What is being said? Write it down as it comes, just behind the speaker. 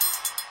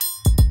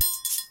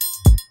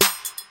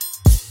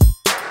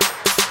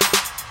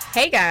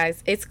Hey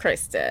guys, it's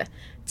Krista.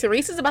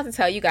 Teresa's about to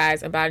tell you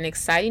guys about an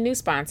exciting new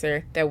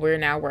sponsor that we're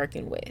now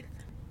working with.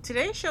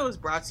 Today's show is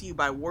brought to you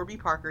by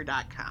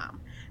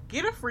warbyparker.com.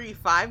 Get a free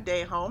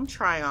 5-day home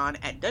try-on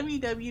at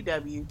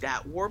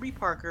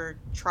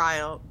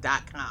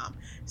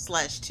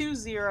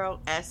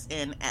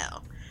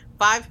www.warbyparkertrial.com/20SNL.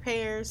 5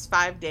 pairs,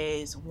 5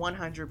 days,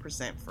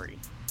 100% free.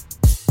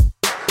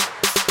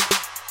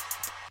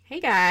 Hey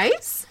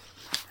guys.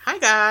 Hi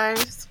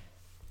guys.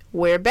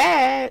 We're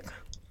back.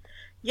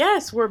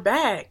 Yes, we're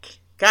back.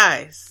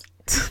 Guys,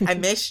 I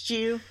missed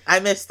you. I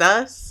missed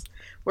us.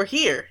 We're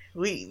here.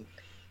 We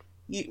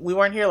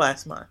weren't here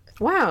last month.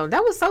 Wow,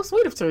 that was so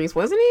sweet of Teresa,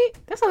 wasn't it?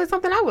 That's only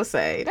something I would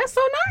say. That's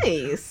so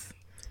nice.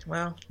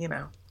 Well,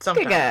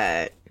 sometimes.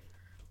 Good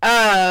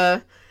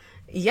God.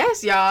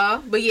 Yes,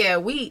 y'all. But yeah,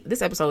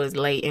 this episode is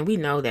late, and we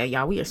know that,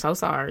 y'all. We are so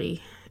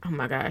sorry. Oh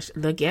my gosh,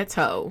 the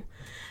ghetto.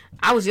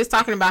 I was just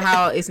talking about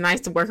how it's nice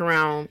to work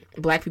around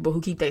Black people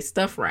who keep their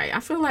stuff right.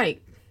 I feel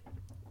like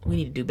we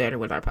need to do better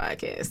with our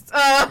podcast.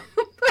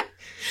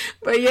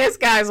 But yes,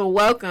 guys,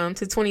 welcome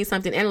to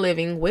 20-something and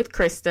living with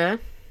Krista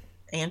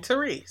and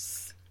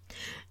Therese.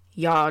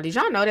 Y'all, did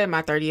y'all know that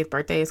my 30th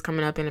birthday is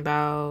coming up in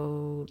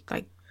about,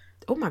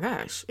 oh my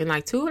gosh, in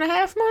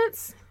 2.5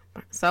 months?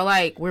 So,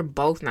 we're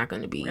both not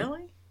going to be.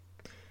 Really?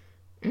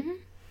 Mm-hmm.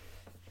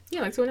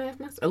 Yeah, 2.5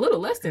 months. A little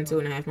less than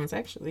 2.5 months,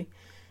 actually.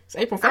 It's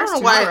April 1st I don't know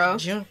tomorrow. Why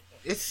June,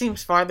 it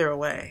seems farther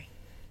away.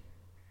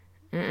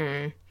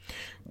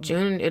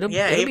 June, it'll be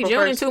June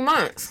 1st, in 2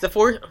 months. The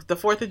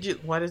 4th of June.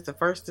 What is the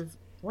 1st of,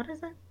 what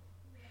is it?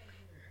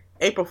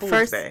 April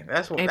Fool's Day.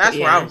 That's where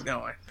I was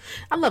going.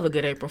 I love a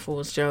good April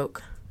Fool's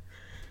joke.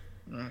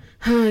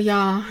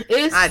 Y'all,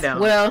 I don't.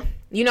 Well,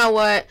 you know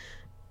what?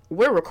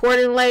 We're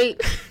recording late.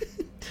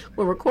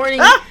 We're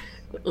recording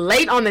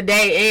late on the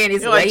day, and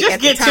it's late at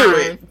the time. To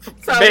it,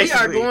 so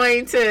basically. We are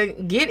going to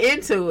get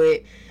into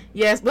it.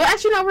 Yes, but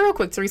actually, real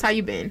quick, Therese, how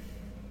you been?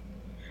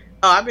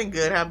 Oh, I've been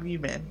good. How have you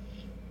been?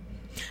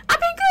 I've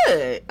been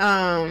good.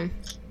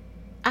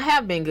 I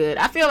have been good.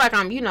 I feel like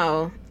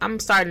I'm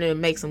starting to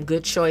make some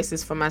good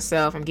choices for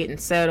myself. I'm getting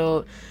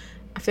settled.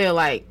 I feel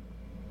like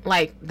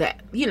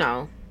that,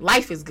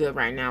 life is good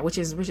right now, which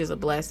is a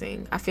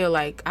blessing. I feel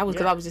like I was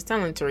just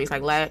telling Therese,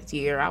 last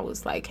year I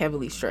was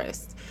heavily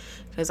stressed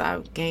because I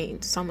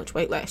gained so much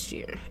weight last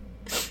year.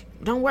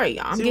 Don't worry,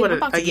 y'all. I'm about to get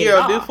it off. A year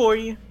will do for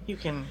you. You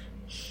can.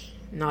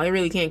 No, it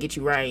really can't get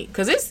you right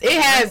because it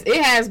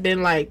has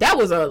been that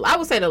was I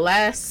would say the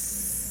last.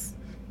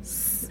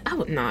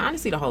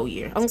 Honestly, the whole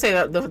year. I wouldn't say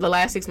the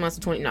last 6 months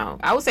of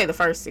I would say the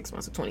first 6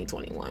 months of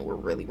 2021 were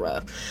really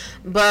rough.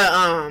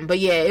 But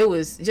yeah, it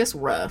was just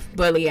rough.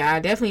 But yeah,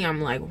 I'm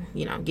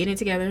getting it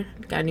together.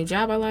 Got a new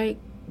job I like.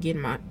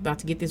 About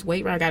to get this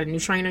weight right. I got a new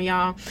trainer,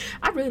 y'all.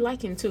 I really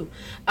like him too.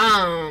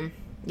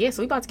 Yeah,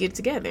 so we about to get it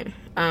together.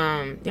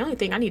 The only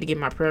thing I need to get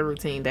my prayer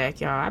routine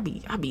back, y'all.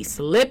 I be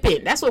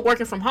slipping. That's what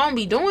working from home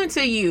be doing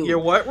to you. Your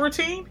what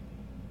routine?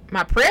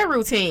 My prayer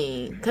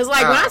routine. Cause when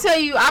I tell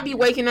you, I be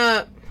waking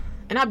up.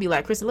 And I'll be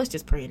like, Krista, let's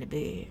just pray in the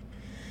bed.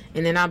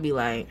 And then I'll be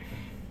like,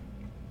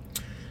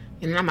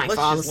 and then I might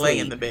fall asleep. Lay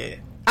in the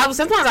bed.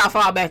 Sometimes I'll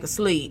fall back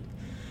asleep.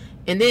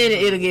 And then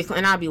it'll get,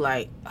 and I'll be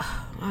like,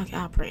 oh,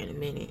 I'll pray in a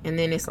minute. And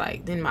then it's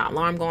then my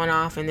alarm going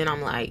off. And then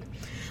I'm like,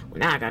 well,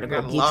 now I got to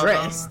go get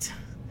dressed.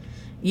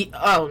 No,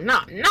 I'm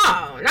not.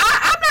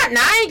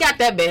 I ain't got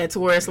that bad to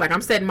where it's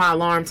I'm setting my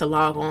alarm to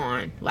log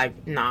on.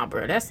 Nah,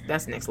 bro,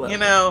 that's next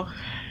level.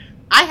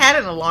 I had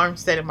an alarm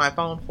set in my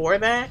phone for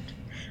that.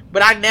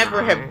 But I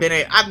never have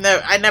been.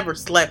 I never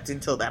slept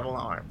until that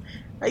alarm.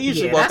 I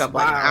usually woke up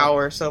an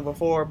hour or so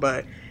before,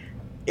 but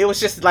it was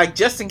just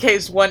just in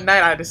case one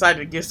night I decided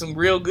to get some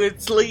real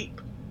good sleep.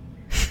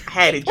 I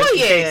had it just in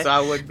case so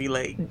I wouldn't be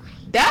late.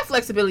 That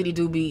flexibility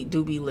do be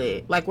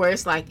lit. Where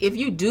it's if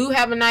you do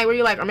have a night where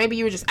you're or maybe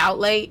you were just out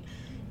late,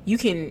 you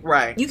can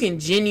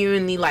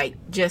genuinely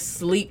just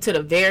sleep to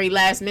the very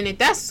last minute.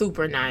 That's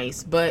super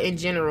nice. But in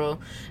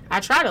general, I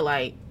try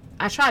to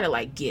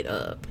get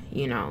up,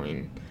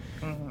 and.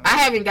 Mm-hmm. I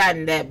haven't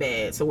gotten that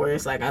bad to where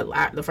it's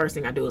the first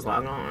thing I do is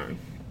log on.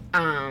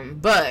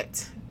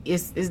 But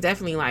it's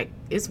definitely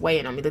it's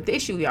weighing on me. The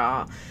issue,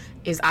 y'all,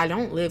 is I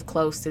don't live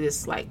close to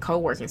this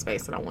co-working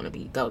space that I want to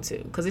go to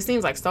because it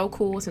seems so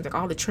cool. It seems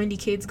all the trendy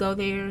kids go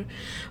there,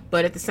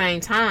 but at the same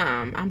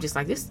time, I'm just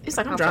this. It's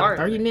I'm driving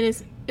 30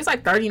 minutes. It's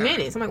 30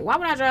 minutes. I'm why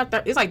would I drive?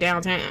 It's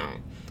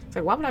downtown. It's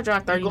why would I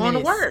drive 30 minutes?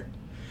 Going to work.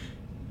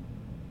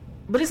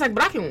 But it's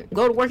but I can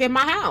go to work at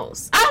my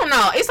house. I don't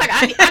know. It's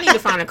I need to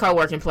find a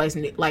co-working place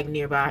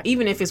nearby,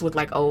 even if it's with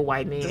old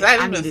white men. Does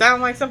that even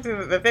sound like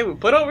something that they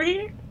would put over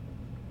here?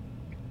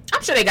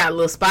 I'm sure they got a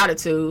little spot or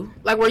two,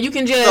 where you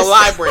can just the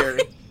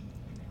library.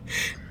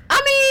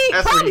 I mean,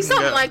 that's probably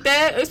something like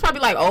that. It's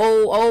probably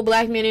old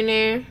black men in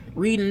there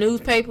reading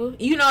newspaper.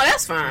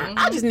 That's fine. Mm-hmm.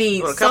 I just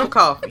need a cup of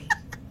coffee.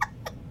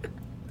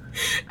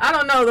 I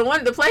don't know.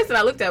 The place that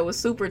I looked at was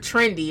super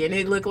trendy, and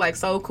it looked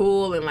so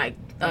cool and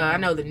I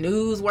know the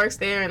news works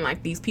there, and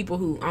like these people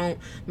who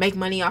make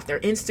money off their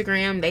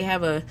Instagram, they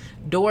have a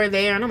door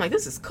there, and I'm like,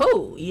 this is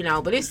cool, you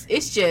know. But it's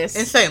just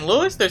in St.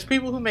 Louis. There's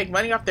people who make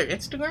money off their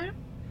Instagram.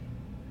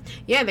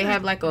 Yeah, they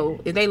have like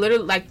they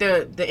literally like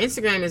the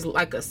Instagram is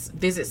like a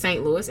Visit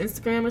St. Louis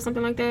Instagram or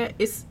something like that.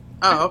 It's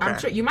okay. I'm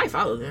sure you might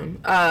follow them.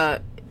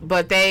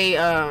 But they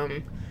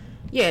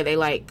they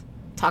like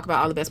talk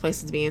about all the best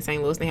places to be in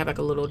St. Louis. They have like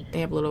a little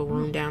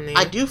room down there.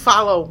 I do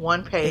follow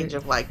one page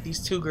of like these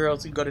two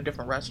girls who go to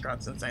different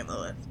restaurants in St.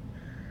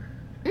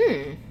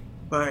 Louis.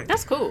 But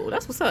that's cool.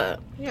 That's what's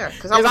up. Yeah,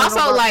 because there's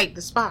also like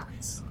the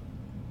spots.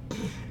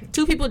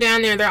 Two people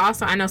down there. They're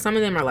also, I know some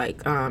of them are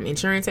like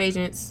insurance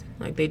agents.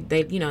 Like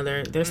they you know,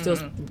 they're still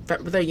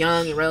they're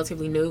young and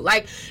relatively new.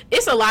 Like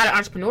it's a lot of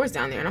entrepreneurs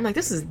down there, and I'm like,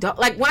 this is dope.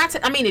 Like when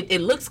I mean,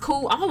 it looks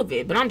cool, all of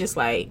it, but I'm just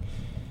like,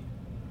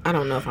 I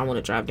don't know if I want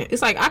to drive down.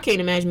 It's like I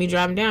can't imagine me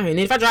driving down here. And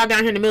if I drive down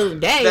here in the middle of the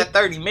day, that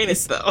 30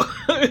 minutes though.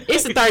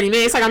 It's a 30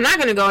 minutes. Like I'm not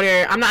gonna go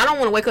there. I don't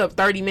want to wake up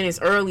 30 minutes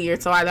earlier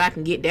so I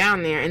can get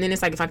down there. And then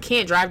it's like if I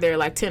can't drive there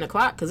like 10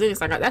 o'clock, because then it's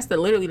like that's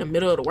literally the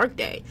middle of the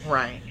workday.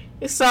 Right.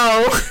 So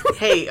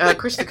hey,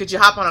 Krista, could you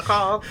hop on a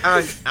call?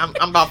 I'm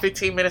about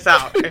 15 minutes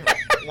out.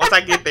 Once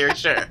I get there,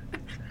 sure.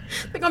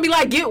 They're gonna be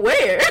like, get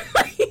where?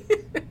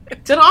 To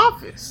the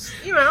office,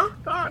 you know.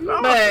 But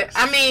office.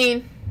 I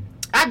mean,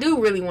 I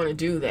do really want to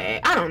do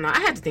that. I don't know. I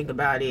had to think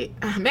about it.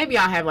 Maybe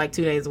I'll have like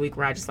 2 days a week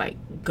where I just like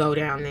go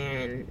down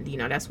there and, you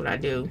know, that's what I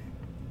do.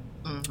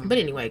 Mm-hmm. But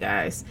anyway,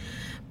 guys.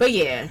 But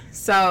yeah,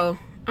 so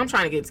I'm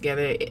trying to get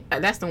together.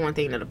 That's the one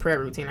thing, that the prayer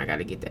routine, I got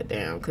to get that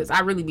down. Because I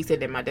really be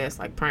sitting at my desk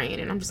like praying.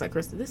 And I'm just like,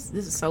 Krista, this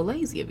is so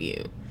lazy of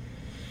you.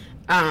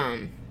 All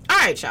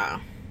right, y'all.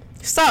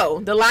 So,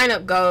 the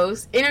lineup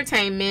goes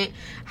entertainment,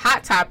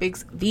 hot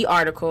topics, the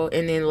article,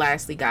 and then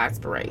lastly,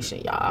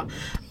 Godspiration, y'all.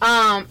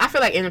 I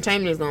feel like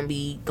entertainment is gonna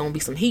be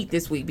some heat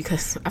this week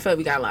because I feel like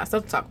we got a lot of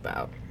stuff to talk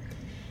about.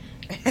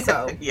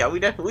 So yeah,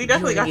 we definitely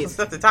got some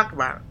stuff to talk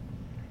about.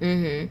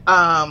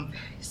 Mm-hmm.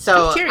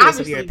 So I'm curious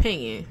of your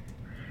opinion,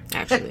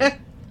 actually.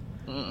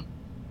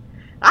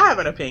 I have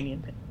an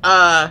opinion.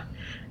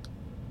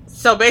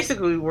 So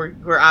basically,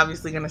 we're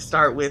obviously gonna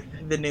start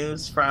with the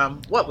news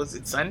from, what was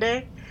it,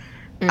 Sunday?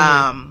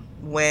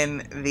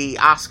 When the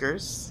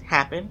Oscars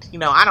happened. You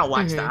know, I don't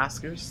watch the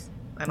Oscars.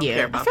 I don't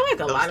care about I feel like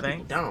a lot of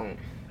things. people don't.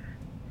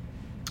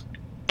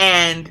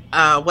 And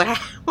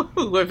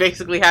what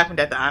basically happened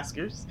at the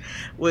Oscars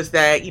was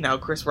that, you know,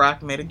 Chris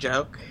Rock made a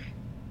joke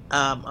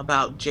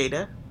about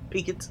Jada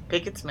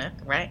Pinkett Smith,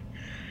 right?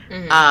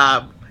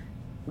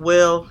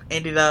 Will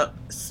ended up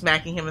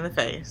smacking him in the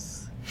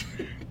face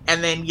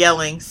and then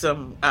yelling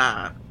some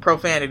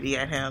profanity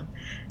at him.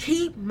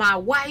 Keep my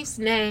wife's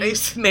name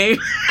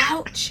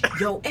out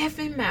your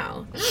effing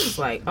mouth. I was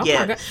like, oh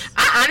my God.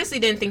 I honestly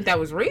didn't think that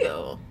was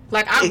real.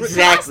 Like,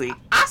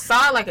 I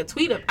saw like a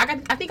tweet of,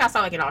 I think I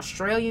saw like an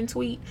Australian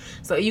tweet,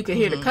 so you could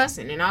hear the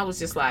cussing, and I was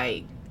just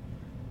like,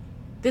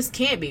 this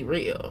can't be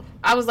real.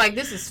 I was like,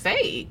 this is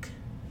fake.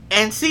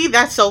 And see,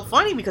 that's so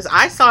funny because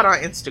I saw it on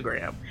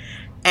Instagram,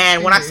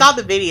 and when I saw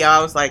the video,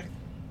 I was like,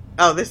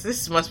 oh,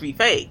 this must be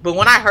fake. But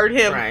when I heard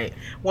him,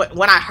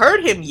 when I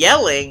heard him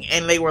yelling,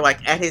 and they were like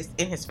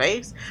in his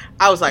face,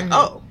 I was like,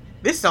 oh,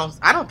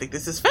 I don't think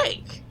this is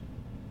fake.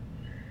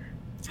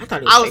 I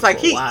thought it was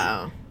fake like,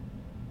 wow.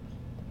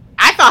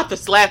 I thought the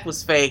slap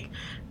was fake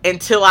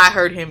until I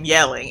heard him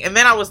yelling, and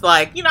then I was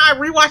like, you know, I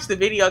rewatched the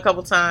video a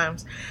couple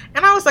times,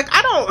 and I was like,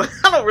 I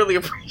don't really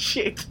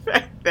appreciate the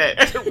fact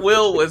that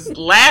Will was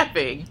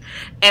laughing,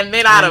 and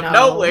then out of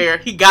nowhere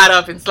he got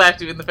up and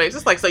slapped him in the face.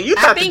 It's like, so you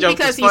thought the joke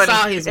was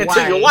funny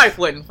until your wife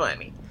wasn't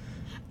funny.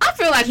 I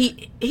feel like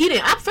he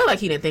didn't. I feel like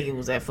he didn't think it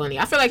was that funny.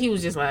 I feel like he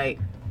was just like,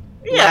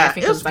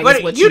 laughing,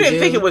 but you didn't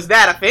think it was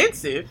that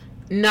offensive.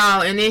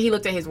 No, and then he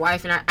looked at his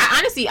wife, and I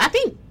honestly, I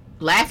think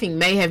laughing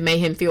may have made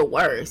him feel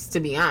worse,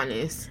 to be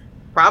honest.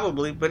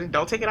 Probably, but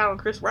don't take it out on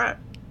Chris Rock.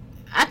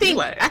 I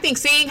think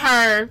seeing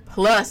her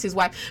plus his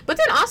wife, but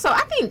then also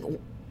I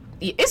think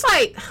it's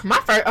like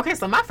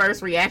my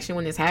first reaction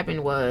when this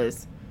happened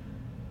was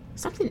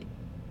something.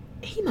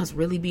 He must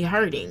really be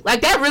hurting.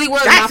 Like that really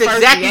was. That's my first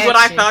exactly reaction. what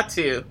I thought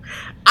too.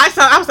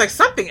 I was like,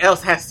 something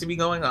else has to be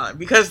going on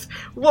because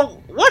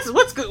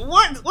what's good?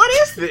 What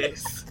is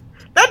this?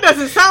 That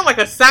doesn't sound like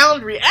a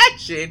sound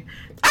reaction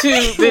to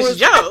this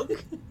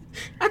joke.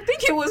 I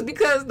think it was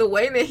because the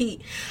way that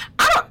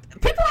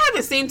people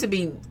haven't seemed to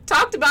be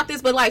talked about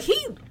this, but like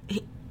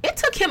it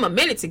took him a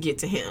minute to get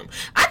to him.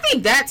 I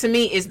think that to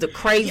me is the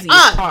craziest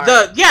part.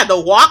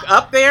 The walk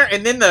up there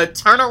and then the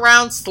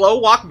turnaround slow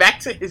walk back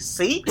to his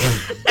seat,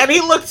 and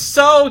he looked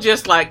so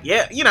just like,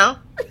 yeah, you know,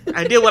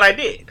 I did what I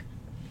did.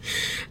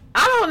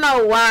 I don't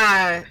know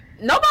why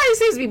nobody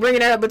seems to be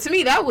bringing that up, but to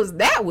me that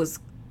was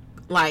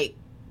like,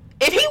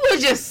 if he would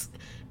just.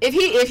 If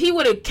he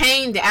would have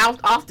came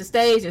off the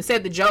stage and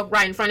said the joke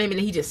right in front of him and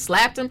he just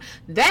slapped him,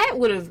 that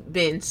would have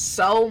been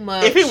so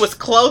much. If he was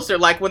closer,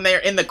 like when they're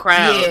in the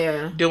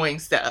crowd doing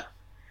stuff.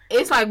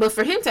 it's like, but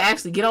for him to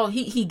actually get on,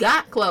 he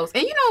got close.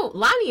 And, you know,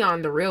 Lonnie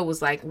on The Real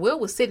was like, Will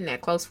was sitting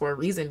that close for a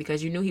reason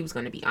because you knew he was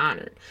going to be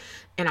honored.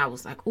 And I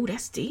was like, ooh,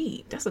 that's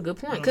deep. That's a good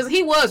point. Because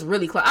he was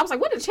really close. I was like,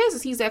 what are the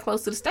chances he's that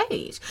close to the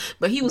stage?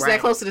 But he was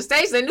that close to the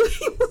stage. They knew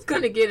he was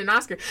going to get an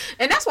Oscar.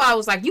 And that's why I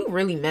was like, you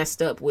really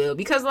messed up, Will.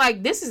 Because,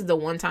 like, this is the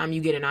one time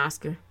you get an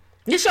Oscar.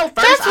 It's your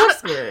first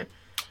Oscar.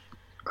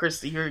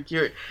 Christy,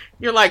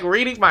 you're like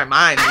reading my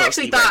mind. I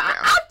actually thought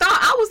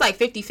I was like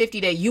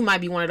 50-50 that you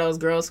might be one of those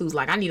girls who's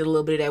like, I need a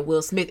little bit of that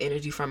Will Smith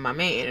energy from my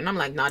man. And I'm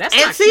like, no, that's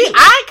not And see, cute.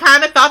 I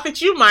kind of thought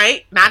that you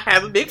might not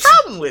have a big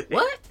problem with it.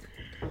 What?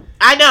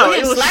 I know,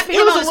 it was a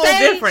little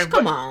different.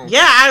 Come on.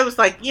 Yeah, I was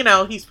like, you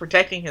know, he's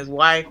protecting his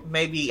wife.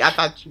 Maybe, I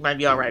thought you might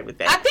be all right with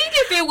that. I think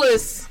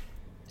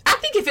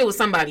if it was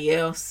somebody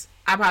else,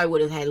 I probably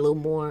would have had a little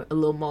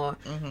more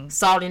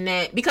salt in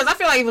that. Because I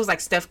feel like if it was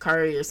like Steph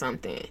Curry or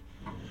something,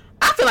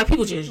 I feel like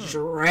people just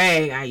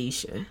drag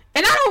Aisha.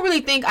 And I don't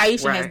really think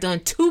Aisha has done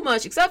too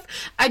much, except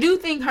I do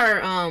think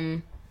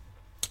her,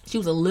 she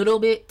was a little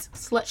bit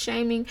slut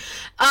shaming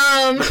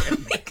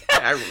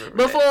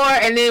before,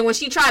 and then when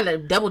she tried to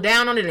double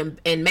down on it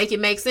and make it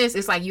make sense,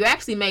 it's like you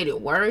actually made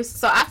it worse.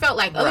 So I felt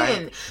like,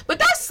 but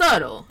that's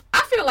subtle.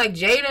 I feel like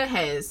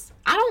I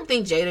don't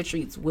think Jada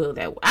treats Will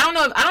that way. I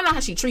don't know how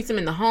she treats him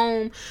in the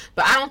home,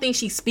 but I don't think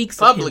she speaks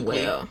publicly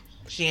to him well.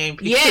 She ain't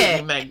treating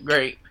him that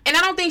great. And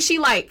I don't think she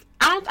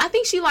I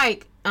think she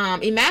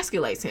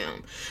emasculates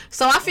him.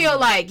 So I feel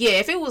like,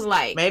 if it was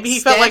like maybe he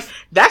felt like,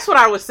 that's what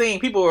I was seeing.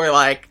 People were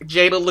like,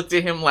 Jada looked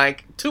at him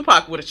like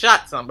Tupac would have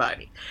shot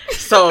somebody.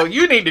 So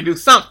you need to do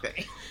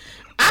something.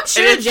 I'm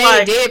sure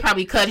Jada did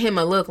probably cut him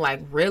a look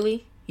like,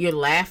 really? You're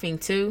laughing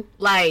too?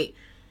 Like,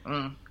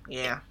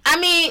 yeah. I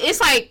mean,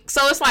 it's like,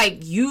 so it's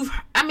like he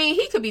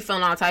could be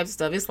feeling all types of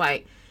stuff. It's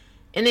like,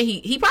 and then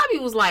he probably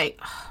was like,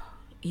 oh,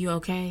 you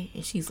okay?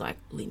 And she's like,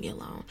 leave me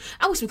alone.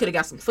 I wish we could have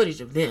got some footage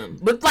of them.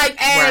 But like,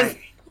 as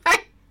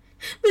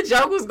the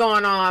joke was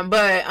going on,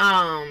 but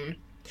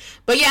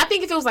yeah, I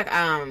think if it was like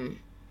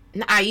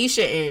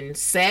Aisha and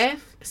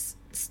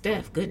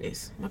Steph,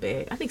 goodness, my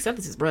bad. I think Steph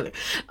is his brother.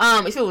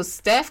 If it was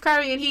Steph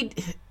Curry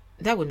and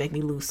that would make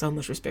me lose so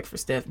much respect for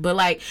Steph. But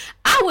like,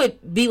 I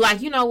would be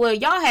like, you know what,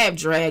 y'all have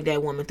dragged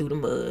that woman through the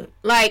mud,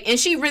 like, and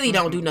she really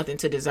don't do nothing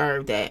to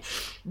deserve that.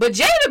 But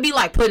Jada be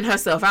like putting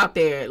herself out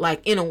there,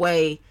 like, in a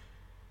way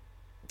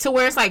to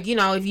where it's like, you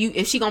know,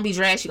 if she gonna be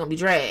dragged, she gonna be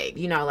dragged.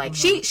 You know, like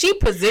she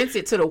presents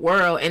it to the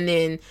world, and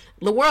then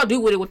the world do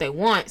with it what they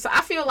want. So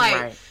I feel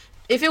like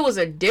if it was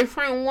a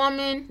different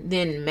woman,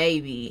 then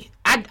maybe.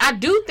 I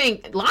do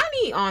think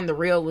Lonnie on The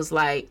Real was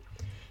like,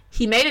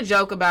 he made a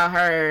joke about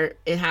her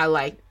and how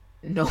like,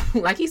 no,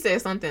 like he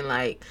said something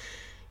like,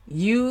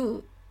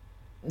 you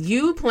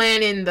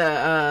planning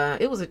the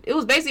it was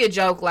basically a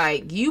joke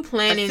like, you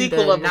planning the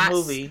sequel of a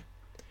movie.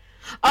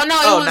 Oh no,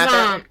 it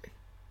was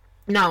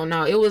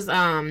No, it was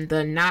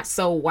the Not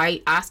So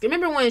White Oscar.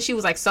 Remember when she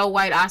was like So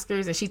White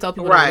Oscars and she told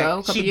people to go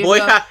a couple years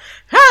ago?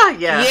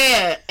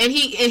 Yeah, and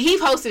he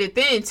hosted it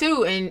then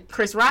too, and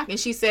Chris Rock, and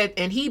she said,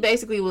 and he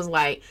basically was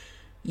like,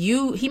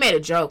 he made a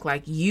joke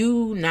like,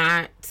 you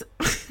not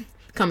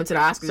coming to the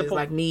Oscars is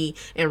like me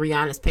and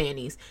Rihanna's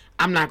panties.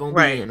 I'm not gonna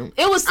be in them.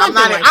 It was something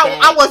like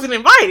that. I wasn't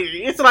invited.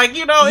 It's like,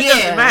 you know, it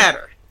doesn't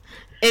matter.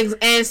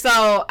 And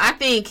so I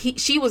think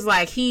she was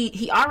like,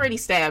 he already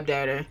stabbed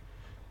at her.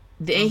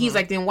 And he's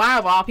like, then why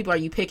of all people are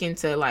you picking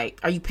at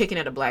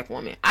a black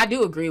woman? I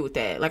do agree with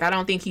that. Like, I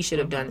don't think he should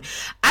have done.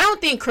 I don't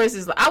think Chris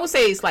is. I would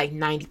say it's like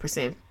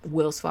 90%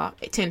 Will's fault,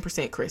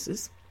 10%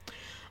 Chris's.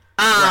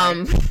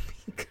 I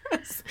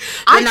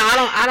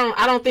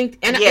don't think.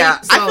 And I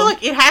feel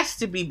like it has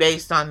to be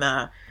based on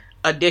the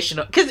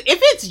additional. Because if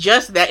it's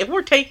just that, if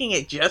we're taking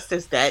it just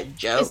as that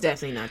joke, it's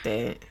definitely not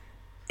that.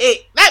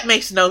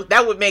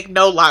 That would make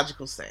no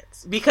logical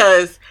sense.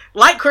 Because,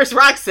 like Chris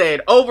Rock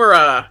said, over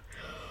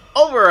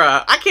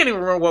I can't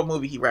even remember what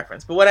movie he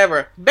referenced, but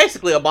whatever.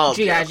 Basically a ball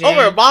joke.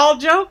 Over a ball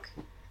joke?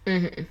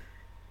 Mm-hmm.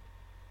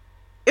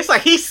 It's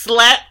like he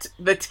slapped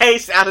the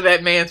taste out of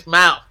that man's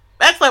mouth.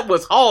 That's like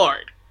was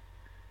hard.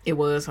 It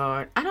was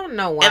hard. I don't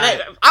know why.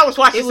 And I was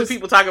watching some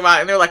people talk about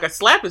it, and they're like, a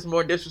slap is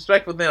more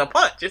disrespectful than a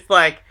punch. It's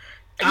like,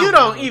 you're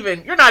not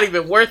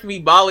even worth me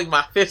balling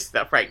my fist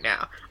up right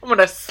now. I'm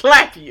gonna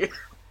slap you.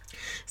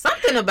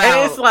 Something about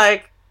and it's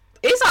like,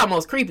 it's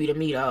almost creepy to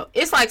me though.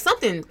 It's like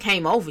something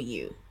came over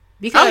you.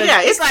 Because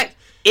it's like,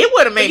 it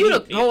would have made me,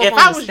 if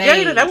I was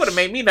Jada, that would have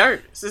made me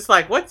nervous. It's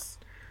like,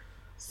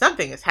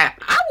 something has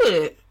happened.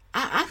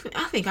 I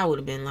think I would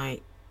have been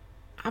like,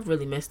 I've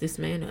really messed this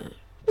man up.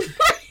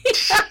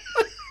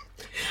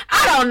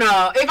 I don't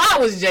know. If I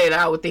was Jada,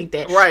 I would think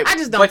that. Right. I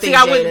just don't think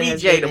I wouldn't be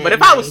Jada. But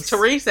if I was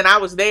Therese and I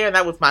was there and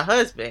that was my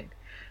husband,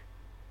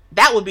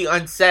 that would be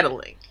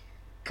unsettling.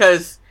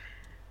 Because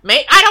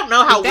I don't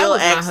know how Will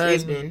acts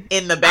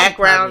in the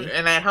background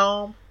and at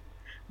home.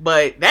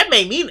 But that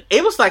made me,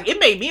 it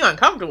made me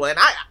uncomfortable. And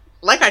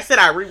like I said,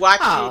 I rewatched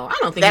it. I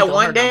don't think that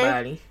one day.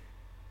 Nobody.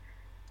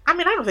 I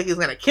mean, I don't think he's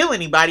going to kill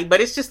anybody,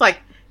 but it's just like,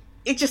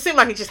 it just seemed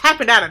like it just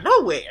happened out of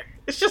nowhere.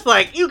 It's just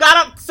like, you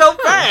got up so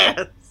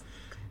fast.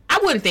 I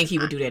wouldn't think he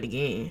would do that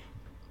again.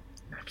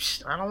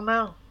 I don't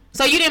know.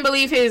 So you didn't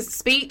believe his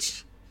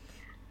speech?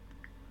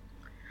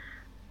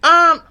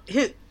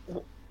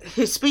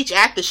 His speech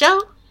at the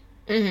show?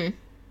 Mm-hmm.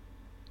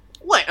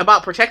 What,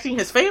 about protecting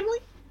his family?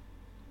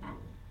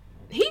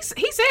 He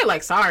said,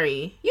 like,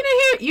 sorry. You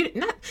didn't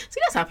hear, see,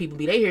 that's how people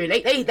be. They hear,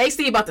 they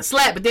see about the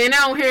slap, but then they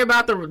don't hear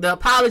about the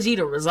apology,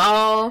 the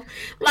resolve.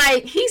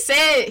 Like, he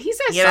said you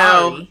sorry.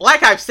 Know,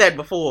 like I've said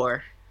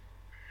before,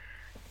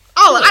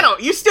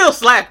 you still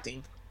slapped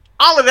him.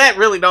 All of that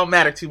really don't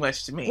matter too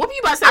much to me. What were you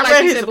about to say,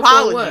 like you said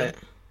before, what?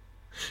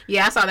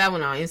 Yeah, I saw that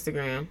one on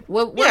Instagram.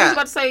 What were you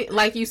about to say,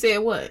 like you said,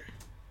 what?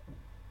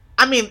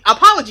 I mean,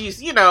 apologies,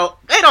 they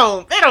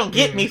don't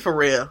get me for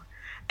real.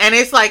 And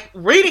it's like,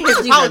 reading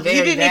his apology,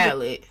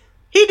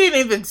 he didn't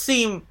even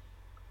seem,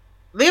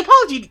 the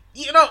apology,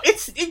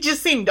 it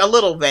just seemed a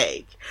little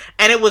vague.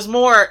 And it was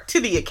more to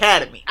the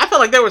Academy. I felt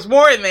like there was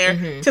more in there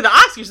to the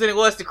Oscars than it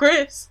was to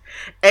Chris.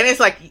 And it's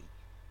like,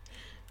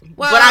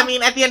 well, but I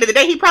mean, at the end of the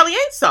day, he probably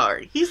ain't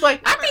sorry. He's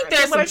like, I think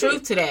there's some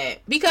truth to that.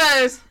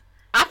 Because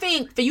I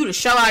think for you to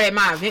show out at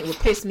my event would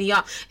piss me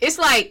off. It's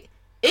like,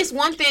 it's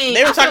one thing.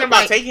 They were talking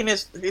about taking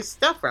his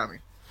stuff from him.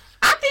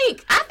 I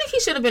think he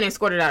should have been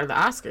escorted out of the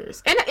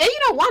Oscars. And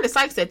Wanda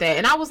Sykes said that.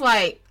 And I was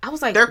like,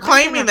 they're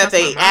claiming that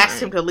they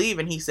asked him to leave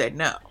and he said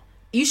no.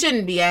 You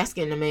shouldn't be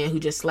asking the man who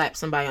just slapped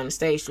somebody on the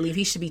stage to leave.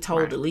 He should be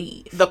told to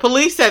leave. The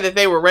police said that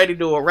they were ready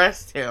to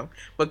arrest him,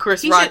 but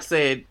Chris Rock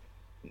said,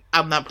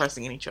 I'm not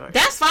pressing any charge.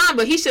 That's fine,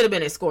 but he should have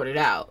been escorted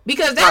out.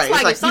 Because that's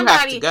like if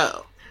somebody, you have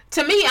to go.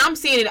 To me, I'm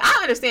seeing it. I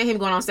understand him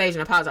going on stage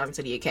and apologizing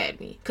to the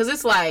Academy. Because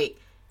it's like,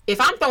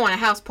 if I'm throwing a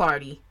house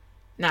party,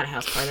 not a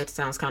house party, that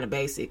sounds kind of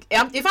basic.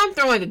 If I'm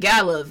throwing a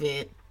gala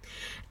event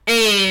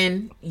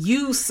and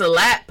you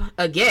slap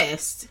a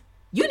guest,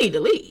 you need to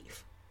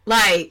leave.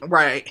 Like,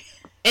 right.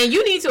 And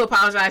you need to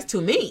apologize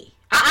to me.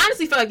 I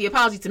honestly feel like the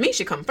apology to me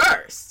should come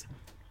first,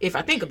 if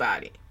I think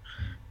about it.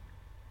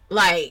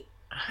 Like,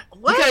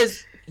 what?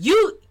 Because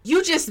you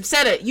just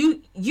said it.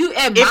 You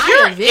at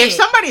my event. If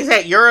somebody's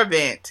at your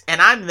event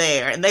and I'm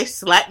there and they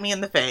slap me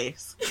in the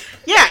face,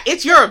 yeah,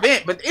 it's your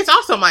event, but it's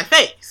also my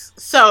face.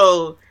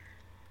 So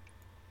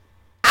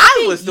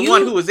I was the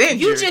one who was injured.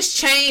 You just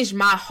changed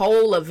my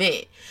whole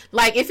event.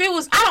 Like, if it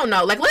was, I don't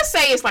know, like, let's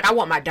say it's like, I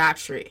want my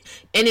doctorate,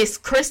 and it's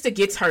Krista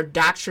gets her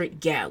doctorate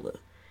gala.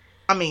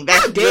 I mean,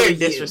 that's really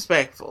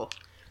disrespectful.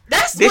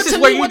 This is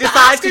where you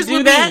decide to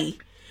do that?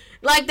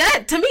 Like,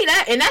 that, to me,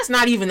 and that's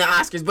not even the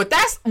Oscars, but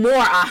that's more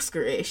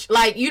Oscar-ish.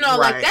 Like,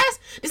 like,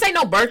 this ain't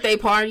no birthday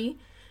party.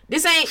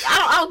 This ain't,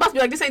 I was about to be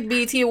like, this ain't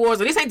the BET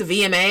Awards, or this ain't the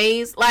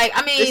VMAs. Like,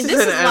 I mean,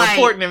 this is an like,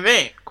 important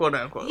event, quote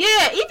unquote.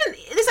 Yeah,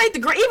 this ain't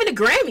even the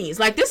Grammys.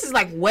 Like, this is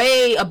like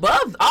way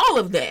above all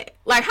of that.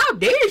 Like, how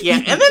dare you? Yeah,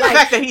 and then the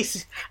fact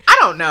that I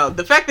don't know,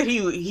 the fact that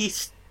he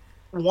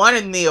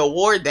won the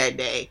award that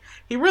day,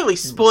 he really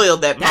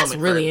spoiled that moment. That's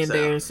really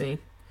embarrassing.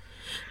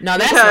 No,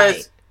 that's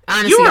because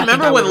honestly, you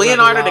remember when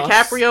Leonardo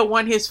DiCaprio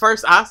won his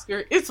first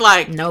Oscar? It's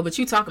like, no, but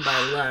you talk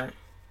about it a lot.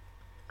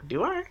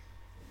 Do I?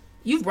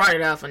 You've brought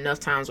it up enough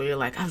times where you're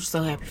like, I'm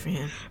so happy for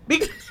him.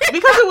 Because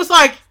it was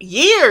like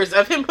years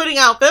of him putting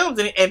out films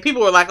and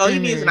people were like, oh, he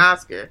needs an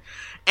Oscar.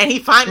 And he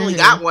finally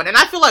got one. And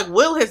I feel like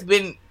Will has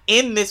been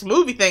in this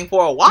movie thing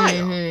for a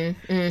while.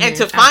 And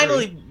to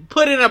finally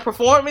put in a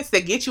performance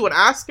that gets you an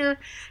Oscar,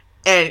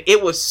 and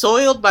it was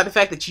soiled by the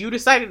fact that you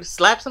decided to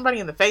slap somebody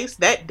in the face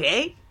that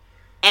day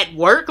at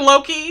work,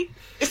 low-key.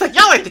 It's like,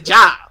 y'all at the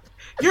job.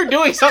 You're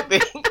doing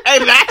something.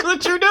 And that's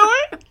what you're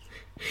doing?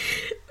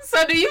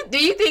 So do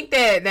you think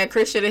that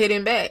Chris should have hit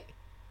him back?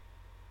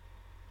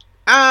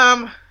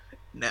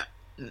 No.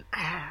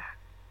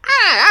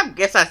 I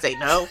guess I'd say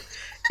no.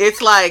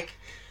 It's like,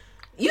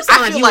 you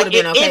sound like you would have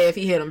been okay if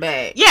he hit him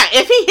back. Yeah,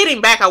 if he hit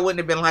him back, I wouldn't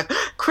have been like,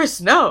 Chris,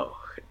 no.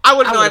 I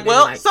would have been like,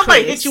 well,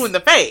 somebody hit you in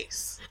the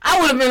face. I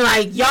would have been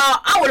like, y'all,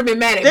 I would have been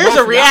mad at There's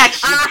both a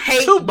reaction. I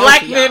hate two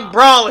black men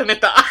brawling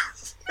at the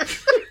Oscars.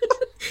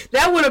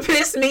 That would have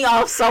pissed me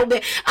off so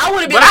bad. I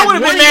would have been. But I would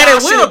have been mad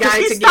at Will because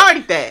he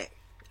started that.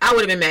 I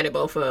would have been mad at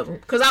both of them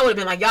because I would have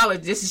been like, y'all are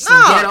this is some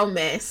ghetto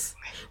mess.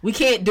 We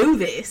can't do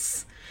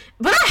this.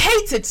 But I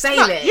hate to say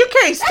that. You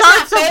can't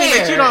start something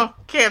that you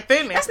can't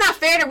finish. That's not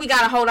fair that we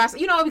gotta hold us.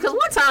 Because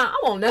one time I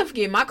won't never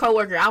forget my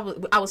coworker.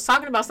 I was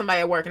talking about somebody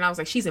at work and I was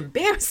like, she's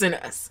embarrassing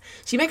us.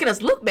 She's making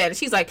us look bad. And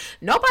she's like,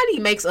 nobody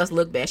makes us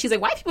look bad. She's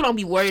like, white people don't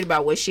be worried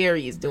about what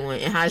Sherry is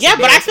doing and how. Yeah,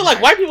 but I feel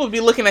like white people be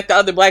looking at the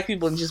other black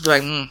people and just be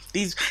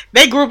like,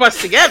 they group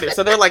us together.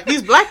 So they're like,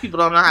 these black people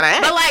don't know how to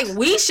act. But like,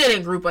 we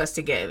shouldn't group us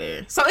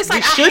together. So it's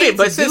like, we shouldn't.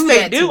 But since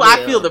they do,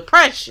 I feel the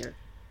pressure.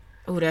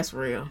 Oh, that's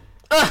real.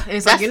 And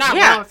it's like you're not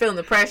wrong feeling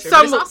the pressure.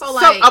 But it's also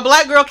like a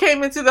black girl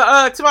came into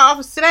the to my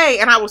office today,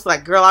 and I was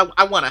like, "Girl,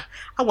 I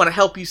wanna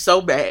help you so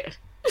bad."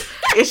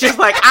 It's just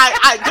like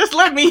I just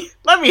let me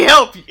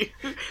help you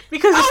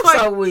because it's like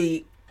so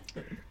weak.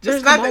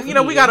 There's not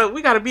we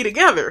gotta be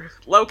together,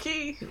 low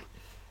key.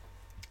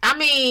 I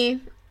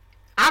mean,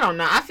 I don't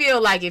know. I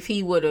feel like if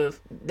he would have,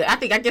 I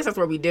guess that's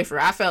where we differ.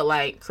 I felt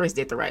like Chris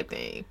did the right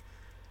thing,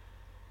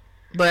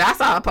 but I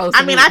saw a post.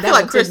 I mean, I feel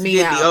like Chris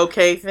did the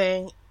okay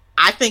thing.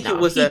 I think it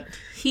was it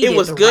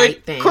was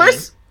good.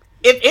 Right,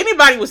 if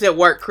anybody was at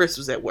work, Chris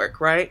was at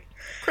work, right?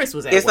 Chris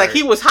was at It's work. like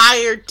he was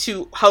hired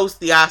to host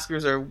the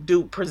Oscars or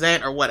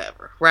present or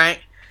whatever, right?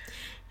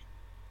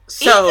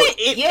 So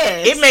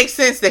it makes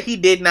sense that he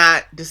did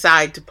not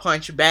decide to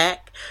punch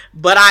back.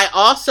 But I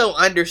also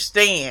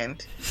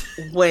understand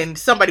when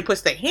somebody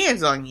puts their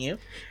hands on you,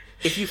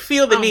 if you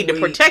feel the need to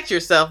protect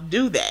yourself,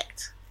 do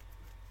that.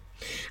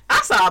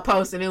 I saw a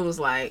post and it was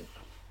like,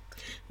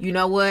 you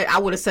know what? I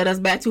would have set us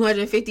back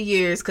 250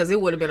 years because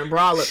it would have been a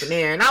brawl up in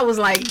there. And I was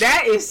like,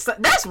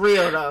 that's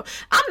real though.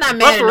 I'm not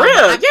mad at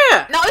real,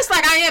 yeah. No, it's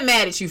like I am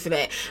mad at you for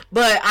that,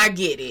 but I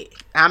get it.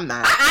 I'm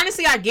not.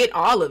 Honestly, I get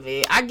all of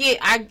it.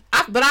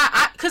 But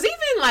because even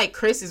like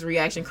Chris's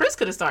reaction, Chris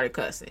could have started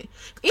cussing.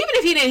 Even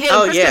if he didn't hit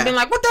him, Chris could have been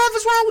like, "What the F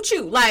is wrong with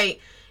you?" Like,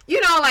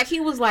 you know, like he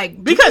was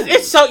like, because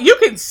it's so you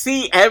can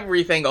see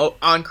everything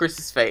on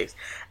Chris's face.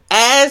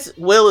 As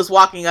Will is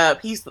walking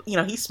up, he's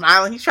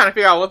smiling. He's trying to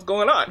figure out what's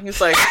going on. He's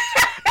like,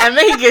 and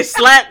then he gets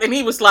slapped, and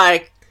he was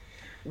like,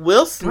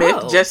 "Will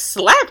Smith just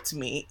slapped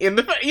me in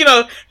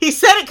the." He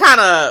said it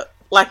kind of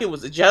like it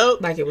was a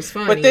joke, like it was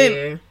funny. But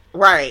then,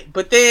 right?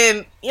 But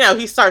then,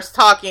 he starts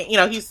talking.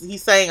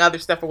 He's saying other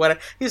stuff or whatever.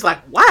 He's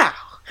like, "Wow!"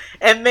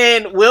 And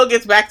then Will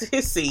gets back to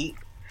his seat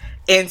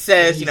and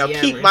says, yelling.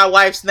 "Keep my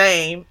wife's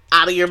name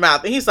out of your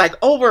mouth." And he's like,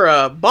 "Over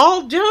a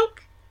bald joke."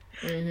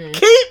 Mm-hmm.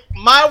 Keep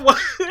my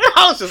wife.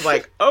 I was just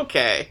like,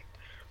 okay.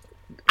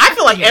 I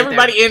feel like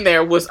everybody in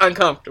there was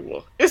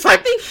uncomfortable. It's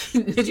like,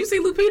 did you see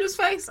Lupita's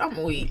face?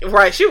 I'm weak.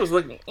 Right, she was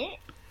looking.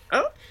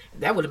 Oh,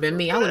 that would have been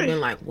me. I would have been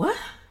like, what?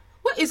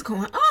 What is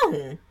going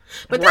on?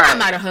 But then I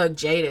might have hugged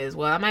Jada as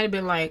well. I might have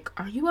been like,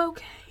 are you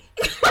okay?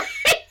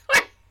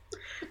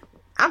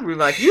 I'm really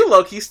like, you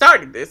low key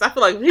started this. I feel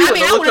like he would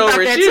have looked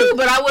over at you. Too,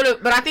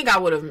 but I think I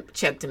would have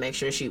checked to make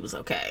sure she was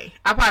okay.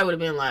 I probably would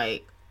have been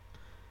like,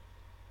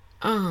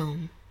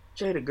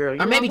 Jada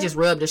girl, or maybe just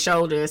rubbed the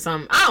shoulder or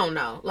something. I don't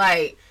know.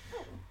 Like,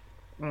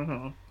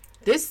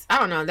 this, I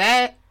don't know.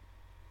 That,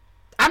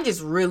 I'm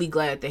just really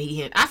glad that he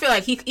hit. I feel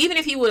like even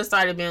if he would have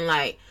started being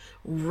like,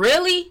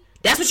 really?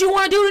 That's what you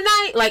want to do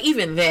tonight? Like,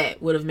 even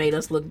that would have made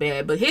us look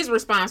bad. But his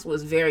response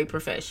was very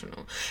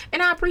professional.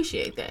 And I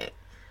appreciate that.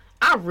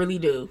 I really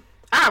do.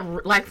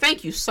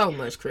 Thank you so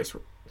much, Chris,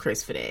 for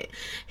that.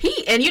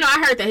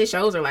 I heard that his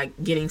shows are, like,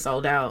 getting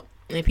sold out.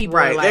 And people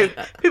are like...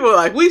 people are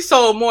like, we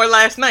sold more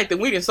last night than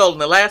we didn't sold in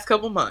the last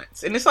couple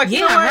months. And it's like,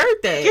 I heard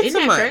that.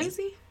 Isn't that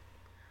crazy?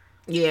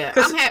 Yeah,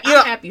 I'm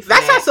happy for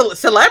that. That's how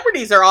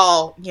celebrities are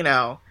all,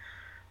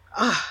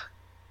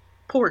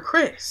 poor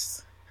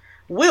Chris.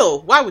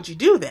 Will, why would you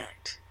do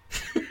that?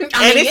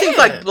 It seems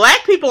like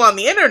black people on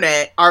the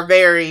internet are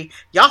very,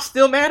 y'all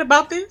still mad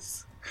about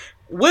this?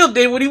 Will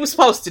did what he was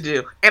supposed to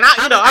do. And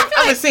I've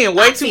been seeing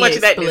way too much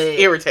of that, and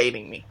it's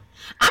irritating me.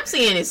 I'm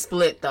seeing it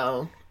split,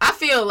 though. I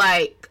feel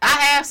like I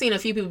have seen a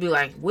few people be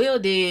like, Will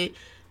did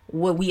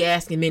what we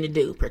asking men to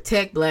do,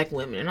 protect black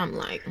women. And I'm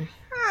like,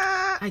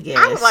 I guess.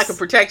 I would like a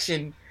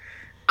protection.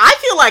 I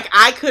feel like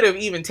I could have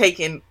even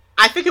taken,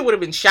 I think it would have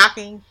been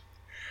shocking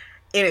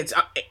in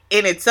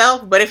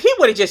itself, but if he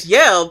would have just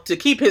yelled to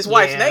keep his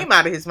wife's name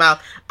out of his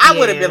mouth, I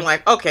would have been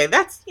like, okay,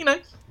 that's,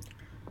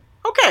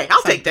 okay,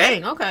 I'll take that.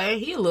 Dang, okay,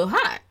 he a little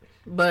hot.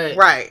 But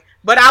right.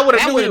 But I would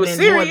have knew he was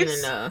serious. More than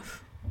enough.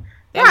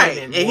 Right,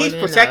 and he's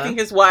protecting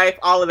his wife,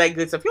 all of that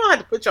good stuff. You don't have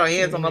to put your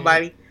hands on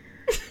nobody.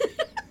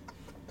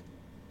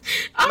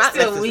 I'm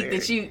still weak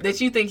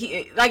that you think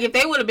he, like, if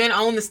they would have been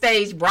on the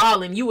stage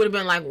brawling, you would have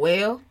been like,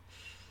 well,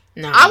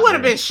 no. I would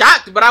have been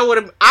shocked, but I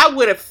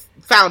would have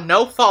found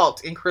no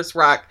fault in Chris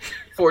Rock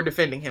for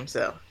defending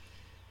himself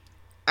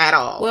at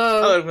all.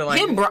 Well, I would have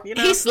been like,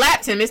 he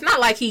slapped him. It's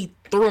not like he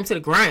threw him to the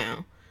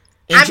ground.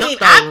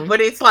 But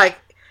it's like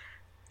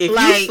if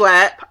you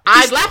slap,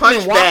 I punch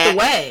him and walked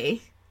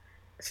away.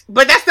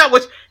 But that's not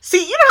what...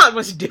 See, you know how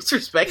much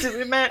disrespect is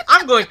in that?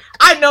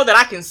 I know that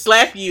I can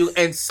slap you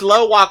and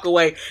slow walk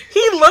away.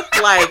 He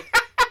looked like...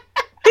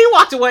 He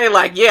walked away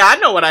like, yeah, I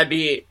know what I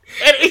did.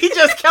 And he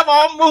just kept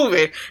on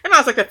moving. And I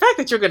was like, the fact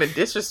that you're going to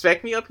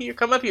disrespect me up here,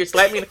 come up here,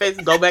 slap me in the face,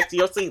 and go back to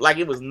your seat like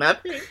it was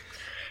nothing,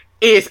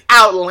 is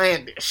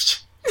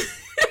outlandish.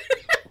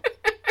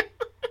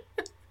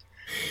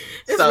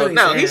 So really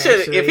no, he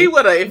should. If he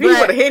would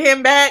have hit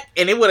him back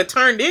and it would have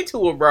turned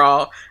into a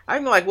brawl, I'd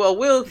be like, well,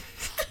 Will,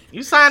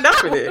 you signed up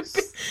for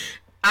this.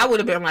 I would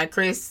have been like,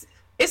 Chris.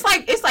 It's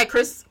like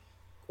Chris.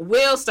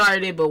 Will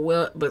started it,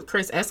 but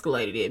Chris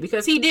escalated it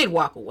because he did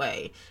walk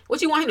away. What,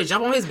 you want him to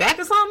jump on his back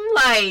or something?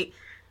 Like,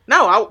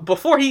 no,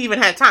 before he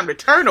even had time to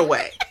turn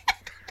away,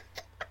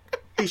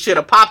 he should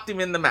have popped him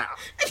in the mouth.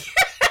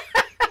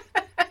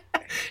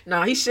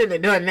 No, he shouldn't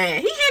have done that.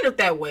 He handled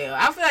that well.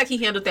 I feel like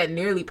he handled that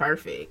nearly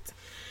perfect.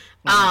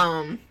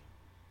 Mm-hmm.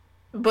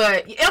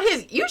 But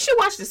you should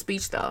watch the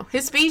speech though.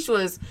 His speech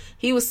was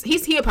he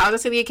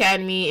apologized to the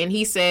Academy and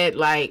he said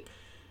that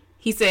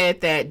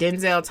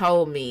Denzel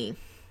told me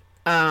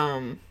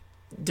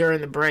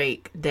during the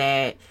break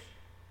that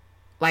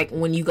like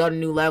when you go to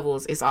new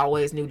levels it's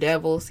always new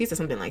devils. He said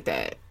something like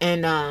that.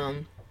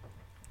 And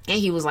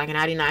he was like, and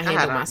I did not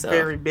handle myself.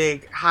 Very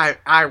big high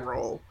eye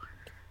roll.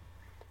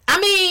 I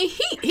mean,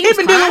 he's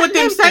been dealing with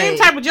them same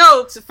type of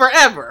jokes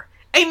forever.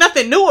 Ain't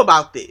nothing new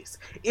about this.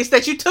 It's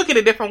that you took it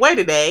a different way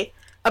today.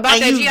 About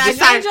that G.I.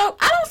 Joe joke?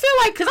 I don't feel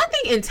like, because I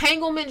think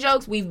entanglement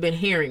jokes we've been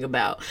hearing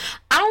about.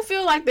 I don't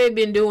feel like they've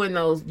been doing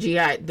those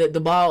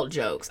the bald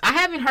jokes. I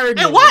haven't heard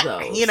any of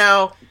those. You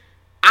know,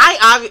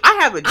 I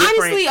have a different...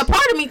 Honestly, a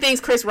part of me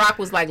thinks Chris Rock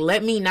was like,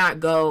 let me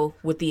not go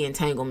with the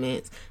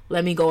entanglements.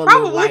 Let me go a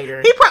little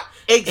lighter.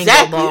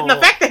 Exactly. And the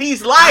fact that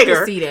he's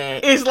lighter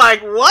is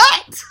like,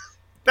 what?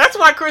 That's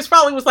why Chris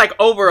probably was like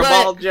over a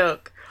bald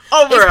joke.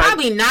 It's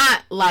probably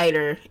not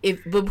lighter,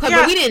 but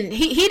we didn't.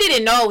 He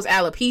didn't know it was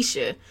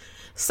alopecia.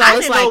 So I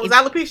didn't know it was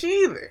alopecia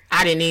either.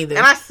 I didn't either.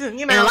 And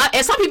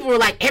and some people were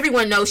like,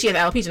 everyone knows she has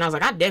alopecia, and I was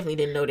like, I definitely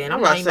didn't know that. And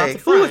I'm not even about to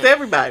front. Who is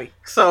everybody?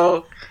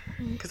 So,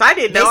 because I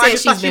didn't know. I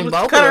just thought she was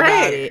cut her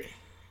head.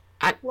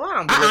 I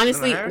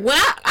honestly, when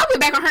I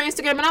went back on her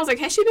Instagram and I was like,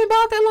 has she been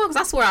bald that long?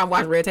 Because I swear I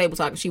watched Red Table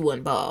Talk and she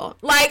wasn't bald.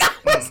 Like, I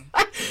was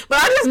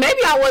but maybe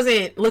I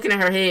wasn't looking at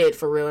her head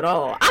for real at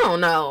all. I don't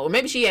know.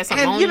 Maybe she had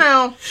something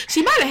on.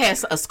 She might have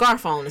had a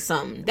scarf on or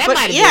something. That might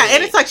have been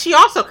and it's like she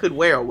also could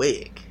wear a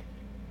wig.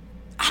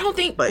 I don't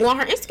think, on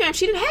her Instagram,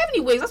 she didn't have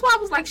any wigs. That's why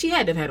I was like, she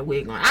had to have had a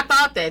wig on. I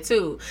thought that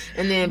too.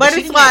 And then, but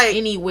she didn't have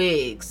any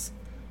wigs.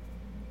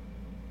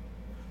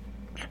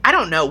 I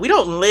don't know. We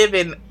don't live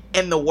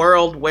in the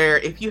world where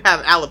if you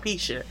have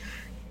alopecia,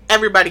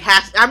 everybody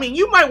has... I mean,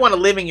 you might want to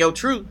live in your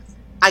truth.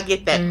 I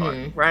get that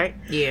part, right?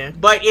 Yeah.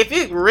 But if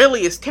it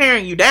really is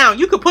tearing you down,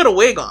 you could put a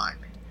wig on.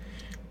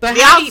 But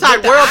the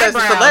outside world as a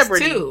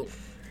celebrity... Too?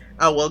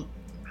 Oh, well,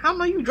 how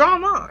do you draw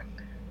them on?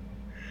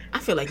 I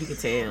feel like you can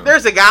tell.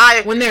 There's a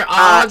guy... When they're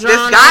all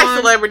drawn this guy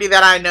celebrity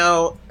that I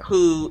know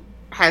who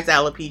has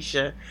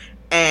alopecia,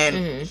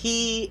 and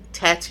he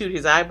tattooed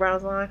his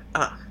eyebrows on.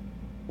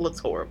 Looks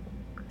horrible.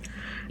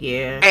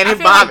 Yeah. And it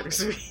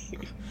bothers me.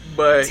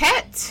 But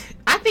I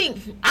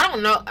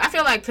don't know. I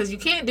feel like because you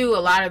can't do a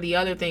lot of the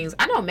other things.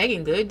 I know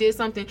Megan Good did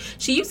something.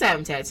 She used to have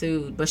them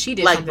tattooed, but she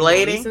did like something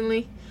blading?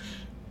 recently.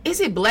 Is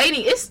it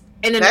blading?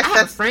 And then I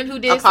have a friend who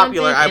did a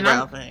popular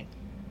eyebrow thing.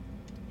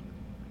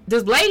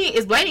 Is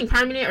blading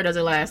permanent or does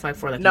it last like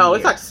for like No, a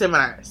it's year?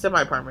 like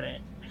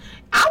semi-permanent.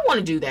 I want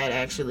to do that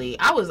actually.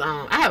 I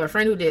have a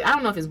friend who did. I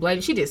don't know if it's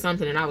blading. She did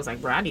something, and I was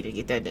like, bro, I need to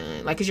get that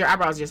done. Like, cause your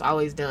eyebrows just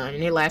always done,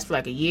 and it lasts for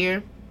like a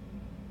year.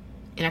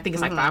 And I think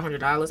it's like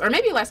 $500, or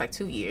maybe it lasts like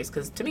 2 years.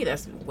 Because to me,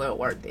 that's well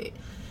worth it.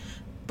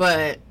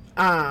 But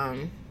I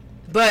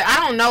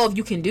don't know if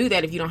you can do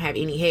that if you don't have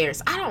any hair.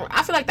 So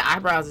I feel like the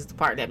eyebrows is the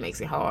part that makes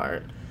it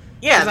hard.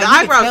 Yeah, like, the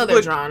eyebrows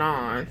they're drawn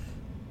on.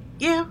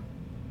 Yeah.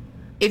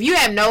 If you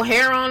have no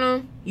hair on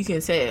them, you can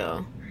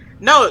tell.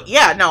 No,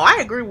 I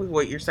agree with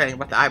what you're saying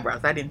about the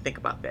eyebrows. I didn't think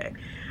about that,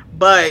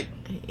 but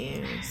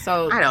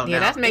so I don't know.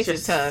 That makes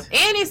it tough.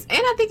 And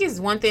I think it's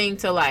one thing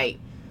to like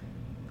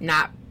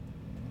not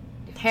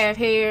have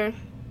hair,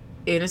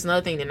 and it's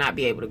another thing to not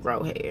be able to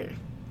grow hair.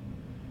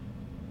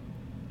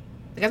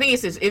 Like, I think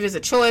if it's a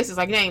choice, it's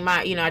like, dang,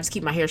 I just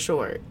keep my hair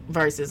short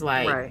versus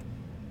like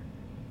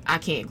I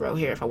can't grow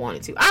hair if I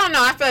wanted to. I don't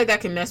know. I feel like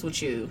that can mess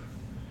with you.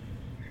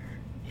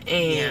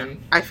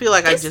 And I feel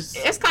like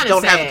it's kind of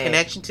don't sad. have a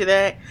connection to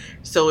that,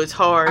 so it's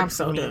hard. I'm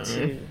so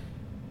done.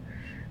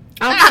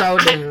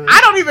 I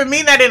don't even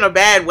mean that in a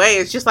bad way.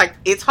 It's just like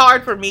it's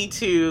hard for me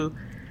to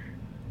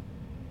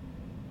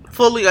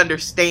fully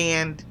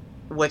understand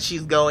what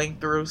she's going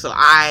through. So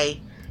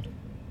I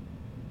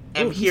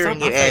am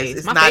hearing it as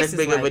it's not as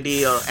big of a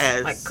deal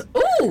as like.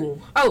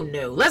 Ooh, oh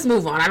no, let's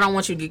move on. I don't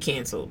want you to get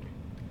canceled.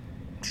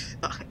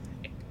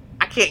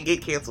 I can't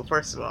get canceled.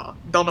 First of all,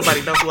 don't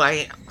nobody know who I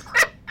am.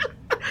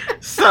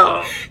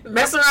 So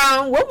mess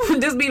around. What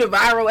would this be the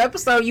viral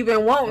episode you've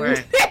been wanting?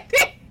 Right.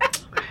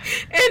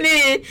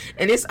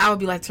 and this I would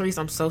be like,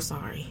 Teresa, I'm so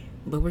sorry,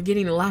 but we're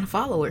getting a lot of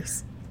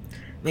followers.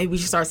 Maybe we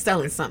should start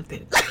selling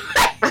something.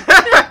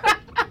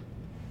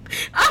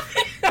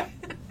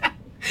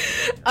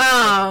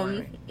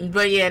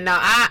 But yeah, no,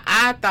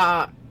 I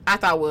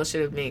thought Will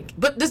should have been,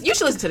 but you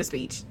should listen to the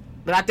speech.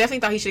 But I definitely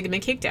thought he should have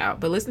been kicked out.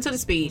 But listen to the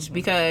speech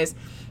because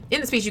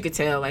in the speech you could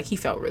tell like he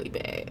felt really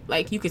bad.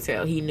 Like you could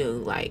tell he knew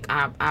like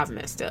I've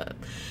messed up.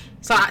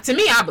 So to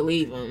me, I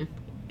believe him.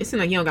 It seems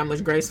like you don't got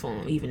much grace for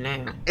him even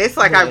now. It's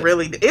like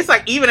it's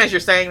like even as you're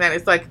saying that,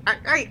 it's like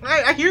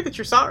I hear that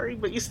you're sorry,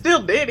 but you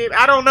still did it.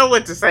 I don't know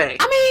what to say.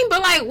 I mean,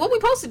 but like what we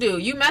supposed to do?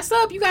 You mess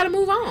up, you got to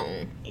move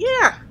on.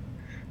 Yeah.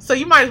 So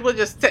you might as well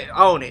just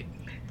own it.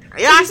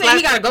 Yeah, you saying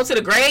he got to go to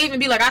the grave and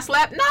be like I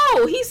slapped?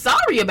 No, he's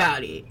sorry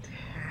about it.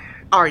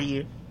 Are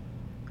you?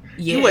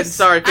 Yes. You wasn't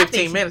sorry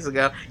 15 minutes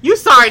ago. You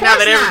sorry now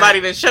that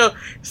everybody done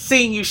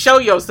seen you show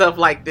yourself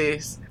like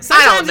this.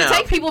 Sometimes it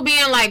takes people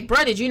being like,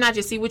 bro, did you not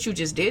just see what you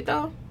just did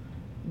though?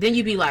 Then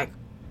you be like,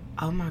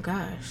 oh my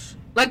gosh.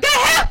 Like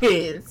that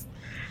happens.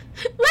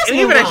 And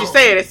even as you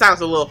say it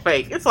sounds a little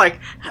fake. It's like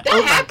that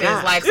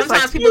happens. Like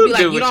sometimes people be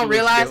like, you don't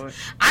realize.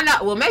 I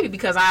know. Well, maybe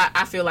because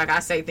I feel like I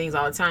say things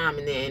all the time,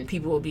 and then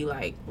people will be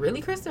like,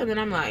 really, Krista? And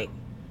I'm like,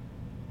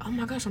 oh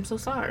my gosh, I'm so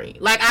sorry.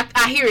 Like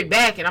I hear it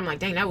back, and I'm like,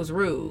 dang, that was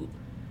rude.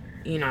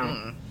 You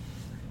know.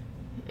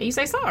 and you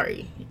say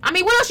sorry. I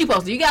mean, what else you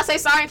supposed to do? You gotta say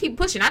sorry and keep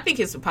pushing. I think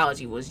his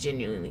apology was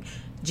genuine.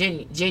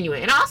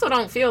 And I also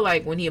don't feel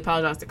like when he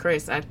apologized to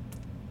Chris, I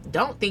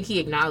don't think he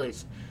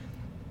acknowledged.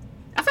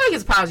 I feel like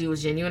his apology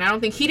was genuine. I don't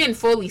think he didn't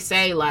fully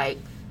say, like,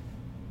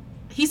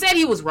 he said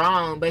he was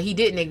wrong, but he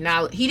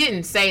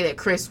didn't say that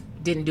Chris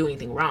didn't do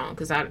anything wrong,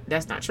 because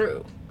that's not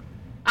true.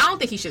 I don't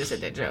think he should have said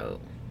that joke.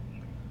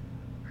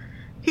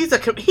 He is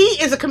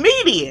a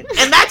comedian,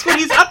 and that's what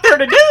he's up there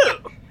to do.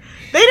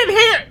 They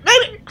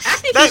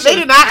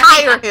did not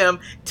hire him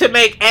to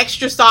make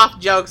extra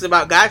soft jokes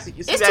about guys. Did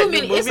you see that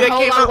new movie it's a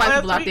whole lot of white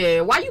people out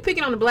there. Why are you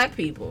picking on the black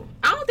people?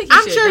 I don't think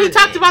I'm sure he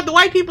talked about the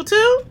white people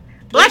too.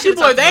 Black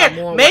people are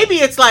there. Maybe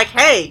it's like,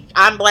 hey,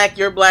 I'm black,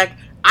 you're black.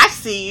 I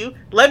see you.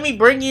 Let me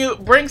bring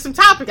some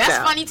topics out. That's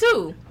funny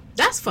too.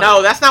 That's funny.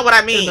 No, that's not what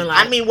I mean.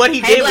 Like, I mean what he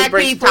did was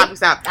bring some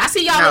topics out. I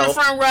see y'all in the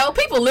front row.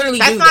 People literally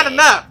do that. That's not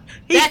enough.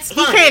 He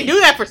can't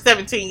do that for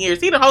 17 years.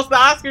 He done hosted the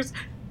Oscars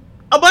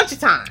a bunch of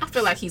times. I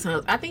feel like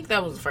I think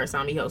that was the first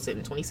time he hosted in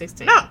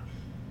 2016. No.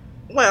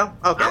 Well,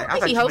 okay. I don't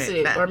think he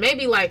hosted it. Or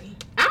maybe, like,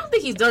 I don't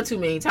think he's done too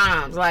many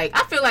times. Like,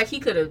 I feel like he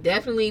could have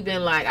definitely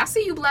been like, I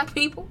see you black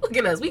people. Look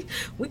at us. We ain't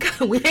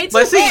too bad.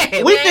 But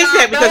see, we think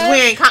that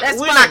because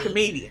we're not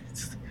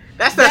comedians.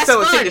 That's not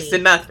so tickets to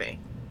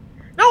nothing.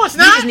 No, it's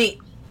not.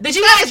 The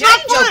G.I. Jane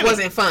joke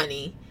wasn't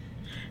funny.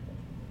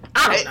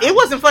 I don't know. It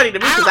wasn't funny to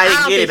me because I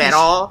didn't get it at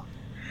all.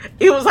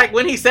 It was like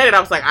when he said it, I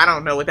was like, I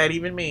don't know what that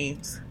even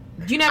means.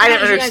 I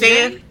didn't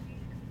understand.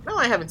 No,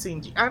 I haven't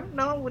seen. I don't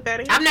know what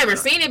that is. I've never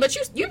seen it, but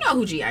you know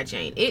who G.I.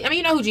 Jane is. I mean,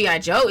 you know who G.I.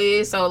 Joe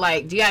is. So,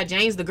 like, G.I.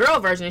 Jane's the girl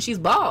version, and she's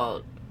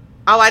bald.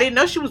 Oh, I didn't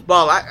know she was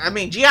bald. I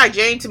mean, G.I.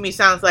 Jane to me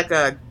sounds like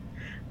a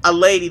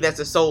lady that's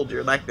a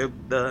soldier, like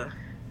the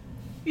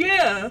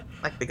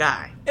like the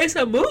guy. It's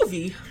a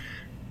movie.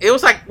 It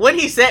was like when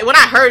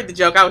I heard the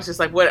joke, I was just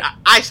like, what?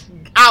 I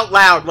out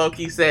loud,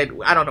 Loki said,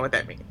 I don't know what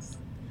that means.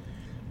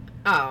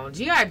 Oh,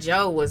 G.I.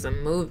 Joe was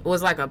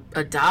like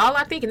a doll,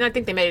 I think, and I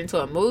think they made it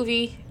into a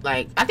movie.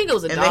 Like, I think it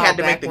was a doll. And they had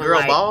to make the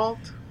girl bald?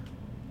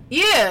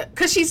 Yeah,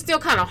 because she's still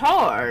kind of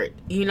hard,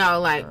 you know,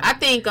 like, I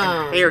think,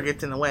 and hair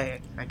gets in the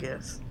way, I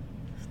guess.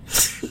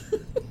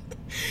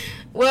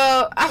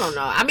 Well, I don't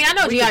know. I mean, I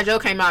know G.I. Joe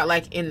came out,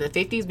 like, in the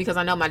 50s, because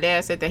I know my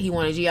dad said that he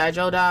wanted a G.I.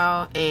 Joe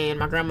doll, and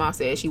my grandma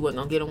said she wasn't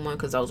going to get him one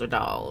because those are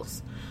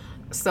dolls.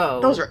 So.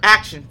 Those are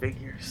action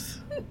figures.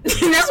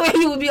 That's what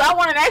he would be. I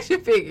want an action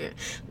figure.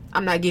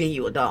 I'm not getting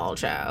you a doll,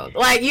 child.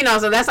 Like, you know,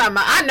 so that's how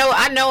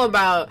I know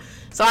about.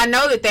 So I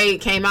know that they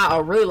came out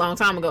a really long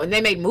time ago, and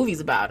they made movies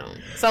about them.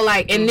 So,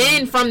 like, and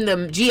then from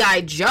the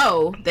G.I.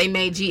 Joe, they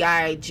made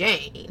G.I.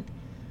 Jane,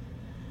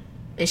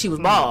 and she was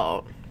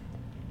bald.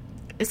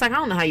 It's like, I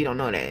don't know how you don't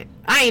know that.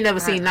 I ain't never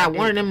seen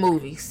one of them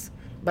movies,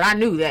 but I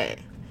knew that.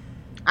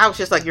 I was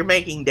just like, you're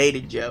making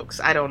dated jokes.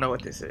 I don't know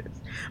what this is,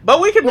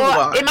 but we can move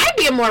on. It might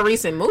be a more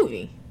recent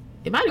movie.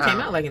 It might have came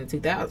out like in the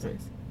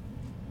 2000s.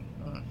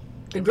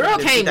 The girl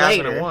came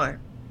later.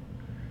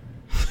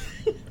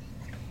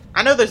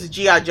 I know there's a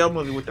G.I. Joe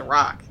movie with The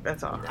Rock.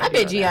 That's all. I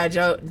bet G.I.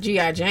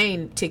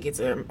 Jane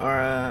tickets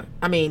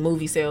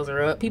movie sales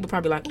are up. People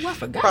probably like, oh, I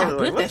forgot.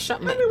 Let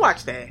me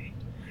watch that.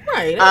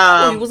 Right.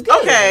 That movie was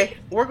good. Okay.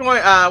 We're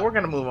going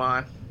to move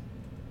on.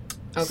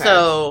 Okay.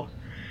 So,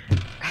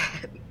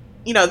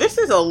 you know, this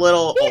is a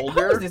little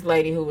older. Who is this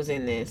lady who was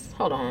in this?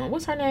 Hold on.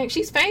 What's her name?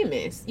 She's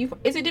famous.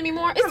 Is it Demi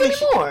Moore? It's Demi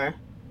Moore.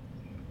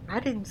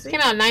 I didn't see.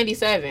 Came out in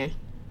 97.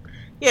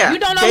 Yeah. You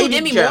don't know who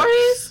Demi Moore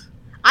is?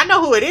 I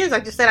know who it is. I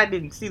just said I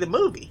didn't see the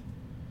movie.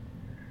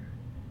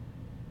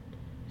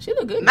 She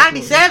looked good.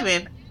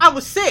 97. I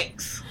was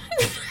 6.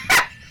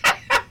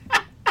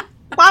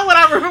 Why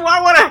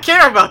would I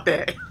care about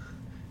that?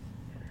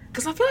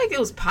 Because I feel like it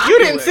was popular.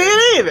 You didn't see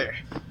it either.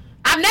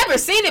 I've never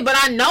seen it, but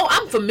I know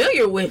I'm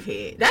familiar with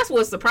it. That's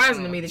what's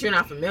surprising to me, that you're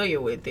not familiar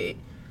with it.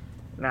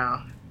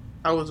 No.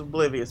 I was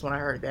oblivious when I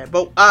heard that.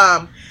 But,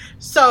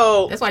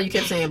 so. That's why you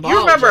kept saying ball. You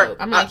remember joke.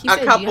 I'm like, he a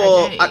said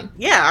couple. I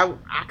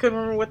couldn't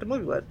remember what the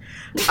movie was.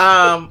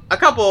 A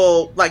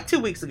couple, like 2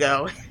 weeks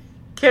ago,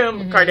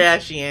 Kim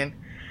Kardashian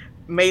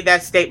made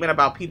that statement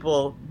about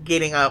people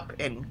getting up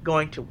and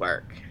going to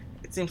work.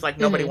 It seems like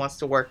nobody wants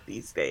to work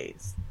these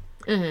days.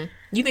 You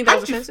think that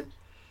was offensive?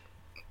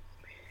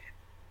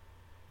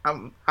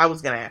 I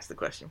was going to ask the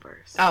question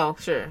first. Oh,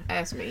 sure.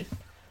 Ask me.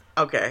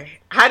 Okay.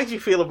 How did you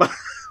feel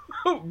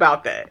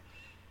about that?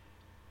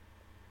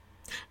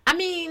 I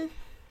mean,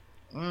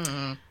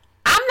 I'm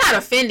not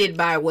offended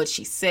by what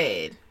she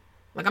said.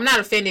 Like, I'm not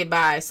offended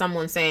by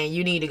someone saying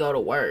you need to go to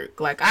work.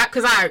 Like,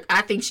 because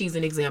I think she's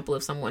an example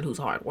of someone who's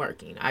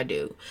hardworking. I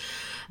do.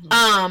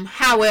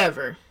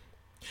 However,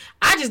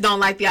 I just don't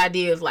like the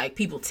idea of, like,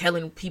 people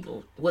telling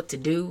people what to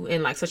do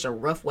in, like, such a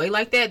rough way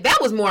like that. That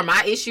was more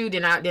my issue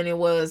than it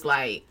was,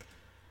 like,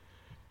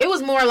 it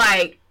was more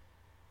like,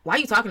 why are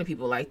you talking to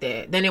people like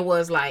that? Than it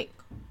was, like,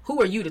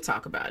 who are you to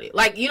talk about it?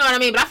 Like, you know what I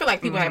mean? But I feel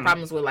like people had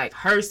problems with, like,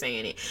 her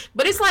saying it.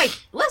 But it's like,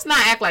 let's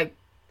not act like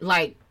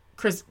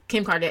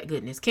Kim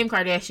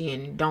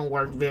Kardashian don't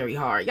work very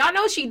hard. Y'all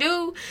know she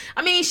do.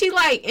 I mean, she,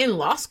 like, in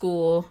law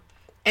school,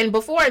 And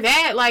before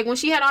that, like, when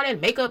she had all that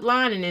makeup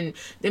line and then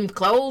them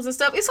clothes and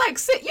stuff, it's like,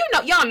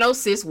 y'all know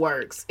sis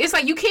works. It's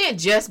like, you can't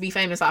just be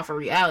famous off a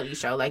reality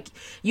show. Like,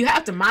 you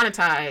have to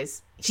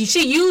monetize.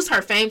 She used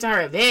her fame to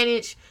her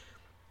advantage,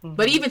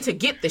 but even to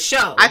get the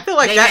show, I feel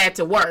like they had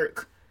to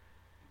work.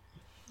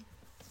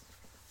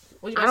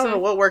 I don't know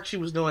what work she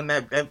was doing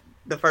when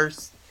they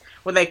first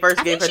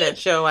gave her that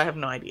show. I have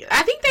no idea.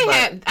 I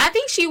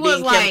think she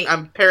was like...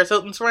 I'm Paris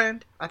Hilton's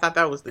friend? I thought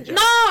that was the joke.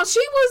 No, she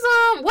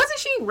was, wasn't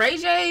she Ray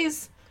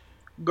J's...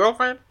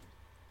 girlfriend?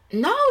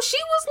 No, she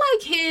was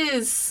like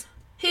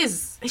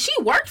she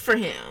worked for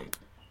him.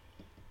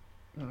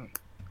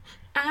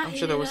 I'm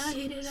sure there was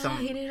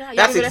some...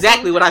 That's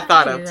exactly what I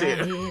thought of,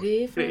 too.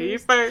 You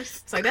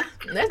first. It's like,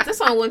 that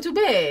song wasn't too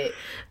bad.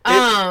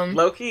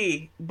 Low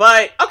key.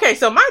 But, okay,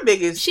 so my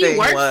biggest thing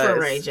was... She worked for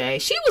Ray J.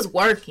 She was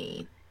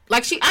working.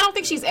 Like, I don't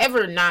think she's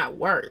ever not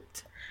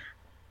worked.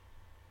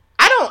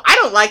 I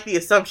don't like the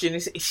assumption.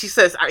 She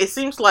says, it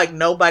seems like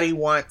nobody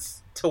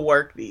wants to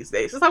work these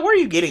days. It's like, where are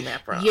you getting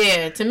that from?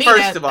 Yeah, to me,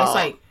 first of all, it's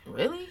like,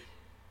 really?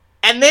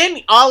 And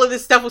then all of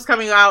this stuff was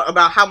coming out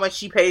about how much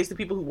she pays the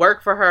people who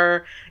work for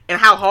her and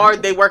how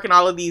hard they work in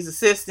all of these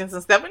assistants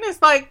and stuff. And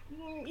it's like,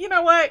 you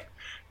know what?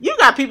 You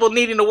got people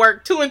needing to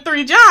work 2 and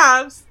 3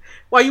 jobs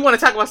while you want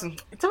to talk about some...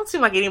 It don't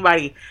seem like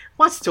anybody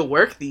wants to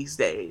work these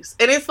days.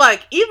 And it's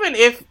like, even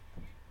if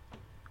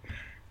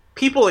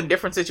people in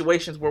different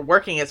situations were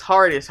working as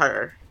hard as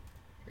her,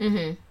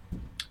 they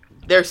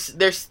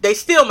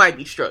still might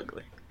be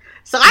struggling.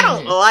 So I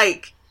don't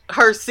like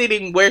her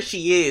sitting where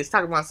she is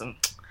talking about some...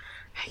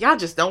 Y'all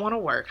just don't want to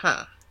work,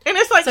 huh? And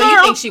it's like, so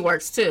you think she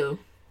works too?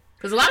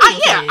 Because a lot of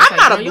people I'm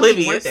not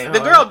oblivious.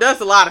 The girl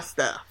does a lot of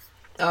stuff.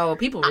 Oh,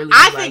 people really.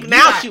 I think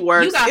now she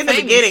works. In the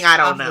beginning, I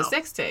don't know. The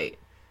sex tape.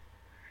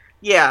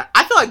 Yeah,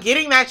 I feel like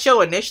getting that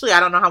show initially, I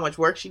don't know how much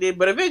work she did,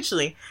 but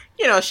eventually,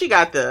 she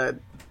got the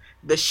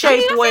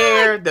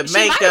shapewear, like the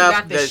makeup,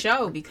 got the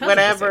show because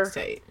whatever. Of the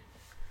sex tape.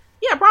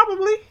 Yeah,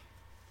 probably.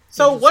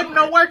 So wasn't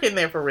no work in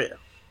there for real.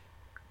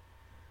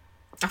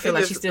 I feel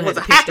like she still had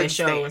to pitch that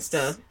show and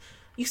stuff.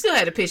 You still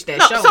had to pitch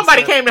that show.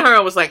 Somebody came to her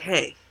and was like,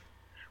 "Hey,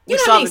 you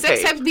know how many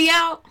sex tapes be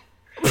out?"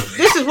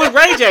 This is with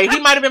Ray J. He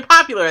might have been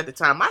popular at the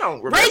time. I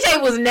don't remember. Ray J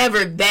was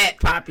never that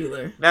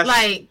popular.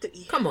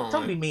 Come on.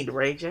 Don't be mean to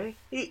Ray J.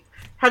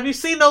 Have you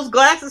seen those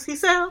glasses he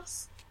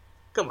sells?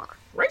 Come on.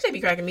 Ray J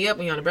be cracking me up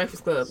when you're on the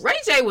Breakfast Club. Ray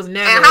J was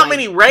never. And how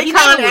many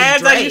Raycon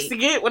ads I used to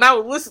get when I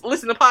would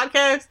listen to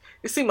podcasts?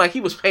 It seemed like he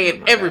was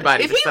paying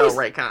everybody to sell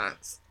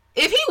Raycons.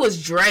 If he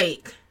was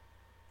Drake,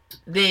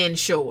 then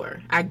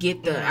sure, I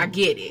get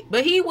it.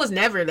 But he was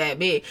never that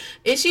big.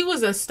 And she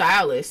was a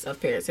stylist of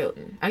Paris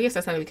Hilton. I guess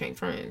that's how they became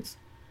friends.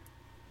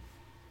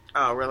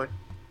 Oh, really?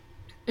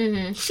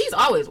 Mm-hmm. She's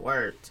always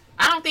worked.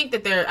 I don't think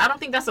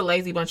that's a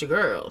lazy bunch of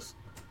girls.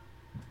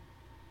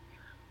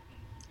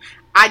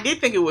 I did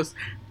think it was...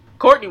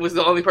 Courtney was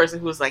the only person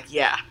who was like,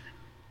 yeah,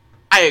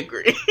 I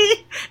agree.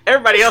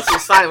 Everybody else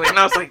was silent. And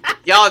I was like,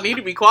 y'all need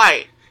to be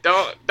quiet.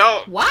 Don't.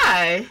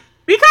 Why?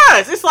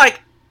 Because it's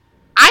like,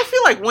 I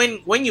feel like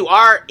when you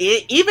are,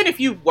 even if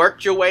you've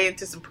worked your way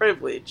into some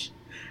privilege,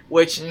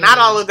 which not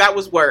all of that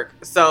was work.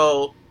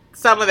 So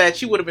some of that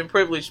she would have been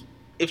privileged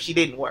if she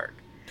didn't work.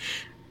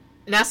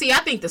 Now, see, I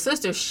think the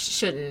sisters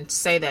shouldn't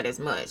say that as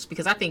much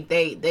because I think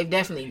they've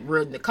definitely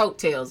ridden the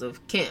coattails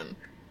of Kim.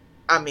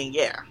 I mean,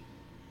 yeah.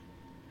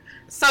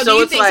 So do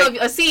you think so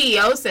if a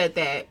CEO said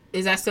that,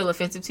 is that still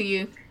offensive to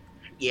you?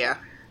 Yeah.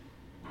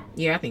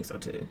 Yeah, I think so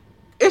too.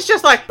 It's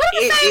just like, but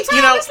at the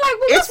same time, it's like,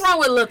 what's wrong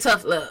with a little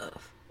tough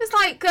love? It's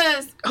like,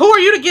 cause who are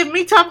you to give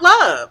me tough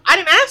love? I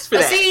didn't ask for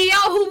that. The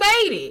CEO who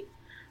made it.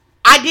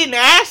 I didn't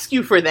ask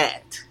you for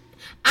that.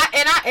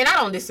 I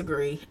don't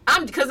disagree.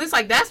 Because it's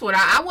like that's what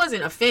I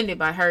wasn't offended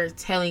by her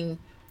telling.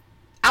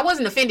 I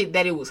wasn't offended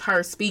that it was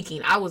her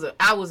speaking. I wasn't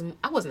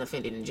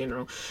offended in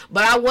general,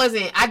 but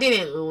I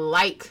didn't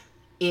like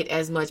it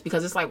as much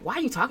because it's like, why are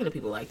you talking to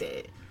people like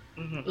that?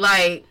 Mm-hmm.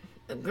 Like,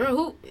 girl,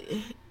 who?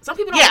 Some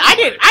people don't. Yeah,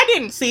 I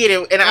didn't see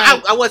it, and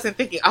I wasn't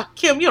thinking, oh,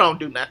 Kim, you don't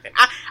do nothing.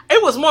 It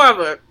was more of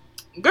a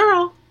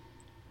girl.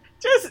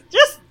 Just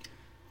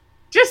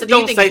so do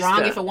don't you think say it's wrong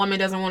stuff. If a woman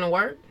doesn't want to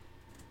work?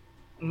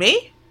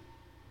 Me?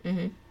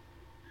 Mm-hmm.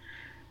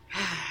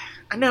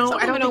 I know.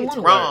 I don't think it's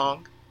wrong.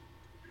 Work.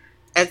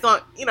 As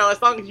long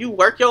as you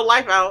work your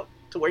life out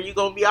to where you're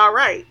gonna be all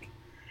right.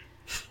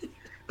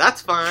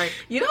 That's fine.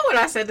 You know what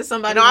I said to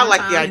somebody? I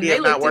like the idea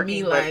of not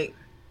working. Me like,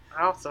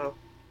 also,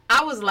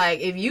 I was like,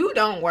 if you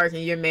don't work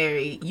and you're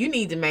married, you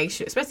need to make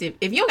sure, especially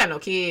if you don't got no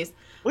kids.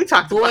 We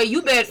talked. Boy,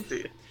 you better.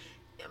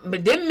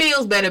 But them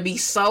meals better be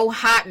so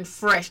hot and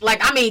fresh. Like,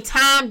 I mean,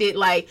 timed it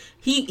like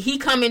he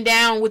coming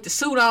down with the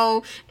suit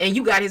on, and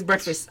you got his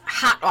breakfast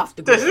hot off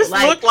the grill. Does this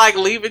look like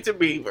Leave It to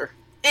Beaver?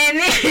 And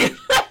then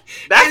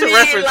that's a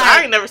reference. Like,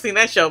 I ain't never seen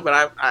that show,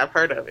 but I've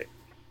heard of it.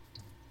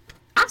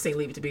 I've seen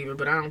Leave It to Beaver,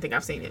 but I don't think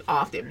I've seen it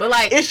often. But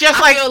like, it's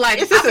just I feel like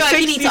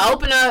he need to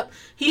open up.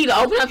 He need to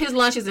open up his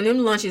lunches, and them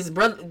lunches,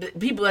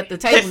 people at the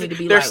table need to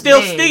be there's like,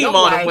 still steam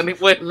on them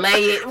when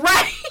lay it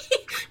right.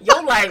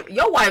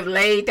 Your wife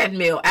laid that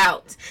meal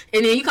out,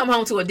 and then you come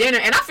home to a dinner,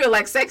 and I feel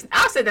like sex.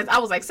 I said that I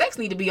was like, sex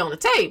need to be on the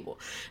table,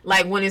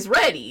 like when it's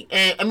ready,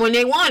 and when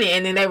they want it,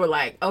 and then they were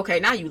like, okay,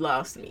 now you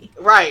lost me,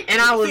 right?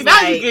 And I was See,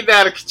 now you getting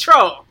out of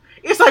control.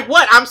 It's like,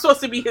 what? I'm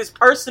supposed to be his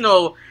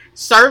personal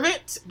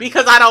servant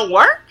because I don't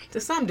work? To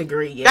some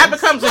degree, yes. That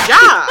becomes a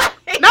job.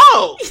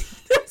 No,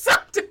 to some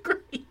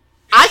degree.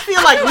 I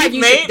feel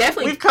like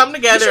we've come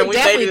together and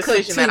we've made a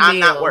decision that I'm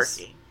not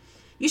working.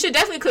 You should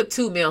definitely cook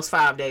 2 meals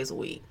 5 days a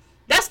week.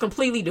 That's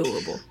completely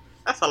doable.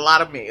 That's a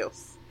lot of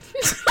meals.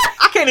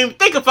 I can't even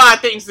think of 5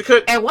 things to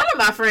cook. And one of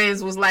my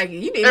friends was like, "You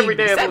need to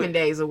eat 7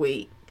 days a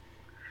week."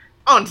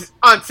 On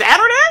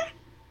Saturday?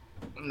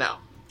 No.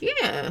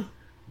 Yeah.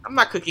 I'm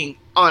not cooking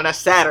on a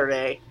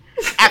Saturday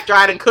after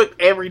I done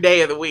cooked every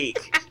day of the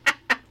week.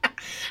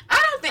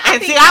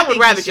 I would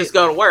rather just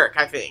go to work,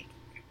 I think.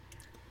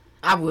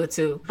 I would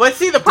too. But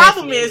see, the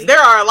problem is there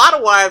are a lot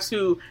of wives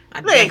who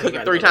they ain't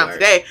cooking 3 times a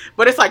day,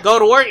 but it's like go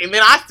to work and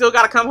then I still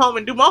got to come home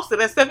and do most of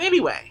that stuff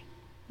anyway.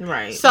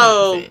 Right.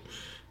 So 100%.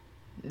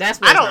 That's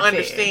I don't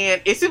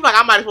understand. Fair. It seems like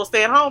I might as well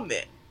stay at home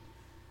then.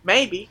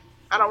 Maybe.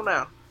 I don't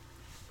know.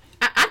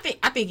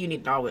 I think you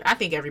need to always. I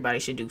think everybody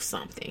should do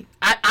something.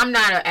 I'm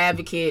not an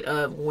advocate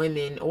of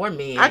women or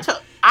men.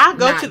 I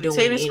go to the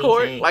tennis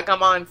court like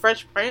I'm on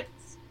Fresh Prince,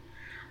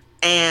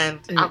 and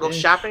I'll go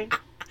shopping.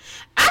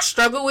 I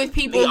struggle with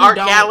people who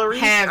don't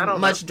have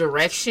much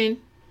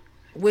direction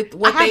with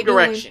what they do.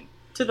 Direction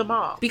to the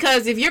mall.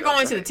 Because if you're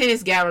going to the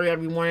tennis gallery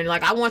every morning,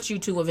 like I want you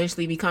to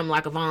eventually become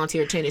like a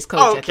volunteer tennis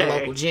coach at the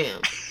local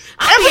gym.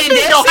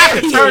 Everything don't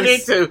have to turn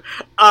into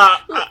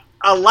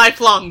a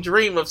lifelong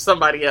dream of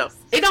somebody else.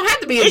 It don't have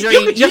to be a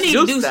dream. You just need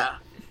to do stuff.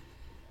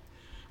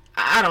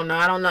 I don't know.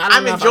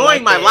 I'm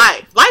enjoying my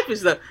life. Life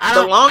is the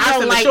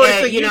longest and the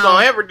shortest thing you're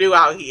going to ever do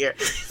out here.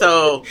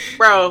 So,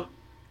 bro,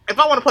 if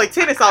I want to play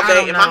tennis all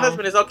day and my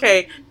husband is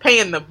okay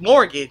paying the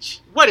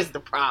mortgage, what is the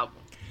problem?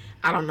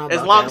 I don't know.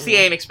 As long as he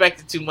ain't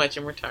expecting too much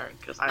in return.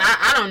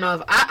 I don't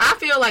know.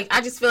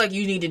 I just feel like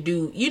you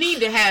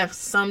need to have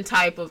some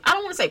type of, I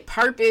don't want to say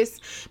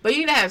purpose, but you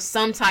need to have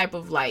some type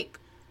of like,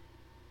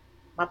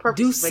 my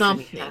purpose do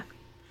something.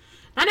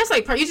 Not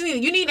necessarily.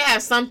 You need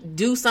to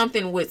do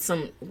something with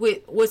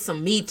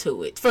some meat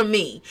to it. For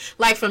me,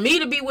 like for me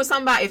to be with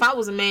somebody, if I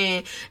was a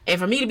man, and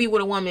for me to be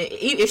with a woman,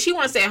 if she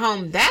wants to stay at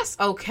home, that's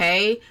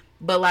okay.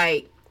 But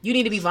like, you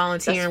need to be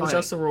volunteering with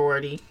your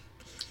sorority.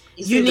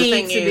 You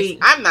need to be.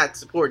 I'm not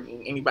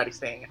supporting anybody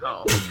staying at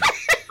home.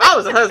 If I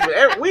was a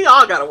husband, we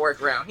all got to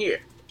work around here.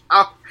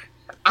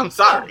 I'm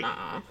sorry.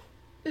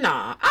 No,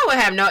 I would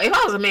have if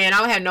I was a man,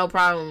 I would have no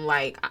problem.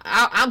 Like,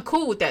 I'm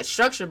cool with that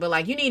structure, but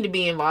like, you need to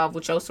be involved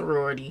with your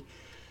sorority.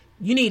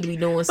 You need to be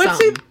doing something.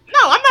 See, no,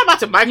 I'm not about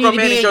to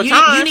micromanage your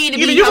time. You need to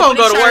be. Either you gonna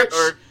go to work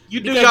or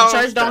you do your own the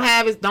church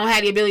stuff. don't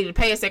have the ability to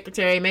pay a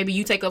secretary. Maybe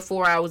you take up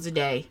 4 hours a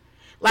day.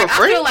 Like, for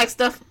free? I feel like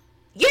stuff.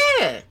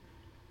 Yeah,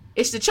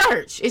 it's the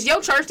church. It's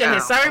your church that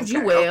has served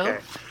you well.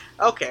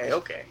 Okay.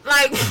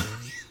 Like,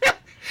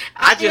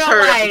 I just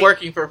heard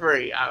working for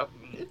free. I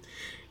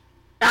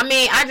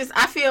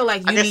feel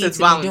like you need to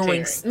be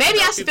doing. Maybe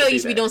I feel you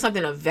should be doing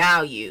something of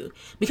value.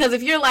 Because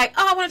if you're like,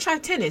 oh, I want to try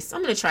tennis,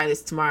 I'm going to try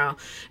this tomorrow,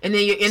 and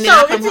then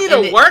it's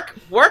either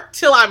work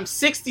till I'm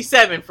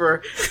 67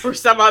 for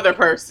some other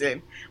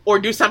person, or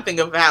do something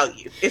of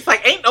value. It's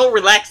like ain't no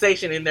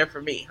relaxation in there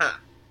for me, huh?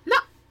 No,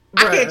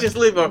 I can't just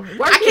live I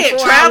can't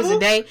 4 travel hours a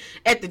day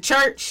at the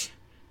church.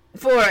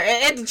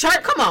 At the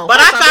church, come on. But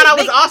I thought I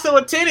was also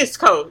a tennis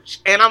coach,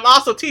 and I'm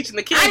also teaching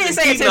the kids. I didn't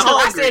say tennis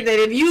coach. I said that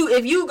if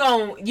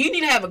you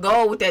need to have a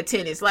goal with that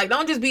tennis. Like,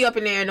 don't just be up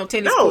in there in no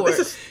tennis court.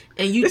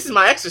 This is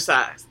my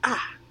exercise.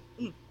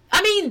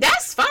 I mean,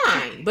 that's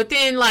fine, but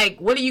then like,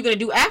 what are you gonna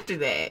do after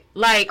that?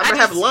 Like, I'm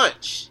gonna have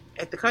lunch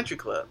at the country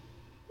club.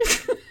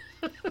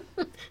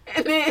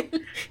 and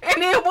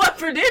then what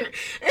for dinner?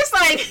 It's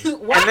like,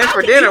 and then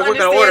for dinner we're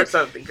gonna order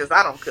something because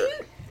I don't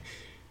cook.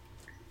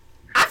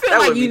 I feel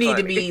like you need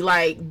to be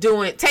like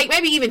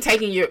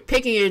picking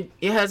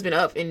your husband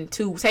up and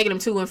taking him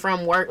to and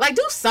from work. Like,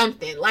 do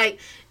something like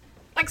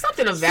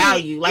something of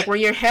value. Like, where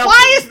you're helping.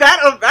 Why is that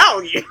of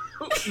value?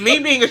 Me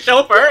being a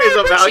chauffeur is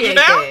of value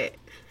now. That.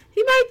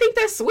 He might think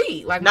that's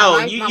sweet. Like,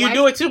 you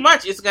do it too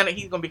much. He's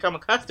gonna become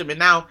accustomed, and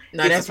now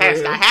it's a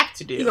task I have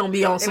to do. He's gonna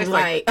be on some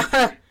like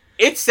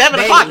it's 7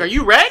 o'clock. Are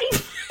you ready?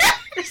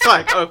 It's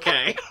like,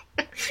 okay.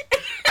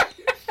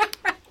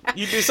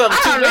 You do something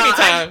too many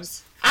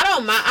times. I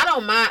don't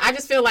mind. I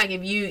just feel like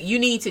if you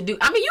need to do,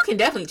 I mean, you can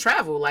definitely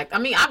travel. Like, I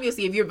mean,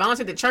 obviously, if you're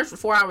volunteering at the church for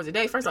 4 hours a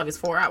day, first off, it's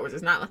 4 hours.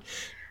 It's not,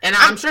 and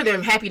I'm sure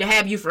they're happy to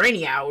have you for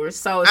any hours.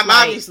 So I'm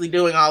obviously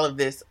doing all of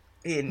this.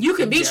 You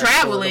could be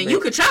traveling. You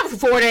could travel for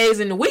 4 days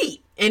in the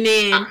week and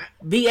then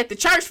be at the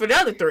church for the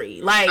other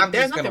 3. Like,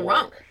 there's nothing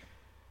wrong.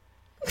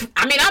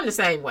 I mean, I'm the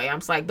same way. I'm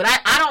just like, but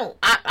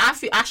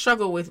I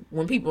struggle with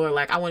when people are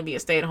like, I want to be a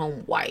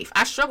stay-at-home wife.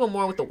 I struggle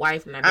more with the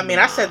wife than I do.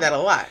 I said that a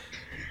lot.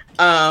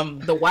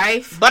 The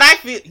wife, but I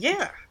feel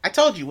I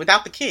told you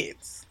without the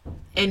kids,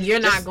 and you're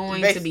not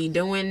going to be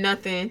doing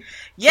nothing.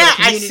 Yeah,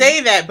 I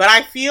say that, but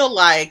I feel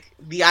like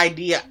the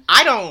idea.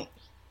 I don't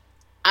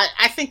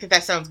I think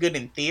that sounds good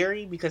in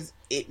theory because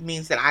it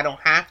means that I don't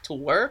have to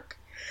work.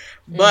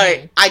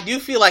 But I do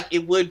feel like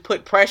it would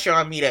put pressure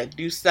on me to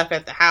do stuff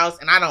at the house,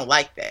 and I don't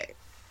like that.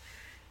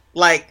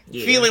 Like,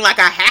 feeling like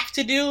I have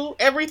to do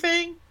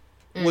everything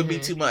would be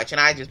too much,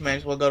 and I just might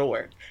as well go to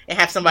work and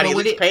have somebody at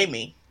least pay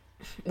me.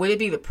 Would it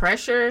be the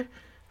pressure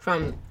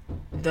from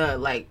the,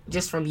 like,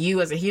 just from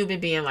you as a human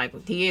being,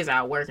 like, he is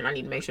out working, I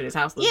need to make sure this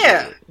house looks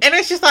good. And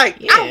it's just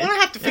like, I don't want to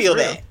have to feel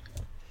that.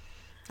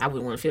 I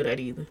wouldn't want to feel that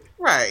either.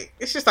 Right.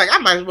 It's just like, I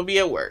might as well be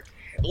at work.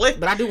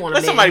 But I do want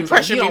to somebody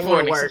pressure me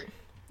for work.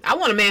 I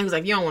want a man who's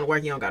like, you don't want to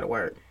work, you don't got to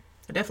work.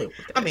 I definitely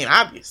want that. I mean,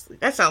 obviously.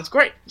 That sounds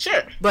great.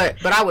 Sure.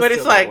 But I would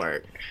still like,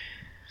 work.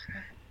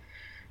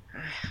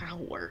 I'll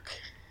work.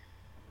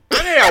 I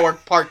think I'll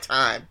work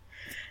part-time.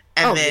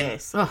 And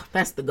yes. Oh,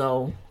 that's the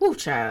goal. Ooh,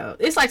 child.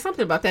 It's like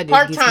something about that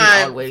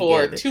part-time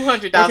for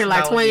 $200,000 working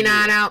like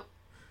 29 out.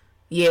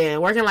 Yeah,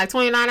 working like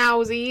 29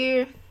 hours a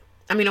year.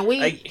 I mean, a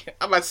week.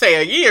 I'm about to say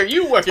a year.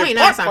 You working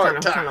 29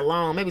 sounds kind of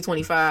long. Maybe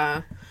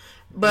 25.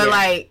 But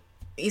like,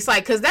 it's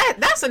like, because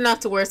that's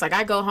enough to where it's like,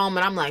 I go home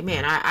and I'm like,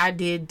 man, I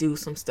did do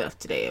some stuff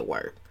today at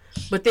work.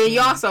 But then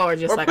you also are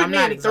just like, I'm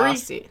not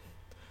exhausted.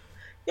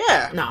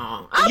 Yeah.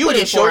 No. You put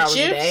in short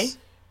shifts?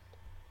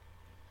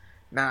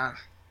 Nah.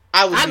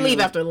 I'd leave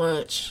after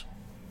lunch.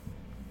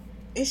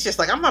 It's just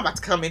like, I'm not about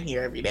to come in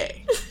here every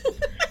day.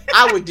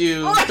 I would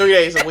do 3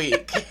 days a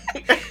week.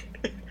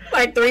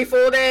 Like 3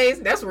 full days?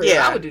 That's real.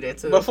 Yeah. I would do that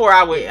too. Before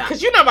I would.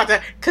 Because you know about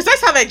that. Because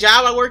that's how that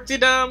job I worked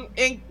at,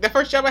 in the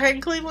first job I had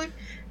in Cleveland.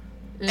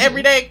 Mm-hmm.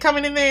 Every day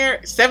coming in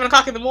there, 7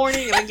 o'clock in the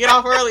morning, and then get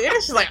off early. And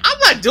it's just like, I'm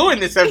not doing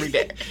this every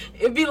day.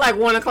 It'd be like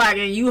 1 o'clock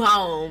and you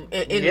home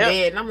in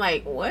bed. And I'm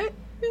like, what?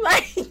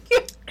 Like,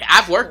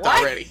 I've worked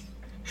already.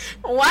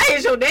 Why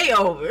is your day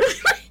over?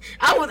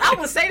 I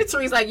would say to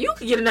Therese, like, you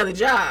could get another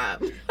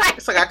job.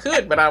 It's like I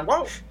could, but I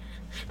won't.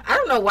 I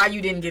don't know why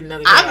you didn't get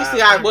another job.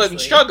 Obviously, I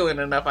wasn't struggling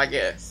enough, I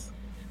guess.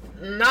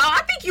 No,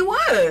 I think you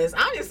was,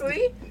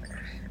 honestly.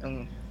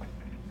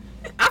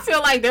 I feel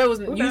like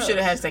you should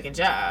have had a second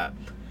job.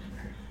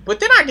 But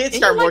then I did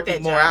start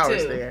working more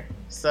hours there.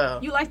 So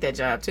you like that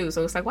job too.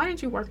 So it's like, why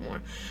didn't you work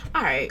more?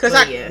 All right, because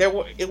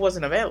it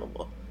wasn't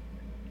available.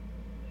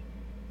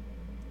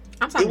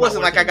 It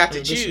wasn't like I got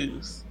to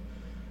choose.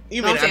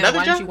 You mean another job?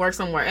 Why didn't you work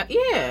somewhere?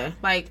 Yeah,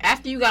 like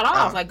after you got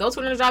off, like go to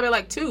another job at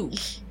like 2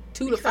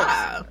 to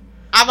 5.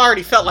 I've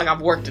already felt like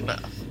I've worked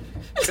enough.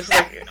 It's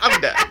like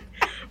I'm done.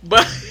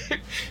 But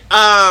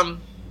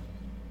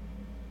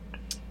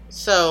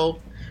so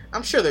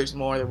I'm sure there's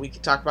more that we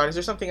could talk about. Is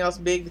there something else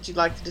big that you'd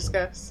like to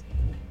discuss?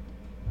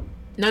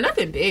 No,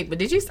 nothing big.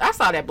 But I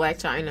saw that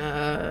Blac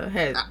Chyna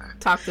had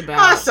talked about.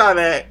 I saw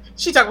that.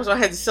 She talked about I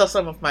had to sell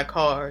some of my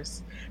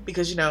cars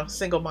because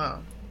single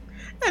mom.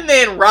 And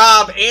then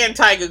Rob and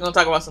Tyga gonna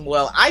talk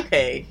about I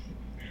pay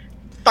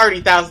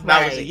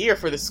 $30,000 a year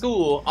for the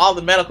school, all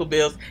the medical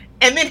bills,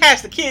 and then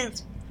has the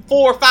kids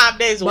 4 or 5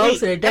 days a week.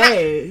 Most of the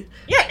day.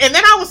 And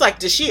then I was like,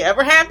 does she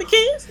ever have the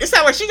kids? It's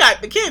not like she got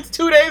the kids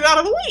 2 days out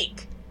of the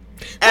week.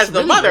 As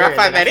the mother, I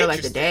find that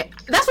interesting.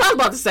 Like that's what I was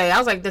about to say. I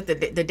was like, did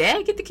the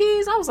dad get the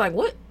kids? I was like,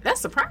 what? That's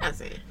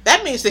surprising.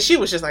 That means that she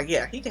was just like,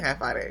 yeah, he can have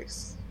 5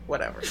 days.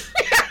 Whatever.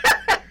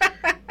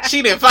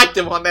 She didn't fight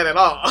them on that at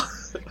all.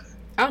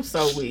 I'm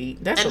so weak.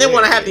 And then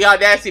when I have the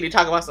audacity to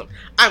talk about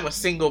I'm a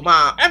single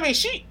mom. I mean,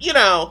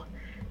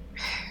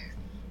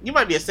 you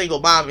might be a single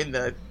mom in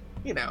the,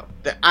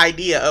 the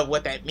idea of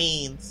what that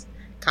means,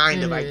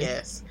 kind of, I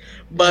guess.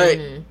 But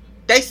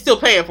they still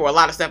paying for a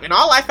lot of stuff. And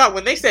all I thought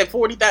when they said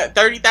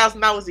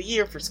 $30,000 a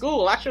year for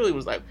school, I truly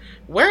was like,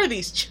 where are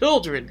these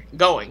children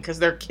going? Because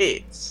they're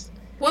kids.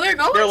 Well, they're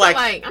going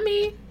to I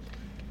mean,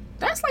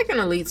 that's like an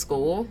elite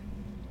school.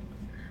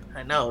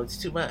 I know, it's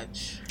too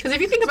much. Because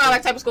if you think about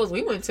like type of schools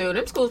we went to,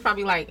 them schools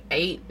probably like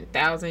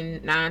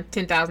 $8,000,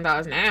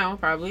 $10,000 now,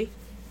 probably.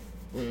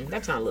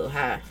 That's not a little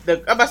high.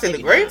 I'm about to say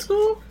the grade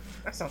school?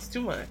 That sounds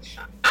too much.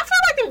 I feel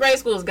like them grade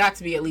schools got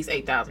to be at least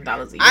 $8,000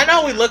 a year. I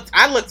know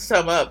I looked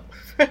some up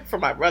for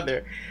my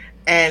brother,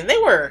 and they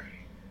weren't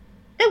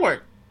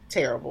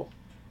terrible.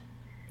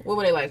 What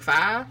were they, like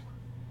 5?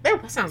 They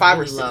were 5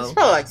 or 6. Low.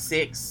 Probably like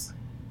 6.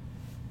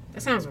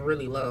 That sounds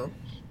really low.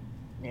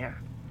 Yeah.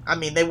 I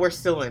mean, they were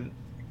still in.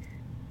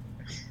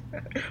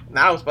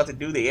 Now I was about to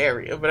do the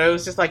area, but it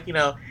was just like, they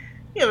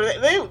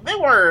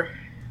were.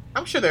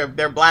 I'm sure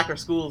they're blacker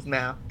schools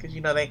now because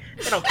they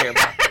don't care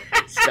about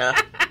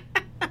stuff.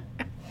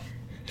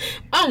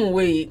 I'm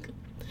weak.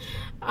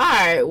 All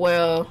right,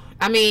 well,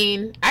 I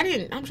mean,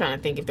 I'm trying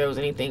to think if there was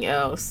anything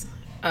else.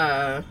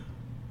 No,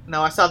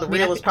 I saw the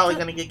reel was probably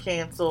going to get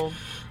canceled.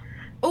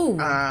 Ooh,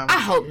 I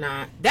hope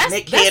not.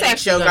 Nick Cannon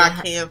show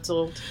got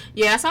canceled.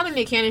 Yeah, I saw the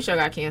Nick Cannon show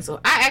got canceled.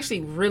 I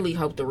actually really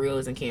hope the reel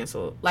isn't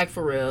canceled. Like,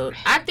 for real.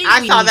 I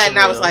saw that and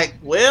I was like,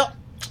 well,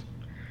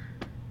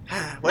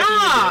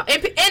 and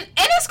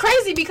it's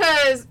crazy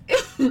because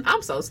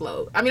I'm so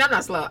slow. I mean, I'm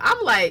not slow.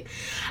 I'm like,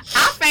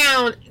 I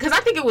found, because I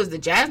think it was the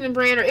Jasmine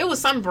brand, or it was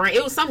some brand,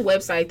 it was some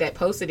website that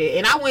posted it,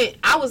 and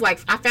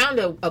I found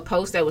a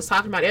post that was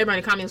talking about, everybody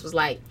in the comments was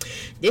like,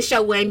 this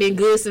show ain't been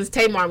good since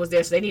Tamar was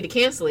there, so they need to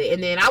cancel it.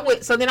 And then I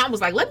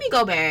was like, let me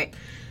go back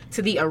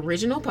to the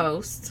original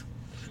post,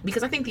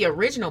 because I think the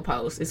original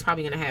post is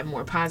probably going to have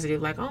more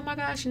positive, like, oh my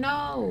gosh,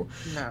 no.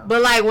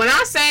 But like, when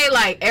I say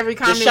like every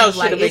comment was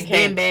like, it's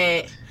been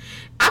bad,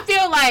 I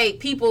feel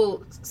like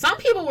some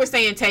people were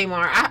saying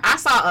Tamar. I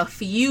saw a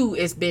few,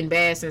 it's been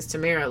bad since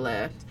Tamara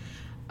left.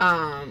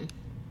 But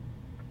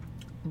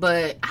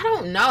I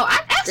don't know. I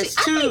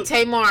think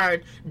Tamar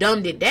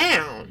dumbed it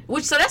down.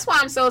 So that's why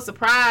I'm so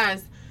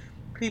surprised.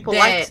 People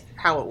liked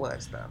how it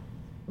was, though.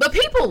 But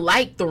people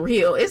like The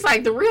Real. It's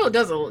like The Real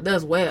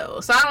does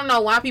well. So I don't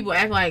know why people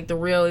act like The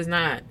Real is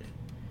not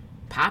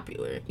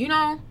popular. You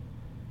know?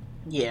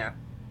 Yeah.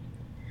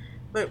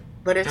 But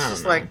it's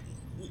just like,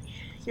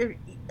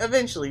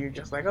 eventually you're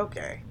just like,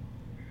 okay,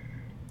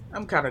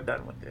 I'm kind of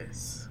done with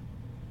this.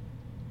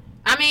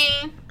 I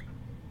mean,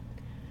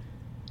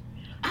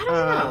 I don't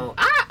know.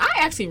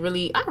 I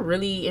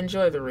really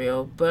enjoy The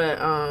Real, but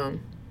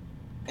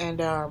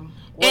and I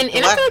feel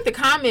like the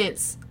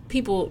comments,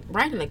 people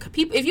writing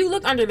people, if you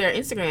look under their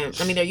Instagram,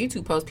 I mean their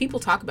YouTube posts, people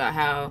talk about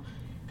how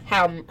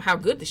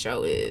good the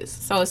show is.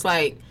 So it's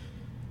like,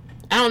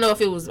 I don't know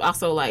if it was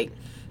also like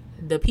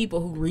the people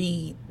who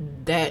read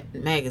that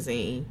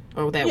magazine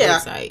or that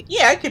website.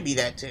 Yeah, it could be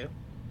that too.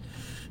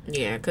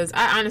 Yeah, because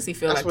I honestly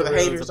feel like The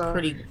Real is a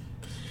pretty.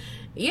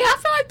 Yeah, I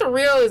feel like The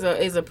Real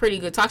is a pretty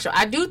good talk show.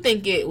 I do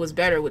think it was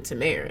better with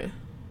Tamara,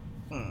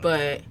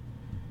 but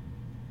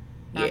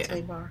not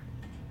Tamar.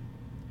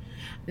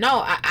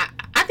 No, I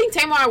think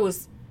Tamar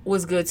was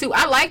good too.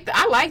 I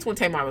liked when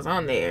Tamar was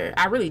on there.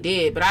 I really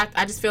did, but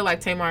I just feel like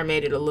Tamar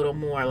made it a little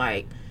more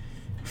like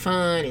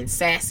fun and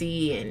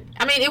sassy, and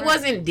I mean it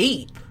wasn't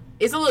deep.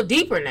 It's a little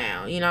deeper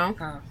now, you know.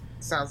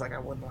 Sounds like I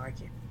wouldn't like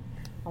it.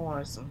 I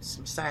wanted some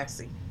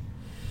sassy.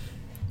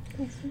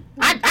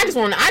 I just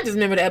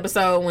remember the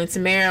episode when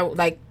Tamara,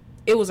 like,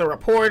 it was a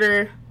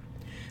reporter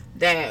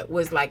that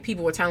was like,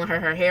 people were telling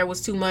her hair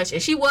was too much,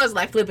 and she was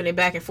like flipping it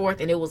back and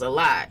forth, and it was a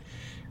lot.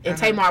 And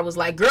Tamar was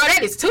like, "Girl,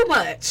 that is too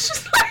much."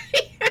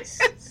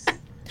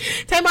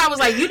 Tamar was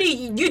like,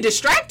 "You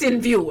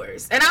distracting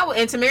viewers,"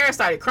 and Tamara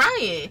started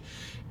crying,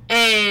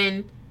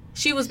 and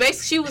she was like,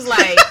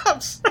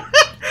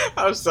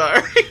 I'm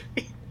sorry.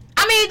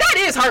 I mean, that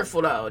is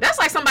hurtful, though. That's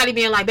like somebody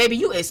being like, baby,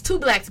 you is too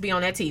black to be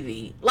on that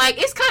TV.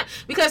 Like, it's kind of,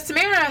 because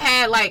Tamara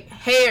had, like,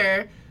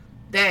 hair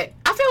that,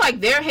 I feel like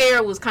their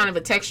hair was kind of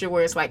a texture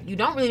where it's like, you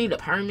don't really need a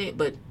permit,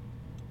 but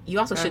you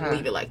also shouldn't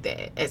leave it like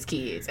that as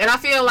kids. And I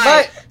feel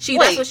like that's what she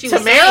was saying.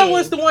 Tamara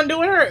was the one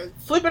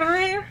flipping her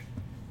hair?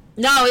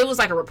 No, it was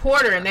like a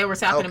reporter, and they were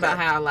talking about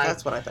how, like,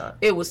 that's what I thought.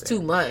 It was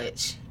too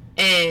much.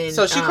 And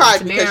so she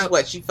cried because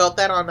what? She felt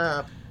that on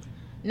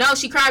No,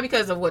 she cried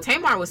because of what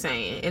Tamar was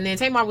saying. And then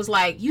Tamar was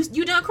like, you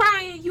done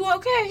crying? You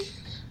okay?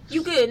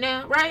 You good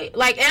now, right?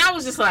 Like, and I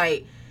was just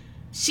like,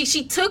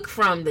 she took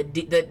from the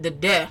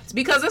depths,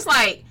 because it's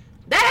like,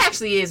 that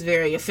actually is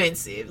very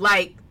offensive.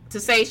 Like, to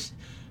say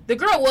the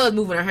girl was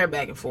moving her hair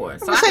back and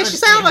forth. So she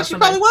sounded like she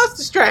probably was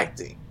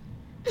distracting.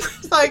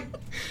 It's like,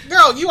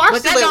 girl, you are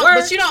still at work.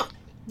 But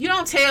you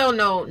don't tell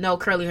no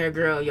curly hair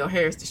girl your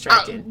hair is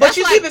distracting. But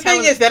you see, the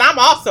thing is that I'm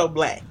also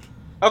black.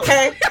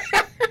 Okay?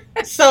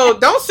 So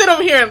don't sit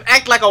over here and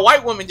act like a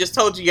white woman just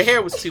told you your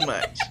hair was too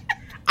much.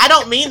 I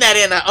don't mean that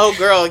in a, oh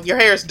girl, your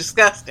hair is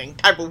disgusting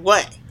type of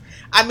way.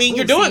 I mean,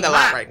 you're doing a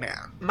lot right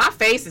now. My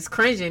face is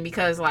cringing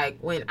because, like,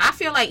 when I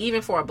feel like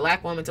even for a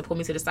black woman to pull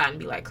me to the side and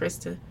be like,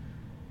 Krista,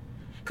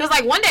 because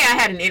like one day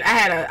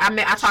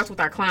I talked with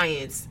our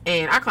clients,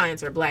 and our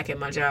clients are black at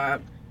my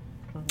job.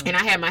 And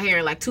I had my hair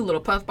in like two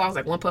little puff balls,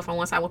 like one puff on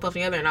one side, one puff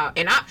on the other,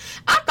 and I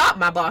thought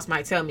my boss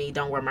might tell me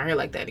don't wear my hair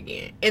like that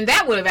again, and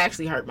that would have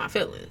actually hurt my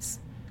feelings,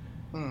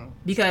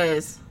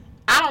 because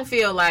I don't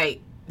feel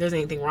like there's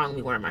anything wrong with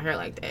me wearing my hair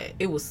like that.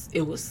 It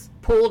was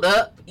pulled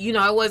up, you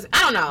know. It was, I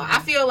don't know. I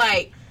feel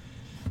like,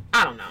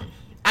 I don't know.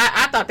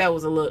 I thought that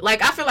was a little,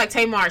 like, I feel like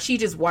Tamar, she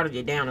just watered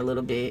it down a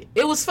little bit.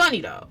 It was funny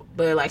though,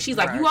 but like, she's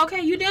like, you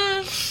okay? You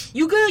done?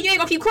 You good? You ain't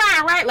gonna keep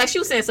crying, right? Like, she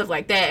was saying stuff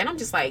like that, and I'm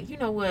just like, you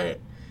know what?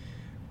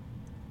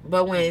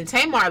 But when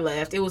Tamar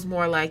left, it was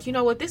more like, you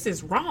know what, this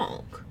is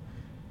wrong.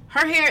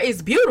 Her hair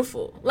is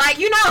beautiful. Like,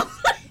 you know.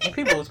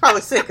 People was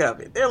probably sick of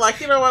it. They're like,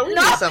 you know what, we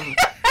need some,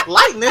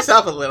 lighten this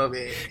up a little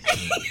bit.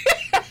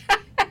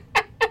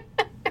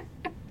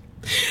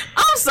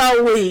 I'm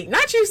so weak.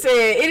 Not you said,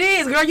 it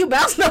is, girl, you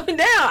bouncing up and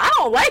down. I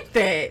don't like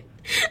that.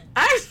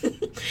 What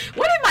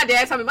did my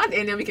dad tell me?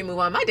 And then we can move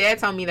on. My dad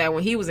told me that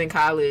when he was in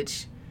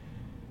college,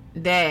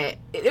 that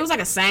it was like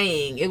a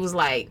saying. It was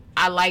like,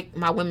 I like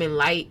my women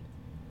light,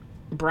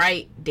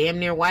 bright, damn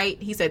near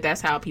white. He said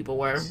that's how people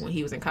were when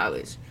he was in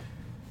college.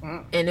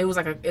 And it was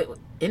like isn't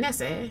that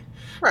sad?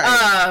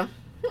 Right.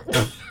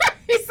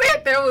 He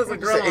said there was a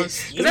girl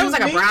because there was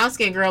like a brown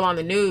skinned girl on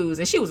the news,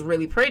 and she was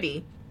really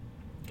pretty.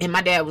 And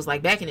my dad was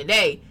like, back in the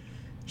day,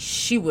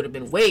 she would have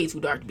been way too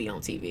dark to be on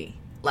TV.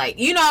 Like,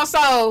 you know,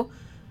 so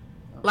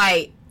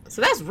Like,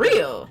 so that's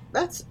real.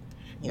 That's it.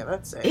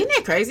 Isn't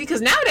that crazy? Because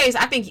nowadays,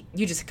 I think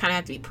you just kind of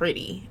have to be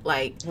pretty.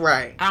 Like,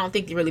 right. I don't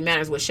think it really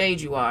matters what shade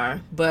you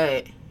are.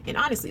 But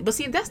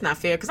see, that's not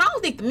fair. Because I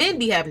don't think the men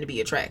be having to be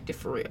attractive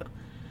for real.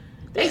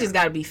 They just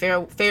got to be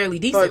fairly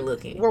decent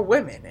looking. We're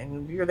women,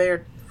 and you're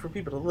there for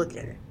people to look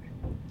at it.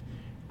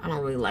 I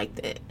don't really like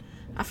that.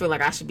 I feel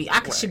like I should be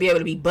able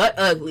to be butt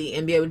ugly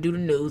and be able to do the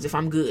news if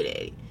I'm good at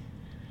it.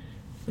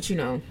 But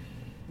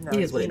it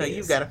is what it is.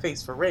 You've got a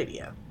face for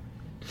radio.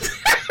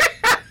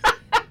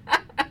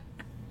 I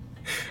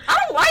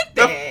don't like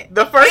that.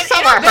 The first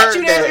time I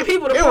heard that,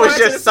 it was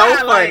just so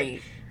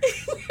funny.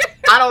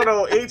 I don't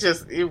know.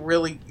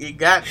 It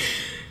got me.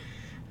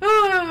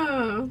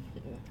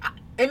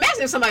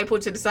 Imagine if somebody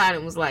put to the side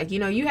and was like,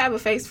 you have a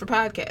face for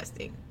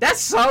podcasting.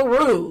 That's so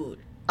rude.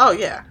 Oh,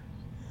 yeah.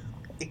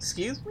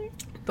 Excuse me?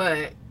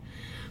 But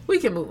we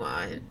can move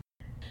on.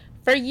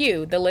 For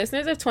you, the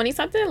listeners of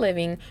 20-something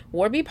Living,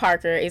 Warby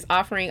Parker is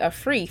offering a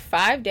free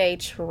 5-day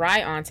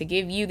try-on to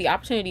give you the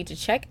opportunity to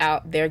check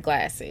out their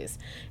glasses.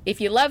 If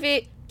you love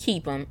it,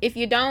 keep them. If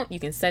you don't, you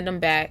can send them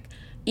back.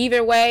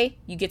 Either way,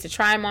 you get to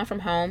try them on from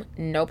home,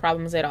 no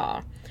problems at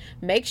all.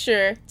 Make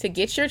sure to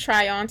get your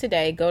try-on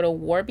today. Go to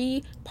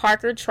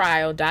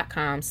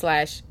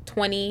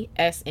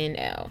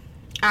warbyparkertrial.com/20SNL.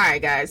 All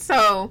right, guys.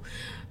 So,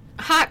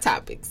 hot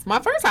topics. My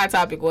first hot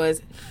topic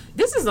was,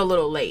 this is a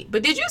little late,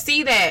 but did you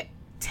see that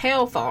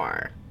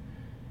Telfar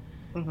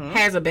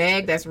has a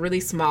bag that's really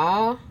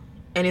small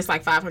and it's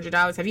like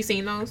 $500? Have you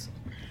seen those?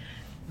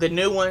 The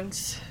new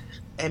ones,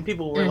 and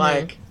people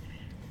were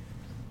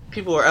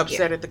people were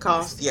upset at the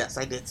cost. Yes,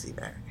 I did see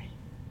that.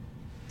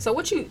 So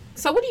what do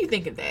you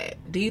think of that?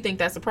 Do you think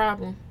that's a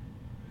problem?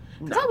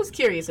 Because I was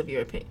curious of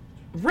your opinion.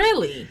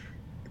 Really?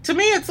 To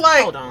me, it's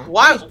like, hold on.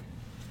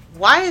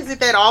 Why is it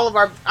that all of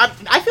our...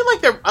 I feel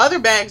like their other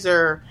bags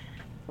are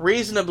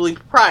reasonably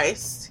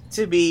priced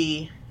to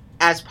be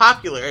as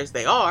popular as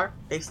they are.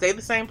 They stay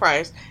the same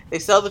price. They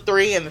sell the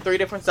 3 in the 3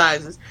 different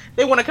sizes.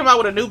 They want to come out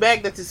with a new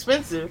bag that's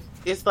expensive.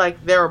 It's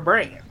like they're a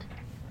brand.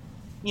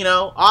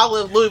 All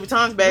of Louis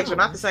Vuitton's bags are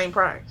not the same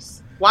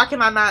price. Why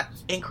can I not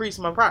increase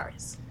my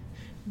price?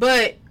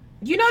 But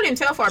them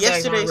Telfar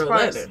bags aren't real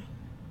leather.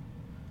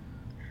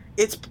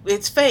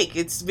 It's fake.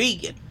 It's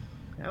vegan.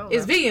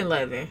 It's vegan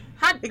leather.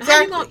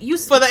 Exactly. How you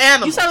for the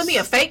animals. You selling me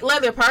a fake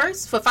leather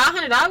purse for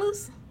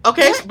 $500?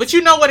 Okay, but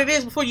you know what it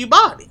is before you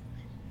bought it.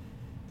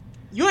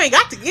 You ain't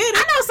got to get it.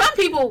 I know some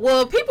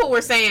people. People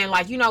were saying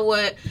like, you know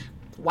what?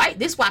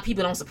 This is why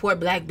people don't support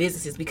black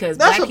businesses, because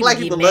black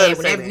people get mad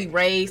whenever we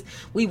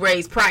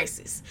raise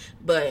prices.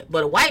 But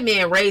a white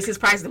man raised his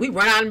prices and we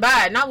run out and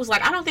buy it. And I was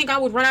like, I don't think I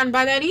would run out and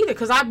buy that either,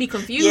 because I'd be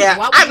confused. Yeah,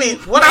 why would you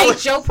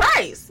raise your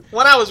price?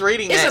 When I was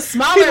reading it's a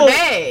smaller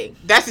bag.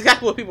 That's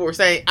exactly what people were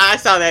saying. I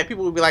saw that.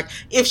 People would be like,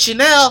 if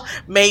Chanel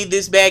made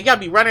this bag, y'all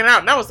be running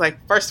out. And I was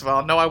like, first of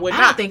all, no, I would not.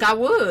 I don't think I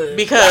would.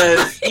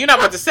 Because you're not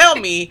about to sell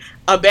me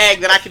a bag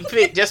that I can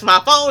fit just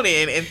my phone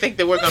in and think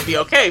that we're going to be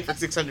okay for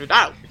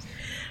 $600.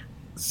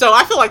 So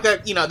I feel like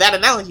that, that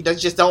analogy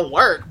just don't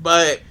work,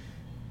 but...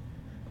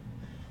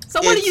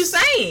 So what are you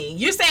saying?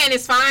 You're saying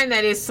it's fine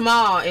that it's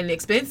small and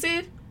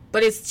expensive,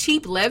 but it's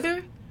cheap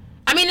leather?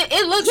 I mean,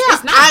 it looks,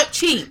 it's not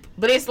cheap,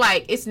 but it's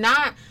like, it's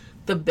not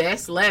the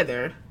best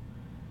leather.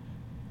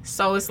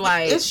 So it's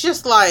like... It's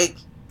just like,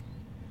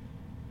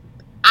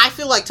 I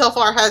feel like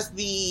Telfar has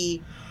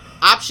the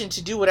option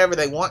to do whatever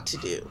they want to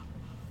do.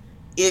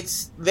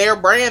 It's their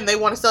brand. They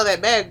want to sell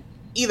that bag.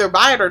 Either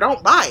buy it or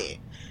don't buy it.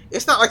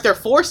 It's not like they're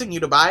forcing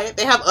you to buy it.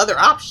 They have other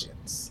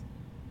options.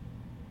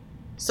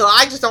 So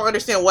I just don't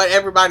understand what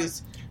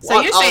everybody's... So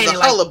you're saying all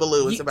the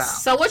hullabaloo is about.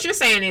 So what you're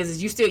saying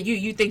is you still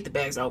you think the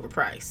bags are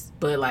overpriced,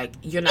 but like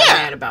you're not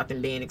mad about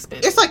them being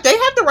expensive. It's like they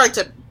have the right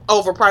to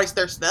overprice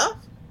their stuff.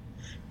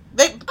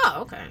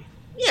 Okay.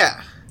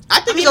 Yeah,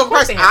 I think it's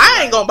overpriced. I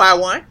ain't gonna buy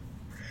one.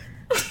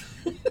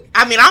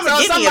 I mean, I'm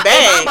gonna get me a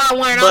bag. If I buy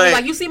one, and I'm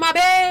like, you see my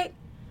bag?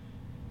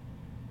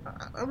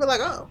 I'll be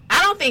like, oh.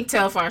 I don't think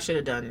Telfar should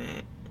have done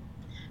that.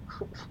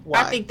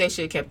 Why? I think they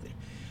should have kept it,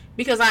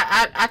 because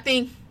I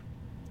think.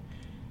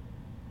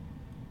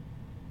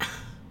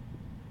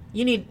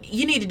 You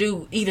need to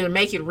do either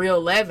make it real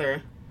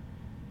leather,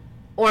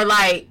 or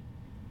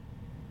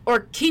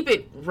keep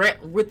it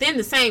within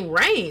the same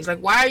range. Like,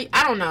 why?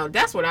 I don't know.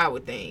 That's what I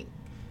would think.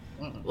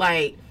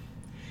 Like,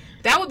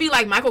 that would be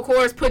like Michael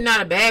Kors putting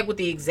out a bag with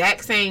the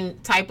exact same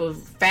type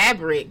of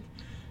fabric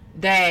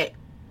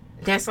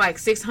that's like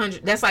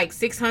 $600. That's like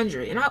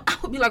 $600, and I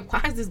would be like,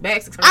 why is this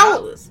bag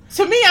 $600?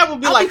 To me, I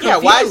would be like, yeah,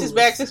 why is this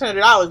bag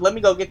 $600? Let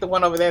me go get the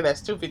one over there that's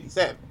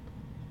 $257.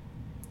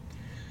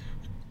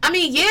 I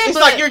mean, yeah, it's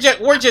like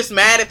we're just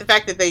mad at the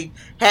fact that they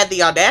had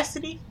the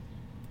audacity.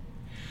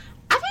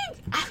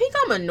 I think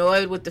I'm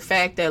annoyed with the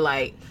fact that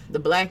like the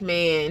black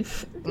man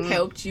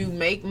helped you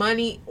make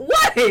money.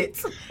 What?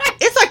 It's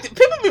like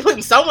people be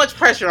putting so much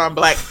pressure on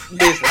black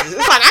businesses.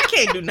 It's like I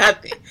can't do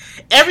nothing.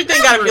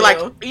 Everything gotta be like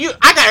you.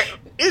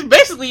 It's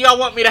basically y'all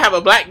want me to have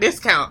a black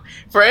discount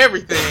for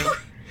everything.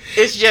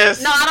 It's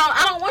just no.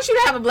 I don't want you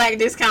to have a black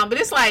discount, but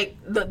it's like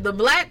the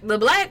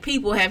black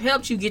people have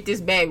helped you get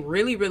this bag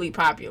really, really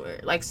popular,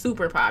 like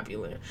super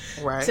popular.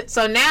 Right.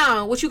 So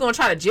now, what you gonna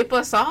try to jip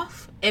us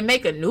off and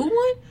make a new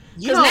one?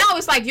 Because now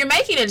it's like you're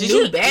making a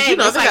new bag. Did you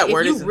know that like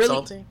word is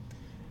insulting?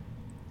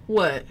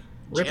 What?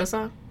 Rip us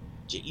off?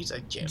 You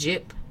said jip.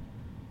 Jip.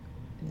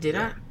 Did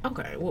I?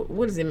 Okay.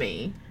 What does it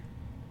mean?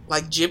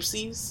 Like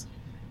gypsies.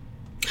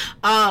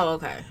 Oh,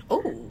 okay.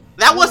 Oh,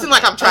 that wasn't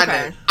like I'm trying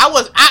to. I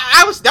was.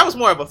 That was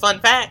more of a fun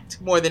fact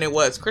more than it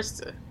was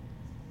Krista.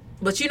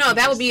 But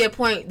that would be a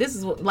point. This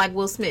is like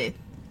Will Smith.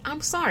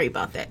 I'm sorry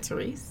about that,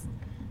 Therese.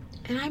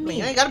 And I mean,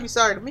 you ain't gotta be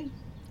sorry to me.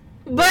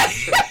 But,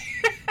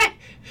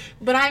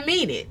 but I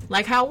mean it.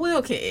 Like how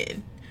Will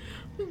can.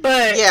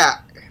 But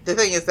yeah, the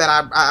thing is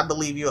that I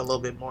believe you a little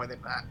bit more than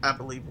I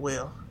believe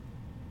Will.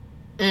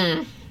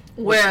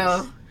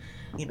 Well.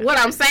 What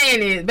I'm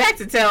saying is, back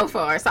to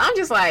Telfar. So I'm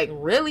just like,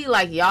 really?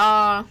 Like,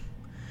 y'all,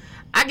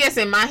 I guess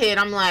in my head,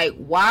 I'm like,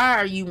 why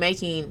are you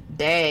making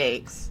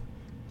bags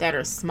that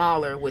are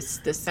smaller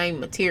with the same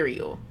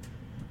material?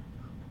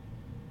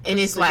 And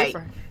it's like...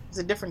 It's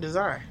a different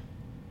design.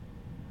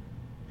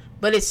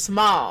 But it's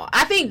small.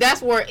 I think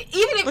that's where...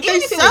 But they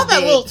sell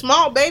that little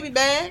small baby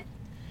bag.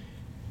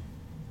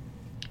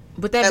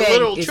 But that bag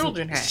little is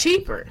children have.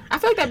 Cheaper. I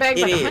feel like that bag's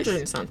like $100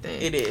 and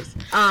something. It is.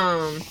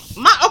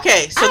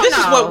 Okay, so this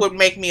is what would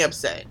make me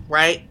upset,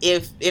 right?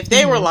 If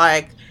they were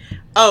like,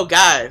 oh,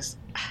 guys,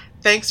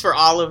 thanks for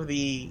all of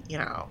the,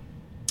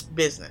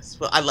 business.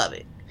 Well, I love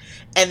it.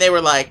 And they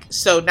were like,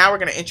 so now we're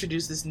going to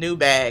introduce this new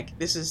bag.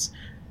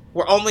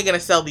 We're only going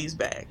to sell these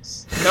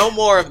bags. No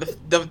more of the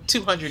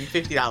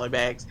 $250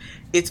 bags.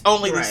 It's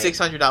only the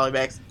 $600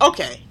 bags.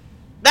 Okay.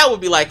 That would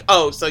be like,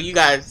 oh, so you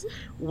guys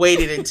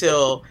waited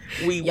until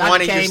we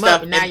wanted your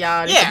stuff. Now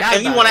y'all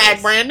and you want to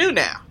act brand new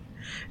now.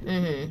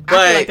 Mm-hmm. But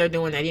I feel like they're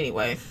doing that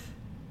anyway.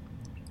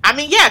 I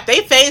mean, yeah, if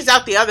they phased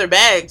out the other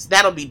bags,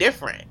 that'll be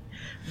different.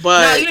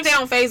 But no, even if they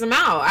don't phase them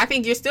out, I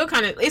think you're still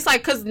kind of. It's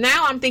like, because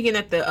now I'm thinking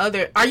that the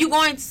other. Are you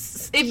going?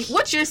 If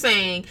what you're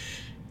saying,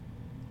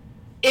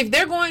 if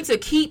they're going to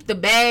keep the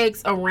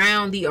bags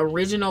around the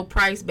original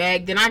price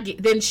bag,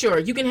 then sure,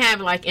 you can have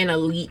like an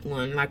elite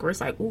one, like where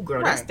it's like, ooh,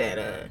 girl, that's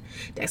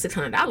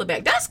 $600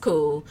 bag. That's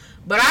cool.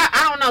 But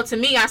I don't know. To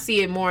me, I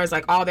see it more as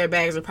like all their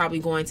bags are probably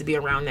going to be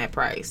around that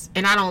price,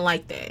 and I don't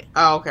like that.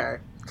 Oh, okay.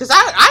 Because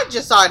I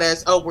just saw it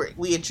as,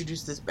 we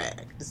introduced this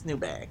new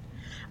bag.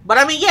 But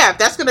I mean, yeah, if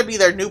that's going to be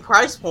their new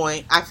price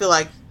point, I feel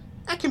like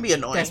that can be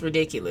annoying. That's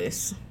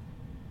ridiculous.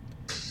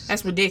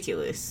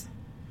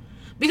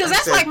 Because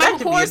that's like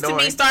Michael Kors to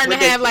me starting to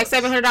have like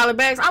 $700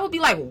 bags. I would be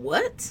like,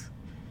 what?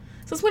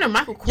 Since when are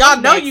Michael Kors Y'all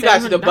know you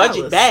guys are the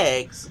budget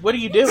bags. What are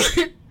you doing?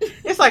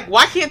 It's like,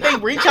 why can't they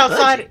reach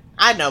outside? Budget.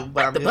 I know,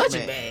 but I'm the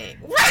budget bag.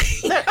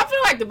 Right. I feel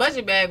like the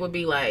budget bag would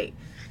be like,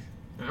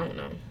 I don't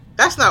know.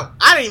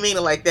 I didn't mean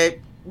it like that,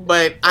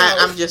 but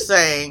I'm just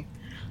saying,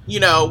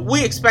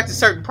 we expect a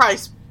certain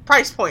price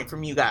point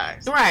from you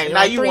guys. Right. And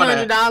like now you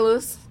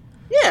 $300.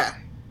 Yeah.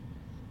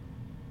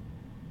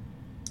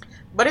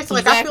 But it's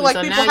like, I feel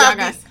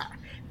like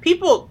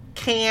people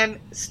can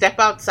step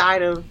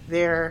outside of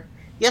their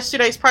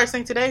yesterday's price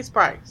and today's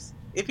price.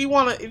 If you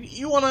wanna,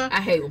 I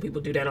hate when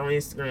people do that on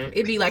Instagram.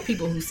 It'd be like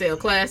people who sell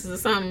classes or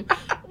something.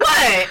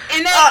 What?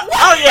 And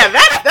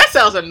that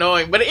sounds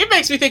annoying. But it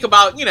makes me think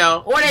about or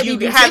you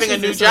having a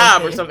new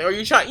job or something, or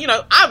you try.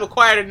 I've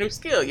acquired a new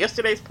skill.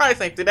 Yesterday's price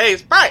ain't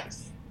today's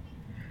price.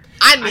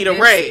 I need a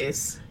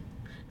raise.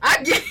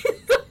 I get.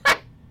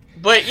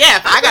 But yeah,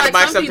 if I gotta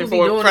buy something from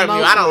you,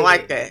 I don't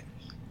like that.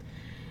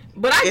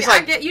 But I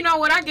get,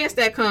 I guess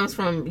that comes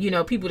from,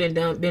 people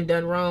been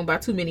done wrong by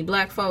too many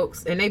black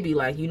folks, and they be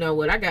like,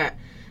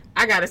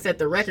 I got to set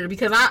the record,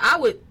 because I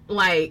would,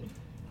 like,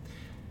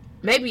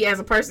 maybe as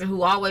a person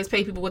who always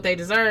pay people what they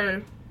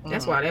deserve,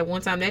 that's why that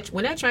one time,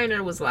 when that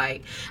trainer was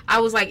like, I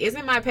was like,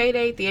 isn't my pay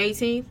date the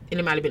 18th? And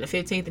it might have been the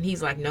 15th, and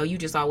he's like, no, you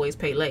just always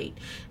pay late.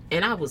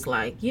 And I was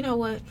like, you know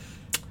what?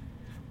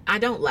 I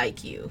don't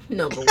like you,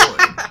 number one.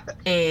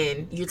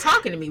 And you're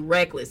talking to me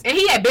reckless. And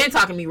he had been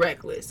talking to me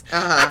reckless.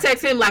 I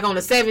texted him like on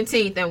the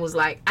 17th and was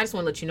like, I just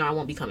want to let you know I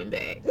won't be coming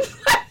back.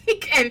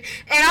 and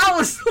I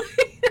was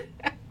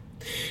like,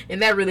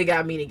 and that really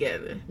got me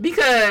together.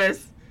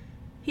 Because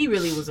he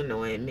really was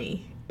annoying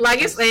me. Like,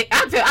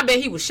 I bet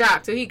he was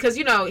shocked too. Because,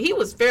 he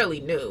was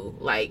fairly new.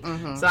 Like,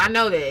 so I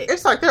know that.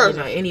 It's like there's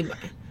anybody.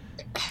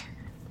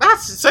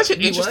 That's such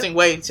an interesting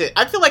way to.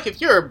 I feel like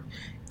if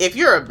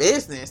you're a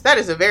business, that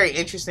is a very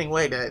interesting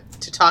way to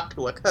talk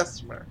to a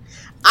customer.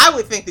 I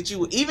would think that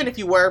even if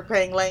you were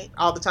paying late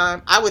all the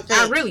time, I would think...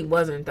 I really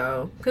wasn't,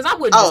 though. Because I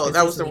wouldn't just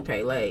consistently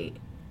pay late.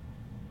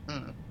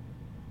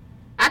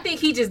 I think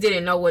he just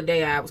didn't know what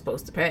day I was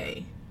supposed to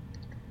pay.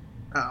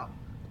 Oh.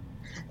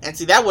 And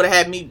see, that would have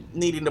had me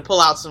needing to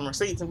pull out some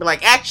receipts and be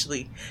like,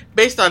 actually,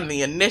 based on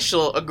the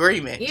initial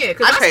agreement, yeah,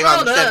 because I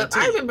scrolled up.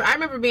 I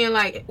remember being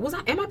like,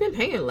 am I been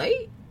paying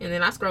late? And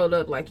then I scrolled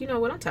up like, you know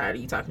what? I'm tired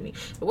of you talking to me.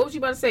 But what was you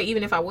about to say?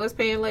 Even if I was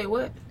paying late,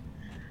 what?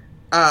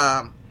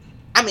 I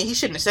mean, he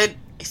shouldn't have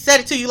said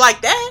it to you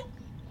like that.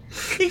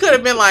 He could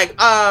have been like,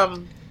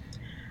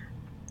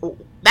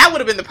 that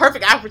would have been the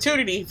perfect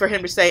opportunity for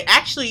him to say,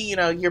 actually, you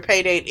know, your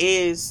pay date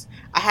is,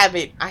 I have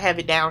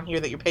it down here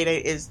that your pay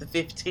date is the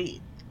 15th.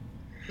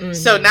 Mm-hmm.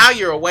 So now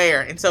you're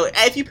aware. And so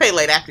if you pay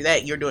late after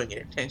that, you're doing it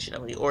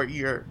intentionally, or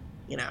you're,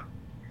 you know,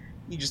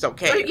 you just don't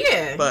care.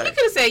 Yeah, but you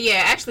could have said,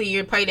 yeah, actually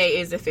your pay date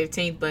is the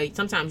 15th, but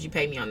sometimes you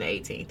pay me on the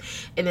 18th.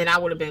 And then I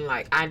would have been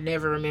like, I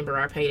never remember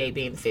our pay date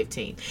being the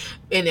 15th.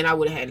 And then I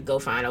would have had to go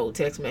find old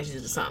text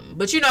messages or something.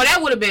 But, you know,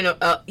 that would have been,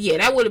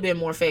 that would have been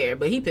more fair.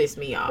 But he pissed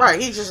me off. Right,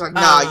 he's just like,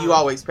 nah, you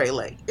always pay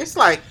late. It's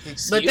like,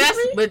 excuse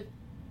me?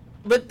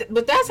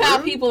 But that's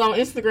how people on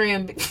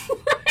Instagram,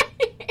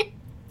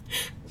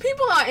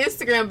 people on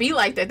Instagram be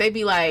like that. They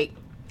be like,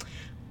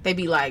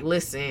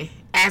 listen,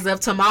 as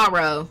of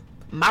tomorrow,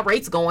 my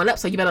rate's going up,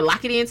 so you better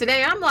lock it in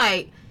today. I'm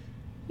like,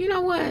 you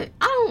know what?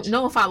 I don't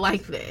know if I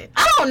like that.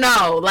 I don't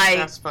know. Like,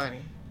 that's funny.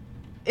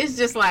 It's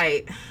just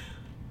like,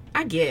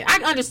 I get it.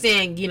 I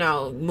understand, you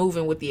know,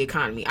 moving with the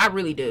economy. I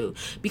really do.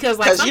 Because,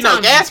 like, sometimes, you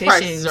know, gas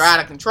prices are out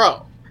of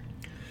control.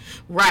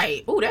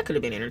 Right. Oh, that could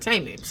have been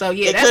entertainment. So,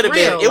 yeah, it that's real.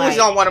 Been. It was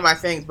on one of my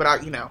things,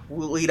 but, you know,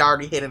 we'd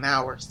already hit an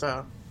hour,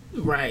 so.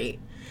 Right.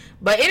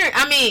 But, what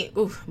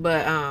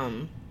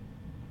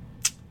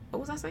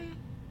was I saying?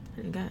 I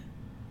didn't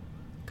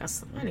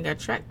got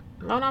tracked.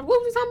 What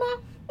was we talking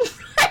about?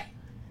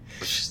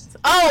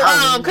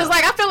 Because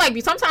like I feel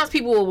like sometimes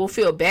people will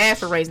feel bad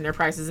for raising their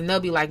prices, and they'll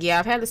be like, "Yeah,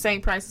 I've had the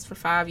same prices for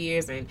 5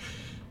 years, and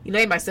you know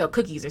they might sell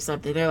cookies or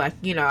something." They're like,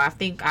 "You know, I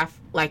think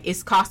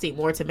it's costing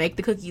more to make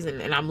the cookies,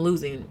 and I'm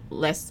losing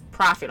less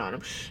profit on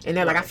them." And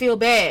they're like, "I feel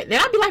bad."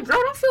 Then I'll be like, "Girl,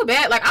 don't feel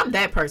bad. Like I'm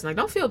that person. Like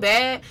don't feel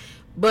bad."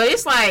 But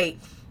it's like,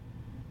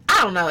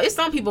 I don't know. It's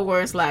some people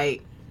where it's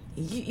like,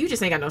 you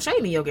just ain't got no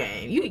shame in your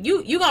game.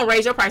 You gonna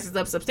raise your prices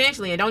up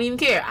substantially and don't even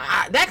care.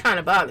 That kind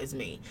of bothers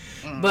me.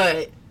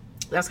 But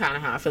that's kind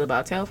of how I feel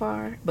about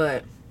Telfar.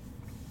 But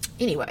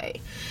anyway,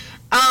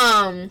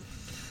 my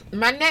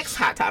next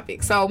hot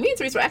topic. So me and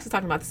Therese were actually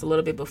talking about this a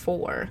little bit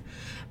before,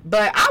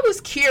 but I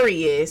was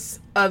curious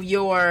of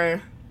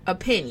your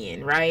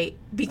opinion, right?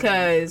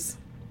 Because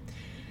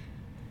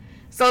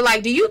so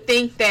like, do you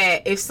think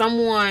that if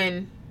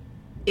someone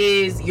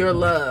is your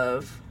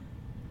love,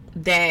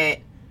 that,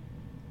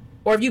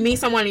 or if you meet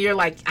someone and you're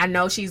like, I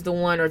know she's the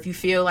one, or if you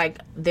feel like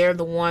they're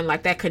the one,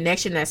 like that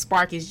connection, that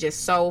spark is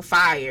just so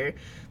fire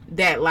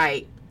that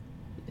like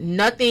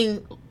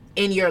nothing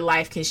in your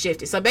life can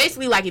shift it. So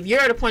basically, like if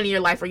you're at a point in your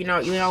life where you know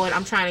what,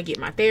 I'm trying to get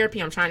my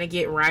therapy, I'm trying to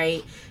get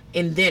right,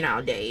 and then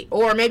I'll date.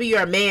 Or maybe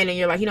you're a man and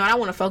you're like, you know, I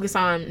want to focus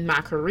on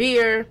my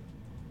career,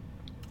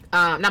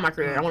 not my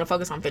career, I want to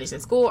focus on finishing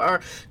school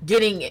or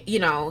getting, you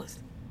know,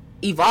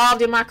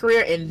 evolved in my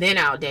career, and then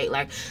I'll date.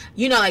 Like,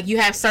 you know, like you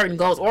have certain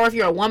goals. Or if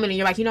you're a woman and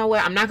you're like, you know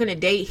what, I'm not gonna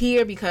date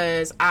here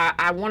because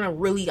I want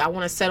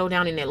to settle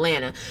down in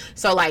Atlanta,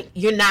 so like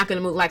you're not gonna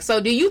move. Like,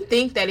 so do you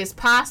think that it's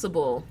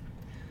possible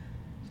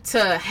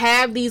to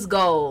have these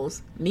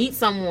goals, meet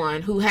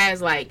someone who has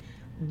like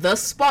the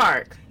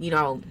spark, you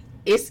know,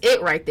 it's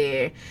it right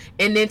there,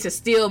 and then to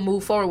still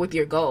move forward with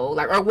your goal?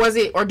 Like,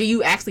 or do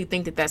you actually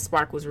think that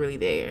spark was really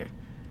there,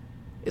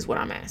 is what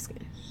I'm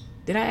asking.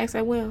 Did I ask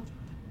that well?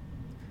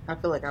 I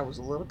feel like I was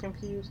a little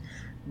confused,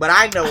 but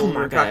I know what we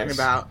were talking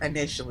about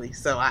initially.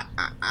 So I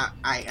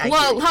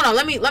well, hold on.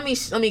 Let me.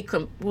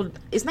 Well,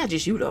 it's not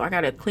just you though. I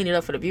gotta clean it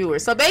up for the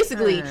viewers. So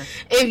basically,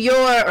 if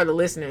you're, or the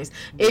listeners,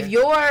 if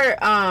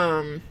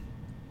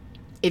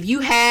you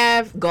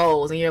have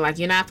goals and you're like,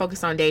 you're not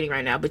focused on dating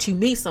right now, but you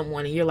meet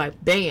someone and you're like,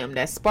 bam,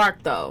 that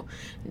spark though,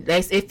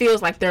 it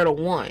feels like they're the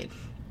one.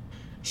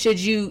 Should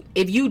you,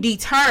 if you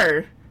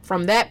deter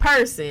from that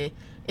person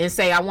and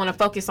say, I want to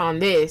focus on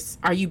this,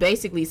 are you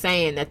basically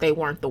saying that they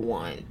weren't the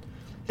one?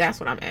 That's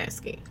what I'm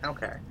asking.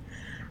 Okay.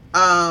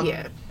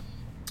 Yeah.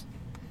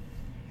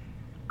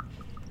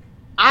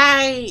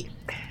 I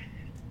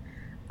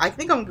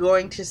think I'm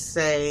going to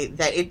say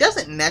that it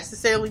doesn't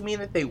necessarily mean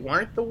that they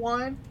weren't the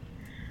one,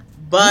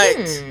 but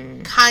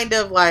kind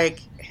of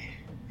like,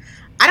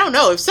 I don't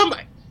know, if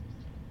somebody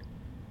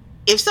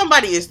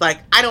is like,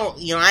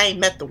 I ain't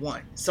met the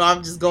one, so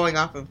I'm just going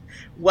off of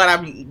what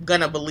I'm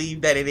gonna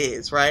believe that it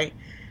is, right?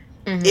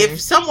 Mm-hmm. If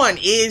someone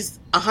is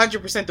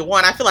 100% the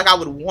one, I feel like I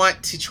would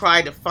want to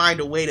try to find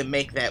a way to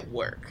make that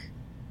work.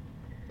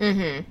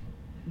 Mm-hmm.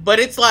 But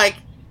it's like,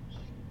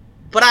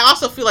 but I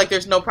also feel like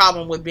there's no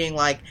problem with being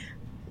like,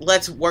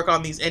 let's work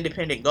on these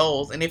independent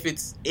goals, and if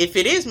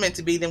it is meant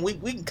to be, then we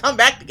can come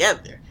back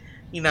together,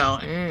 you know.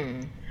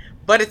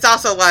 But it's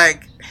also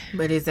like,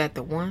 but is that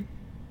the one?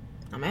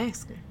 I'm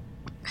asking.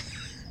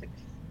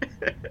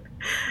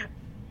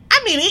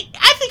 I mean,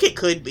 I think it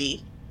could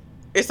be.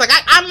 It's like,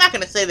 I'm not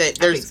going to say that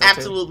there's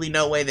absolutely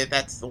no way that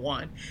that's the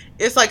one.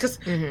 It's like, because,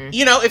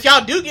 you know, if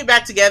y'all do get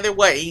back together,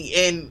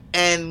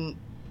 and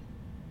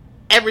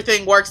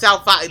everything works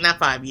out, not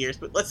 5 years,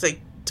 but let's say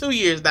 2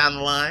 years down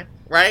the line,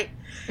 right?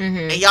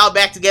 And y'all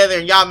back together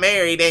and y'all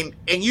married, and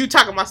you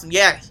talking about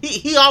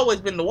he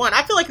always been the one.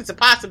 I feel like it's a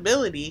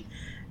possibility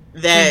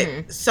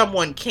that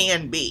someone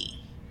can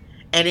be,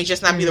 and it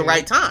just not be the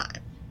right time.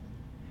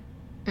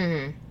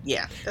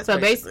 Yeah. So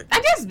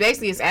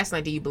basically it's asking,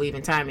 like, do you believe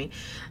in timing?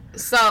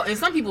 So, and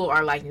some people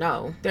are like,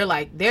 no, they're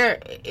like,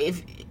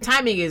 if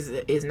timing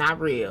is not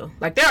real.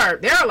 Like there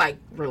are like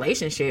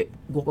relationship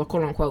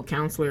quote unquote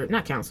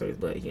not counselors,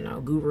 but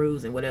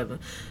gurus and whatever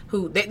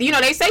who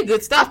they say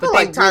good stuff, but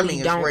they like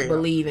really don't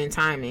believe in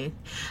timing.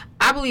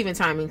 I believe in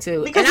timing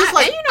too, because it's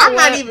like I'm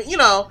not even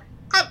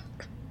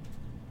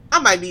I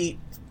might be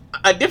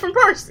a different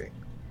person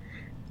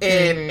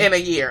in a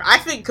year. I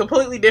think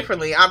completely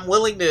differently. I'm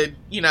willing to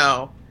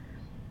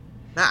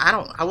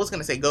I was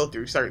gonna say go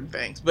through certain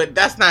things, but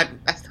that's not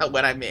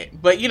what I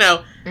meant. But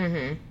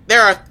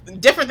there are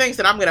different things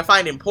that I'm gonna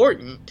find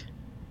important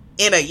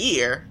in a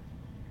year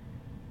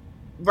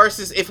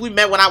versus if we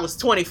met when I was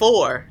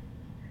 24.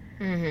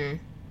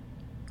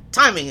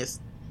 Timing is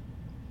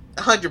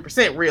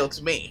 100% real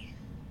to me.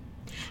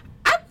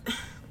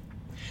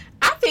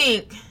 I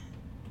think.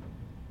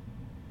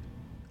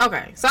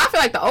 Okay, so I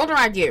feel like the older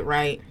I get,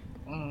 right?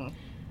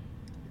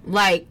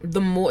 Like the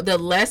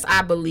less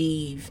I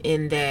believe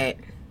in that.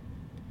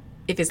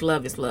 If it's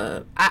love, it's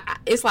love.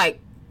 It's like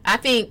I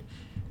think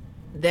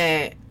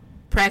that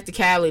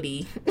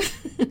practicality,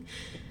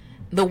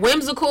 the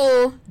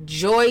whimsical,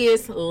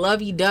 joyous,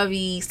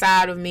 lovey-dovey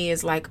side of me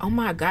is like, oh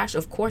my gosh,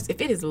 of course,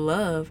 if it is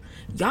love,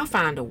 y'all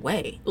find a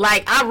way.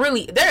 Like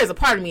there is a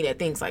part of me that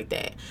thinks like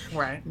that,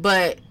 right?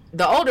 But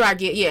the older I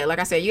get, like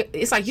I said,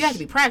 it's like you have to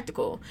be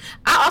practical.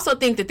 I also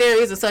think that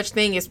there is a such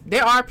thing as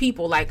there are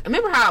people like,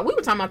 remember how we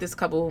were talking about this a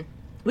couple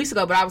weeks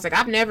ago, but I was like,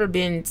 I've never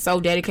been so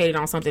dedicated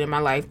on something in my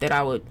life that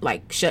I would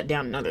like shut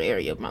down another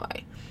area of my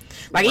life.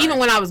 Like even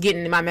when I was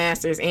getting my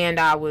master's and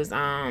I was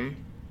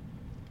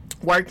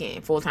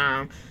working full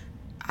time,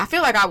 I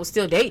feel like I was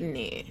still dating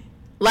it.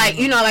 Like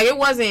like it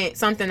wasn't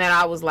something that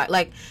I was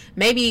like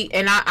maybe,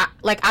 and I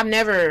I've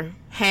never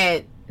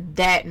had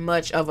that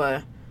much of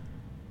a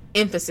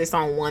emphasis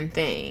on one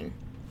thing,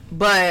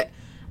 but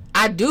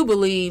I do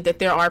believe that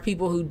there are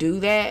people who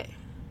do that,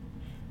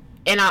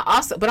 and I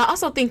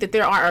also think that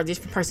there are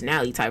different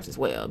personality types as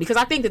well, because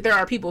I think that there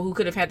are people who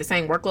could have had the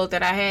same workload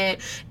that I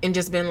had and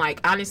just been like,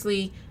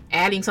 honestly,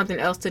 adding something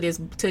else to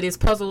this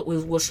puzzle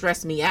will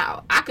stress me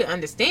out. I could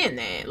understand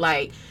that,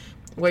 like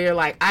where you're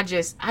like, I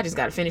just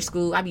got to finish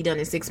school, I'll be done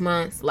in 6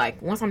 months.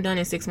 Like once I'm done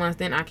in 6 months,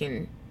 then I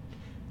can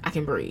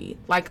breathe.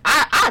 Like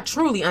I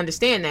truly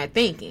understand that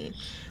thinking.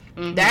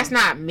 That's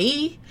not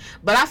me,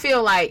 but I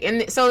feel like,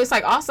 and so it's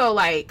like also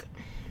like,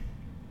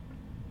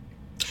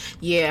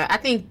 yeah, I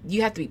think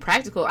you have to be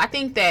practical. I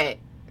think that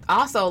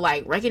also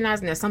like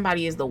recognizing that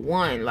somebody is the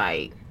one,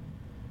 like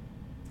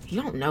you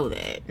don't know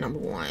that, number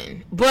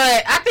one,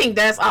 but I think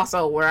that's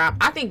also where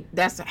I think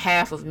that's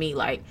half of me.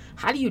 Like,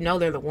 how do you know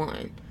they're the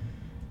one?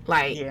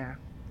 Like, yeah,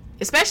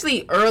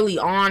 especially early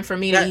on for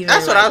me to even.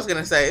 That's what I was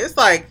gonna say. It's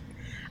like,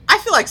 I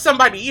feel like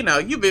somebody,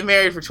 you've been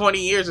married for 20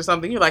 years or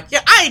something. You're like,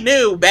 yeah, I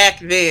knew back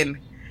then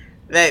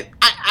that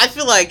I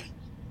feel like.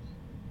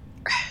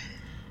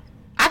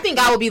 I think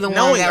I would be the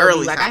one that would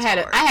be like, I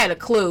had a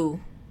clue.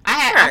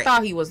 I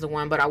thought he was the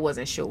one, but I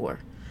wasn't sure.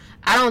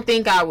 I don't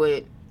think I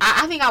would.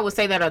 I think I would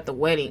say that at the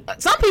wedding.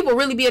 Some people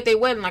really be at their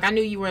wedding like, I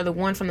knew you were the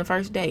one from the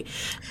first day.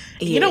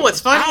 Yeah. You know what's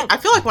funny? I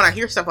feel like when I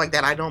hear stuff like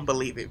that, I don't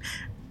believe it.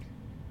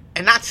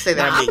 And not to say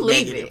that I'm being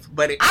negative,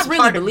 but I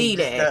really believe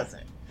that.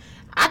 Doesn't.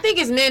 I think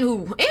it's men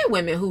and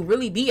women who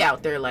really be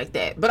out there like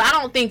that. But I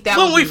don't think that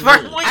when we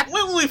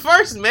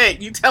first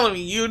met, you telling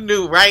me you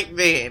knew right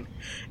then.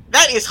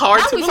 That is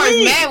hard to believe. We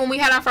first met when we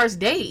had our first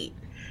date.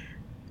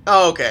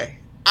 Oh, okay.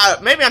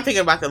 Maybe I'm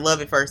thinking about the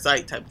love at first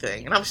sight type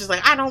thing. And I was just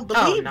like, I don't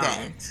believe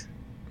that.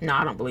 No,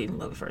 I don't believe in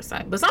love at first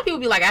sight. But some people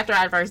be like, after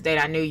our first date,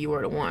 I knew you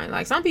were the one.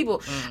 Like, some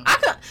people,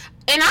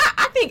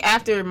 I think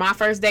after my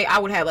first date, I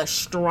would have a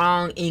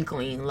strong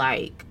inkling,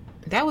 like,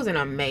 that was an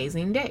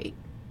amazing date.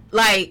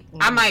 Like,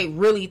 I might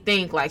really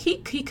think, like, he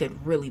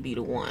could really be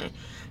the one.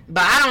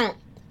 But I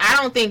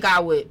don't think I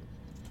would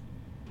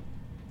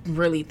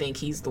really think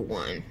he's the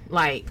one.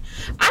 Like,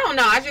 I don't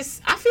know. I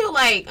feel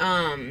like,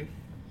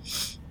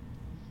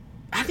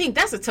 I think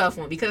that's a tough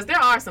one, because there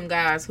are some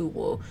guys who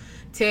will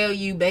tell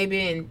you,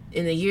 baby,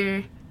 in a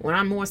year when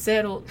I'm more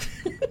settled,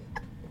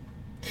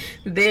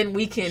 then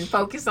we can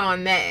focus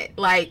on that.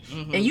 Like,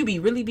 and you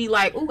really be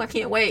like, ooh, I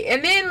can't wait.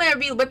 And then there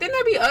be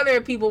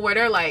other people where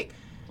they're like,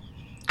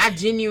 I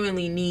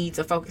genuinely need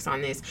to focus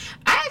on this.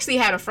 I actually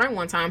had a friend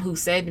one time who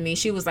said to me,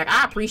 she was like,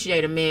 I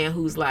appreciate a man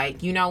who's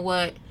like, you know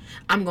what?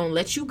 I'm going to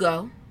let you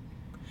go,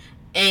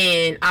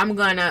 and I'm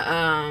going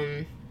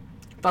to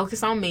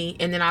focus on me,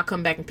 and then I'll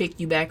come back and pick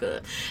you back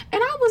up.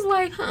 And I was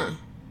like,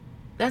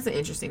 that's an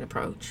interesting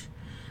approach.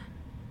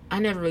 I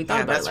never really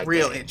thought about it like that. That's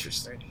real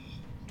interesting.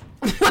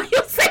 Why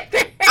you say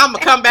that? I'm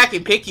going to come back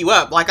and pick you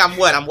up. Like, I'm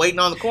waiting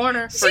on the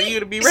corner for you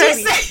to be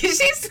ready.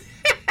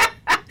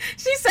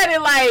 She said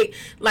it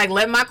like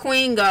let my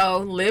queen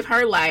go, live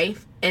her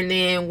life, and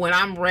then when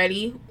I'm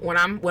ready, when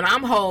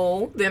I'm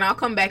whole, then I'll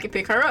come back and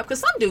pick her up. Because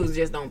some dudes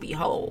just don't be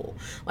whole.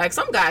 Like,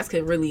 some guys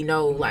could really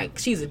know, like,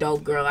 she's a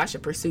dope girl, I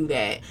should pursue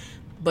that.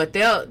 But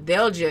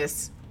they'll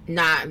just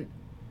not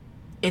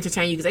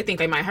entertain you because they think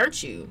they might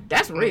hurt you.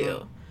 That's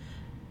real.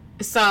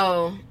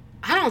 So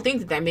I don't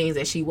think that means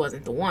that she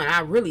wasn't the one.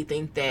 I really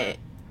think that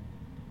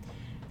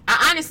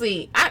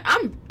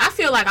I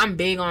feel like I'm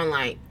big on,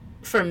 like,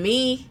 for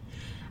me,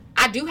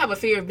 I do have a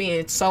fear of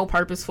being so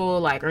purposeful,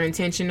 like, or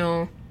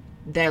intentional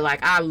that,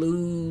 like, I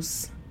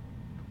lose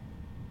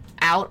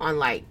out on,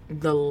 like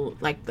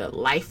the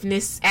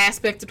lifeness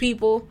aspect of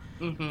people.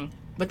 Mm-hmm.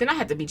 But then I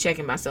have to be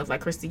checking myself,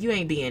 like, Krista, you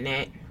ain't being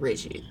that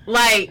rigid,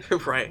 like,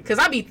 right? Because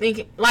I be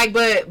thinking, like,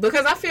 but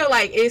because I feel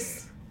like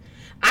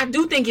I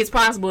do think it's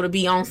possible to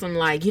be on some,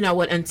 like, you know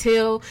what,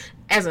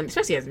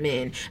 especially as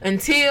men,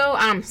 until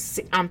I'm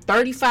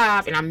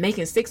 35 and I'm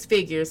making 6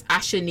 figures,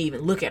 I shouldn't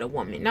even look at a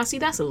woman. Now, see,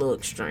 that's a little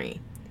extreme.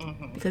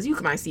 Mm-hmm. Because you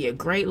might see a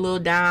great little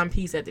dime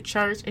piece at the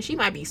church, and she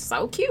might be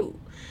so cute.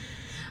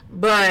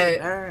 But...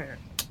 right.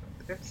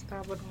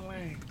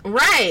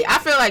 I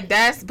feel like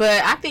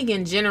but I think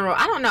in general,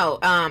 I don't know.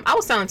 I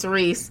was telling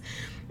Therese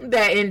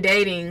that in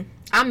dating,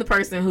 I'm the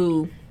person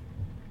who...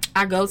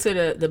 I go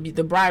to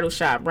the bridal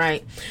shop,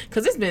 right?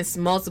 Because it's been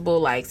multiple,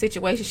 like,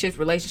 situationships,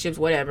 relationships,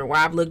 whatever, where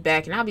I've looked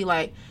back and I'll be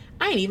like,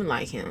 I ain't even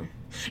like him.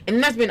 And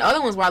then there's been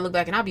other ones where I look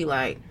back and I'll be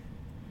like,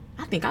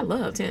 I think I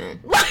loved him.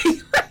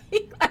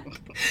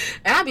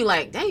 And I'll be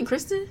like, dang,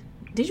 Kristen,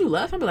 did you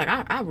love him? I'll be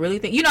like, I really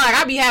think, you know, like,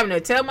 I be having to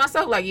tell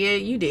myself, like, yeah,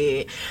 you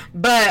did.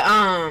 But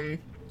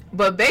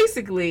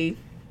basically,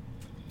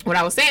 what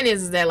I was saying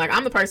is that, like,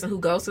 I'm the person who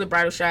goes to the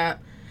bridal shop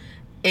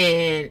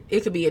and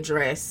it could be a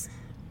dress.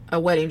 A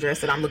wedding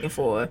dress that I'm looking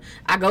for.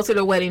 I go to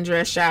the wedding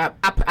dress shop.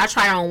 I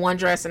try on one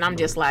dress and I'm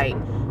just like,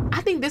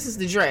 I think this is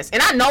the dress. And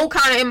I know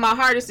kind of in my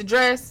heart it's the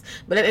dress,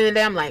 but at the end of the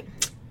day I'm like,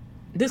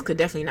 this could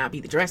definitely not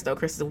be the dress though,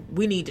 Krista.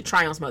 We need to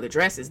try on some other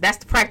dresses. That's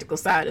the practical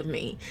side of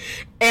me.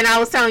 And I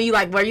was telling you,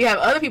 like, where you have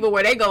other people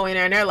where they go in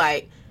there and they're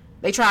like,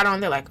 they try it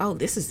on, they're like, oh,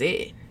 this is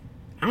it.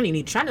 I don't even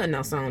need to try nothing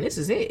else on. This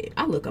is it.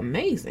 I look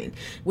amazing.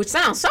 Which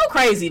sounds so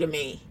crazy to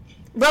me.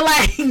 But,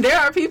 like, there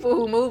are people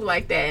who move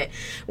like that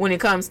when it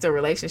comes to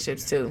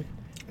relationships, too.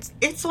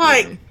 It's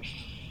like... Yeah.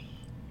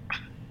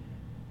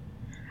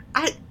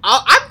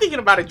 I'm thinking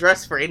about a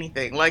dress for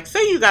anything. Like,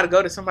 say you got to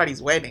go to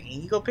somebody's wedding and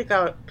you go pick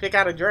out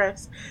a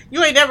dress.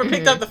 You ain't never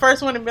picked up the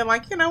first one and been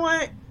like, you know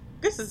what?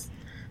 This is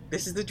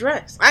the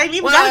dress. I ain't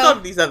even got to go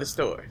to these other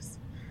stores.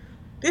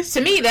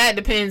 To me, that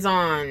depends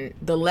on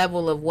the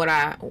level of where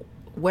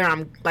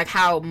I'm, like,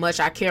 how much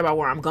I care about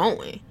where I'm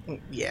going.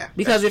 Yeah.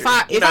 Because if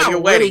I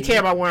really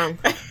care about where I'm...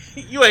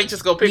 you ain't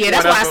just go pick one up.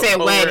 Yeah, that's why I said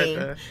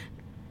wedding.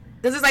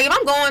 Because it's like, if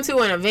I'm going to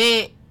an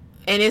event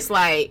and it's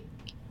like,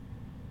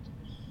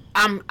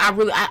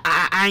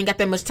 I ain't got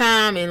that much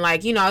time, and,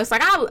 like, you know, it's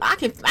like,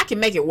 I can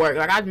make it work.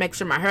 Like, I'd make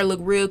sure my hair look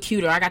real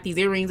cute, or I got these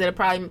earrings that'll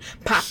probably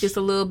pop just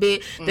a little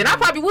bit. Mm-hmm. Then I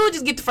probably will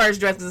just get the first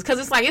dresses, because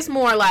it's like, it's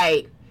more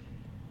like,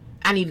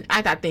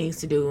 I got things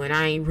to do, and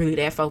I ain't really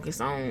that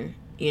focused on,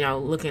 you know,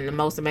 looking the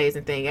most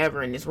amazing thing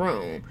ever in this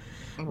room.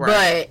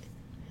 Right.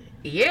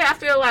 But yeah, I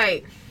feel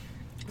like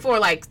for,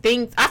 like,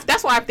 things,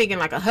 that's why I'm thinking,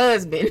 like, a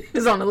husband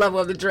is on the level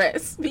of the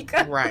dress,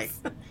 because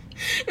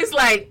it's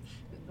like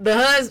the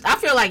husband. I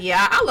feel like,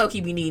 yeah, I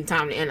low-key be needing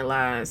time to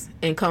analyze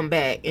and come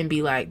back and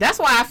be like, that's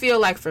why I feel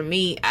like for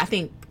me, I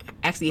think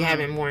actually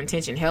having more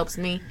intention helps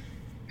me.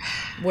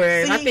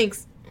 Whereas I think,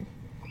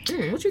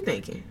 what you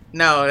thinking?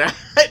 No,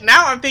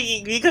 now I'm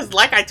thinking, because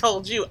like I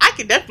told you, I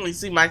can definitely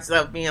see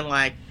myself being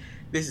like,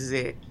 this is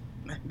it.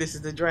 This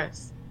is the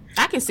dress.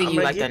 I can see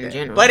you like that in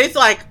general. But it's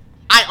like,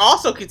 I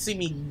also could see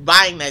me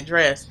buying that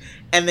dress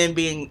and then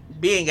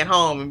being at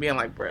home and being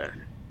like, bruh,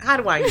 how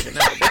do I even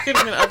know? There could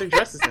have been other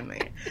dresses in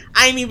there.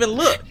 I ain't even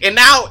look. And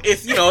now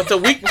it's, you know, it's a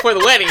week before the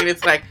wedding and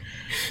it's like,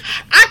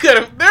 there could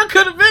have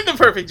been the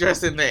perfect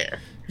dress in there.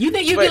 You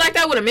think you'd be like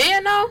that with a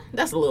man though?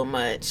 That's a little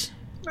much.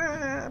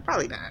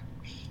 Probably not.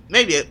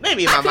 Maybe in my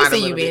mind a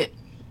little bit.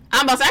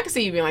 I'm about to say, I can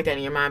see you being like that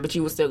in your mind, but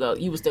you would still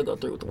go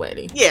through with the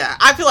wedding. Yeah,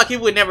 I feel like it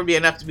would never be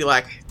enough to be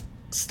like,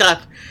 stop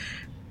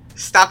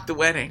the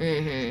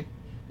wedding.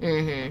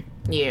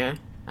 Yeah,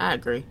 I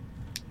agree.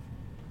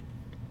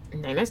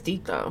 Dang, that's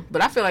deep though.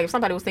 But I feel like if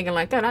somebody was thinking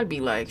like that, I'd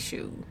be like,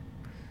 shoot,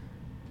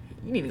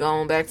 you need to go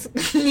on back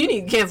you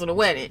need to cancel the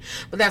wedding.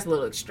 But that's a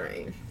little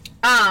extreme.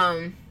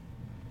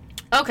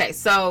 Okay,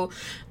 so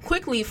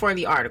quickly for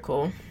the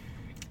article.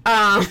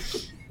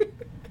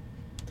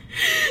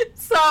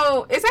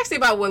 So it's actually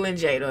about Will and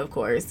Jada, of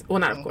course. Well,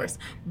 not of course,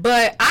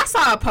 but I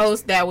saw a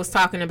post that was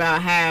talking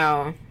about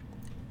how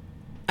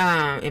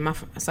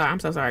I'm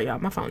so sorry, y'all.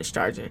 My phone is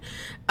charging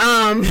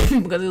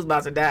because it was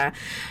about to die.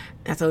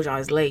 I told y'all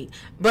it's late,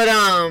 but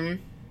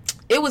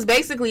it was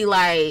basically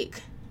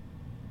like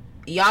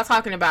y'all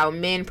talking about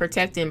men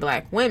protecting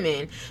black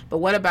women, but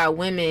what about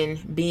women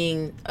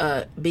being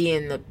there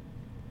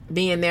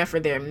for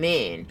their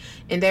men?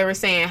 And they were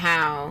saying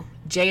how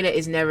Jada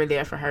is never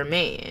there for her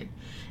man.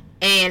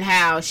 And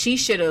how she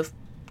should have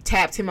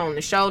tapped him on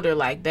the shoulder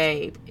like,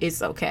 babe,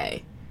 it's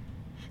okay.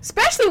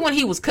 Especially when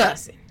he was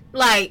cussing.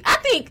 Like, I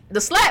think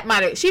the slap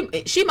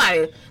she might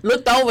have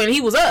looked over and he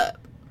was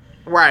up.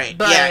 Right.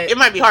 But, yeah, it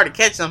might be hard to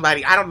catch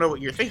somebody. I don't know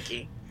what you're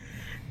thinking.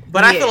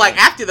 But I feel like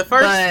after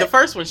the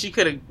first one, she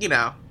could have, you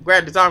know,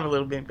 grabbed his arm a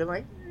little bit and been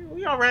like,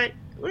 we all right.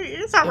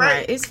 It's all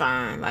right. It's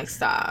fine. Like,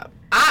 stop.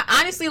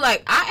 I honestly,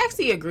 like, I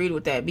actually agreed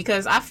with that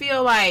because I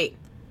feel like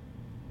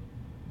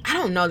I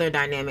don't know their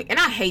dynamic, and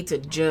I hate to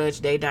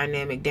judge their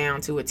dynamic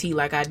down to a T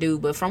like I do,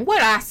 but from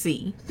what I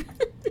see,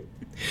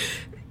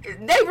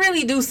 they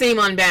really do seem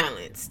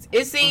unbalanced.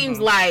 It seems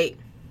like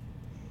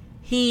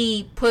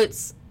he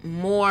puts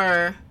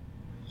more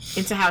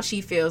into how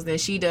she feels than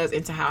she does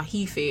into how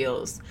he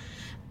feels.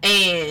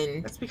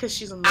 And that's because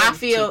she's in love. I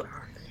feel.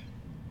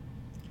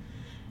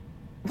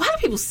 Why do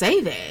people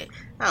say that?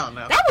 I don't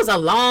know. That was a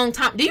long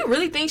time. Do you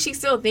really think she's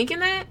still thinking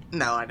that?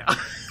 No, I don't.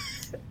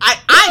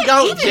 I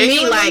don't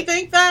genuinely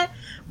think that.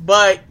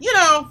 But, you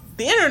know,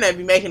 the internet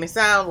be making it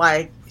sound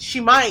like she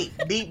might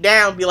deep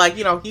down be like,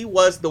 you know, he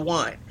was the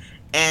one.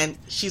 And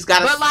she's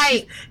got a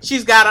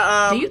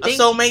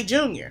soulmate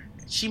junior.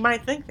 She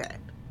might think that.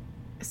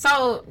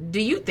 So, do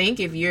you think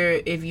if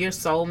your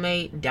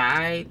soulmate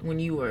died when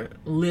you were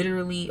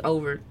literally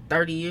over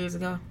 30 years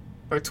ago?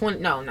 Or 20,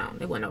 no,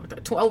 they went over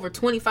 30, over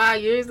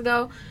 25 years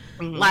ago.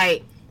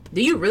 Like,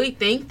 do you really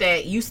think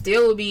that you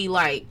still would be,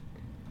 like,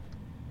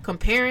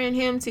 comparing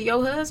him to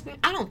your husband?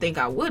 I don't think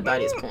I would by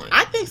this point.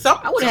 I think so.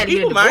 I would have had to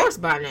get a divorce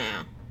by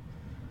now.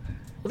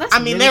 Well, that's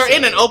they're sad.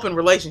 In an open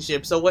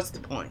relationship, so what's the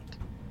point?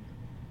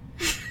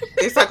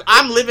 It's like,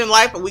 I'm living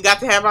life, and we got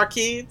to have our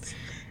kids,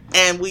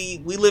 and we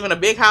live in a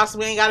big house.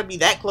 We ain't got to be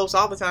that close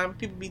all the time.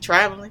 People be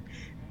traveling.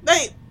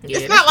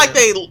 It's not like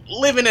they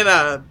living in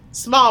a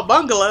small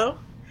bungalow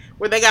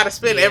where they got to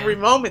spend every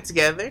moment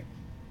together.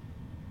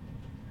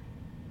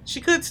 She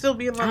could still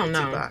be in love with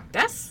Tupac.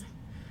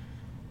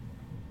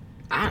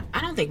 I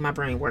don't think my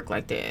brain worked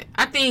like that.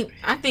 I think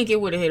it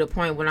would have hit a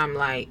point when I'm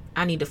like,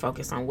 I need to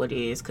focus on what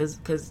is, because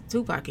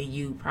Tupac and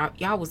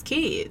y'all was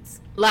kids.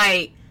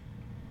 Like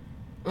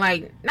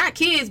not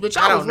kids, but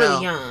y'all was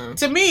really young.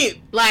 To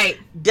me, like,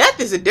 death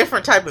is a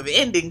different type of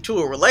ending to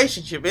a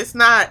relationship. It's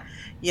not,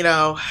 you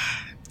know,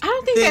 I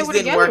don't think they were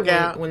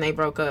together when they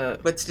broke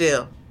up. But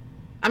still.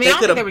 I mean, I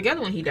don't think they were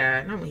together when he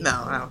died. Not when he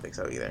died. I don't think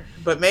so either.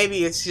 But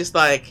maybe it's just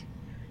like,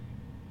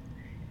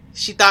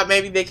 she thought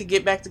maybe they could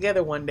get back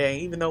together one day,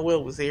 even though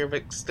Will was here,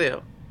 but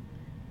still.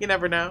 You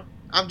never know.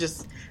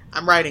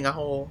 I'm writing a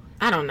whole...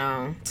 I don't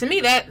know. To me,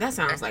 that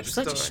sounds like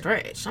such a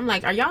stretch. I'm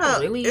like, are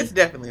y'all really... It's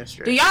definitely a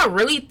stretch. Do y'all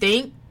really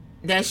think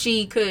that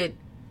she could...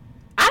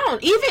 Even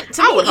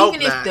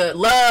if the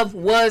love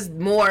was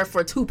more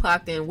for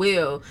Tupac than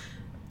Will,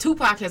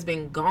 Tupac has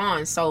been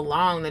gone so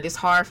long that it's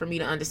hard for me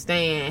to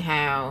understand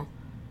how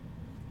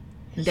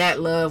that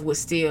love was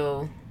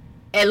still...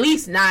 At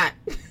least not...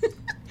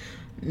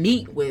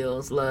 meet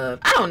Will's love.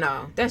 I don't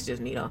know. That's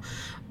just me though.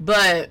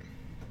 But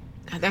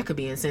that could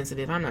be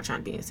insensitive. I'm not trying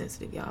to be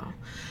insensitive, y'all.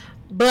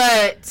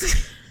 But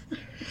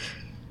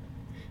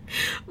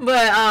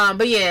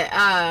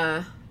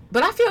yeah.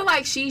 But I feel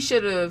like she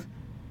should have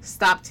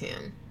stopped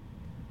him.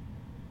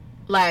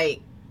 Like,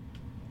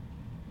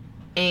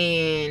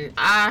 and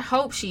I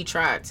hope she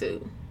tried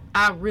to.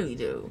 I really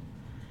do.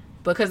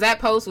 Because that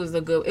post was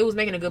it was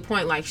making a good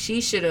point. Like, she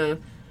should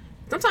have.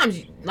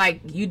 Sometimes,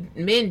 like,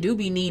 men do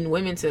be needing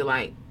women to,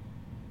 like,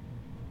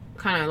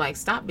 kind of, like,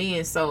 stop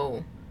being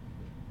so,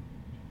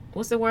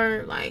 what's the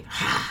word? Like,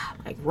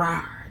 like,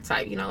 rawr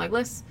type, you know? Like,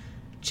 let's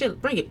chill,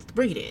 bring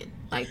it in.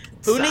 Like,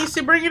 who needs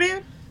to bring it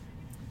in?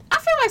 I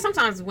feel like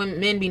sometimes when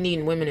men be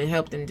needing women to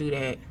help them do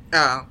that.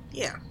 Oh,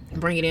 yeah.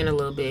 Bring it in a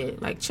little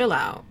bit. Like, chill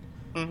out.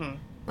 Mm-hmm.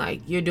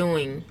 Like, you're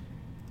doing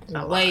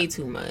way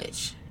too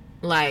much.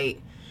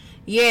 Like,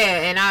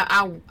 yeah, and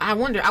I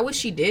wonder, I wish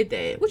she did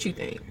that. What you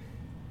think?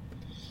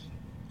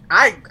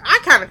 I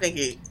kind of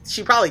think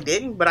she probably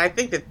didn't, but I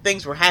think that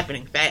things were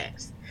happening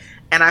fast.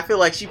 And I feel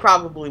like she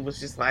probably was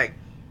just like,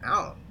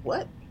 oh,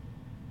 what?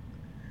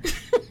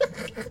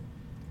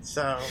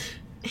 So.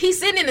 He's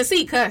sitting in the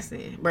seat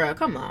cussing, bro.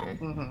 Come on.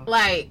 Mm-hmm.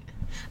 Like,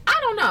 I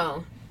don't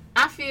know.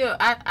 I feel,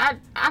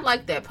 I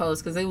like that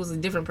post because it was a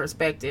different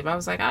perspective. I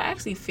was like, I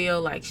actually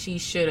feel like she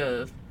should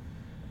have,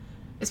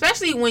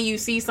 especially when you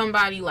see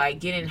somebody, like,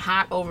 getting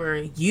hot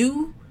over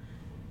you.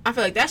 I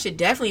feel like that should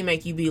definitely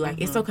make you be like,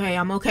 it's okay,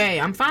 I'm fine,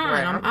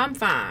 right. I'm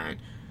fine.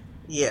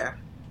 Yeah.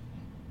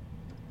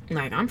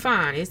 Like, I'm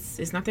fine.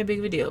 It's not that big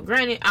of a deal.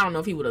 Granted, I don't know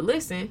if he would have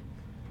listened,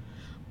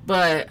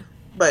 but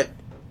at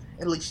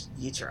least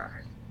you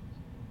tried.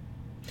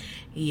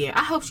 Yeah,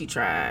 I hope she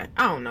tried.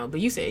 I don't know, but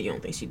you said you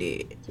don't think she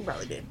did. She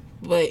probably did.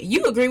 But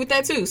you agree with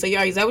that too. So,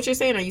 is that what you're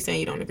saying, or are you saying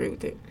you don't agree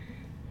with it?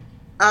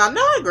 No,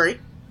 I agree.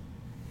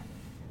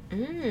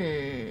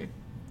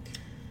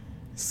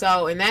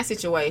 So, in that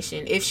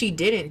situation, if she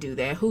didn't do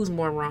that, who's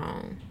more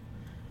wrong?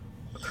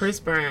 Chris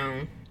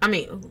Brown. I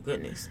mean, oh,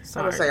 goodness.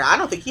 Sorry. I was say, I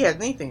don't think he has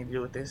anything to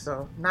do with this,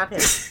 so not him.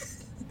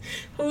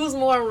 Who's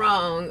more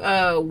wrong?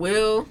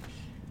 Will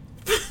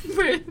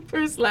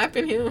for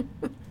slapping him?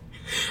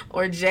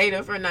 Or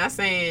Jada for not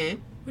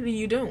saying, what are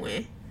you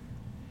doing?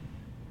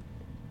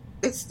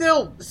 It's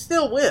still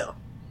Will.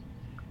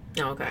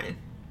 Okay.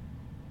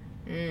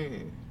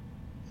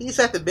 He's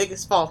at the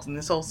biggest fault in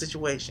this whole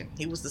situation.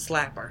 He was the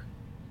slapper.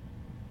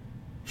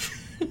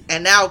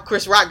 And now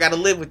Chris Rock got to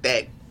live with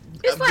that.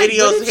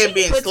 Videos of him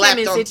being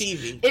slapped on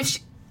TV.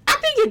 I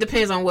think it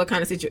depends on what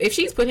kind of situation. If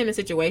she's put him in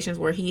situations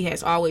where he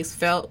has always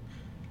felt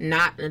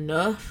not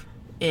enough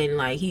and,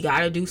 like, he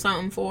got to do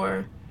something for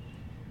her,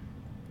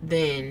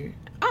 then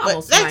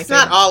but that's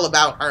not all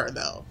about her,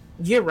 though.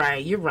 You're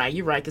right.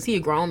 Because he a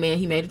grown man.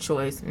 He made a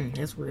choice.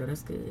 That's real.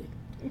 That's good.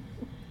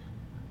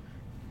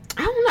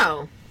 I don't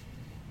know.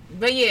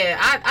 But yeah,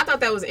 I thought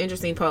that was an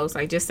interesting post.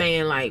 Like, just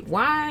saying, like,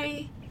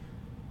 why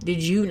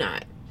did you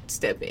not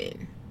step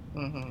in?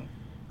 Mm-hmm.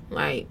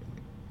 Like,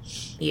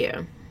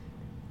 yeah.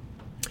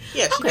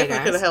 Yeah, she definitely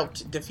could have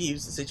helped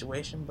diffuse the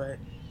situation, but,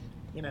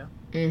 you know.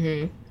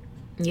 Mm-hmm.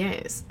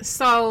 Yes.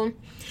 So,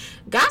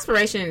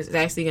 Godspiration is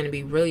actually going to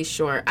be really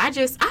short. I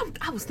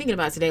was thinking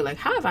about today, like,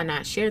 how have I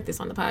not shared this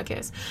on the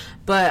podcast?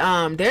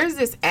 But there's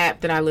this app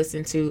that I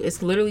listen to.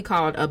 It's literally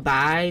called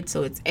Abide.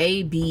 So it's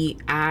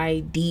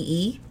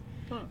ABIDE,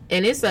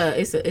 and it's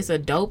a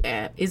dope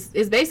app. It's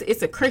basically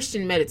it's a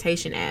Christian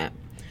meditation app,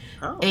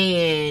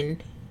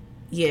 and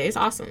yeah, it's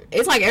awesome.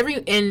 It's like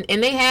and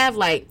they have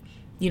like,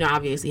 you know,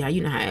 obviously how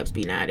you know how apps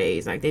be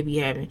nowadays. Like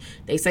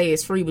they say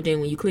it's free, but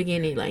then when you click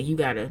in it, like you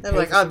gotta. They're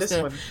like, oh, this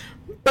stuff. One,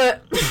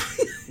 but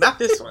not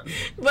this one.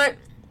 But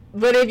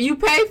if you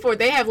pay for it,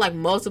 they have like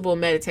multiple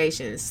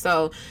meditations.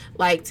 So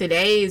like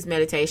today's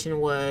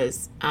meditation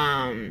was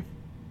talking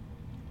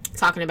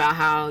about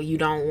how you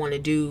don't want to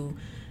do,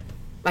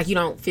 like you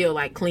don't feel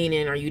like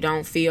cleaning, or you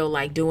don't feel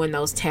like doing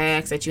those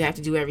tasks that you have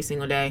to do every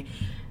single day.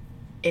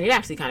 And it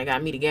actually kind of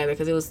got me together,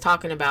 because it was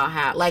talking about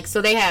how, like,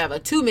 so they have a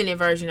 2-minute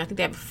version. I think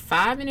they have a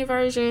 5-minute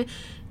version.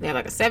 They have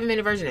like a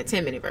 7-minute version, a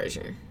 10-minute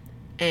version.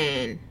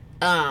 And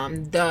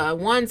the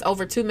ones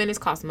over 2 minutes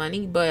cost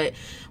money. But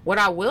what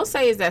I will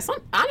say is that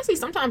honestly,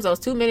 sometimes those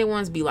 2-minute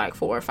ones be like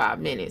 4 or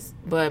 5 minutes.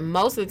 But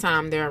most of the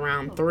time they're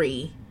around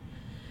 3.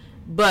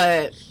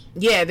 But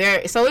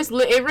yeah, so it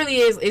really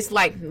is. It's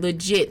like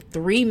legit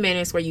 3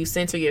 minutes where you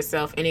center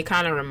yourself, and it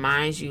kind of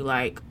reminds you,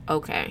 like,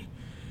 okay,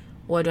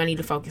 what do I need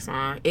to focus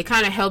on? It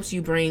kind of helps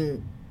you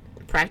bring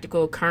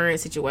practical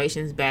current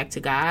situations back to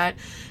God.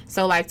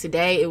 So like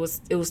today it was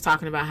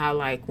talking about how,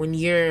 like, when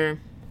you're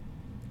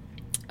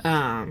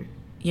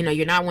you know,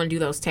 you're not want to do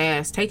those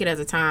tasks, take it as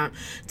it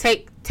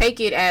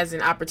as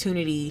an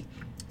opportunity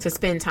to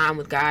spend time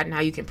with God, and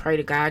how you can pray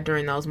to God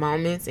during those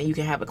moments, and you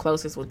can have a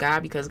closeness with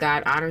God, because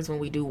God honors when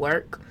we do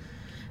work.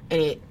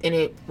 And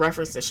it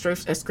referenced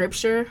a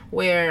scripture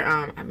where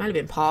it might have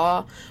been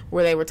Paul,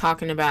 where they were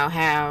talking about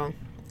how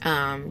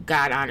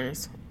God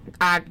honors.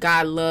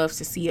 God loves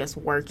to see us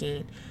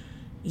working,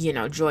 you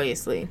know,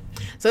 joyously.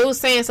 So it was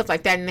saying stuff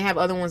like that, and they have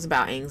other ones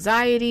about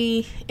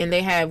anxiety, and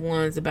they have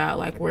ones about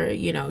like where,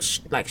 you know,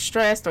 like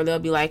stressed, or they'll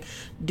be like,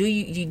 do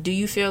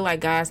you feel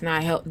like God's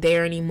not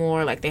there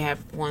anymore? Like they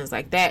have ones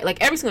like that.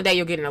 Like every single day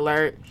you'll get an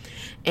alert,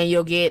 and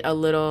you'll get a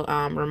little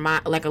a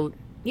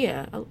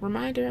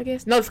reminder, I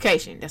guess.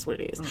 Notification, that's what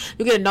it is.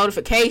 You'll get a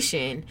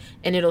notification,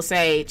 and it'll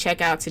say,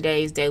 check out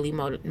today's daily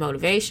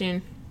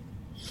motivation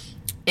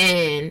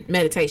and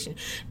meditation.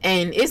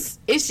 And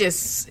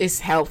it's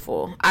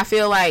helpful. I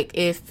feel like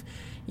if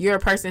you're a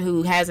person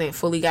who hasn't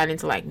fully gotten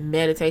into like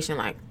meditation,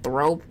 like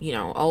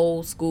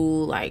old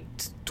school, like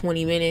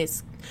 20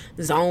 minutes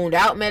zoned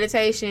out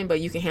meditation,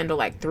 but you can handle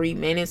like 3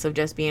 minutes of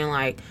just being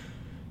like,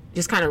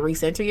 just kind of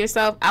recenter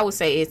yourself, I would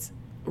say it's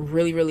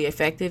really, really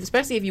effective,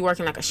 especially if you work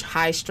in like a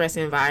high stress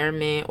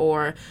environment,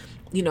 or,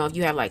 you know, if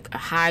you have like a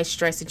high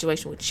stress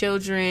situation with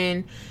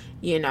children,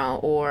 you know,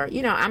 or,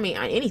 you know, I mean,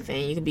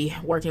 anything. You could be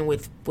working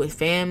with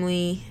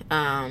family,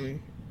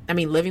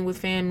 living with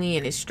family,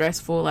 and it's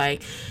stressful,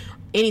 like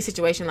any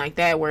situation like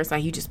that, where it's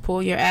like you just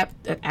pull your app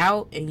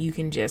out, and you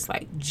can just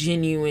like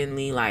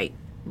genuinely like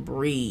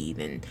breathe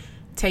and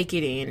take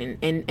it in,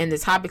 and the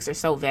topics are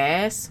so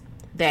vast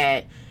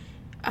that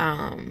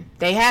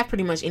they have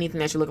pretty much anything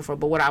that you're looking for.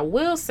 But what I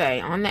will say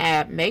on the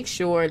app, make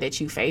sure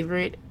that you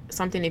favorite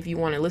something if you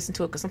want to listen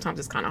to it, because sometimes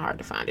it's kind of hard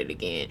to find it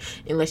again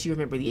unless you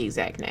remember the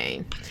exact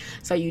name.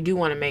 So you do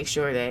want to make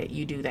sure that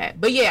you do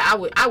that. But yeah,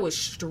 I would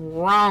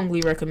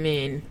strongly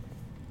recommend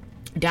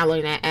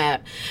downloading that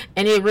app,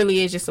 and it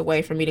really is just a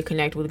way for me to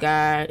connect with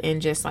God, and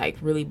just like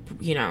really,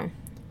 you know,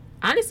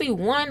 honestly,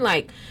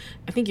 like,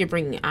 I think you're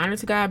bringing honor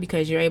to God,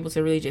 because you're able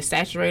to really just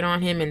saturate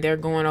on Him, and they're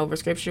going over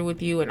scripture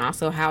with you, and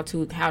also how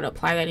to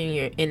apply that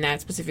in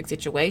that specific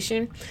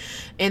situation.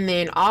 And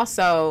then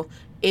also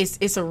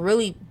it's a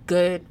really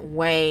good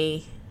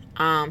way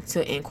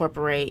to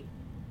incorporate.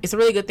 It's a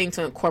really good thing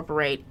to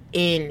incorporate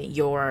in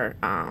your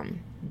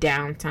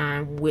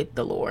downtime with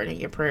the Lord and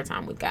your prayer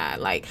time with God.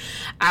 Like,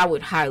 I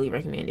would highly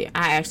recommend it.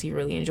 I actually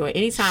really enjoy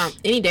it.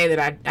 Any day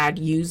that I'd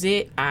use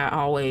it, I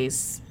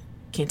always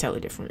can tell the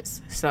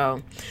difference.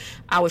 So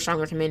I would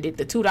strongly recommend it.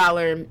 The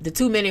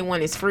 $2-minute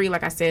one is free,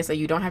 like I said, so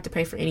you don't have to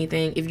pay for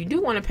anything. If you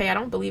do want to pay, I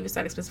don't believe it's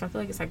that expensive. I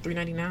feel like it's like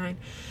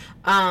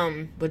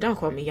 $3.99. But don't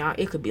quote me, y'all.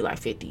 It could be like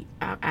 $50.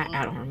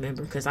 I don't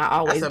remember, because I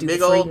always do the free one.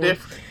 That's a big old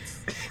difference.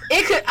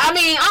 It could. I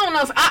mean, I don't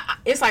know if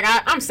it's like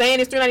I'm saying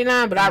it's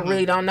 $3.99, but I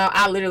really don't know.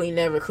 I literally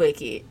never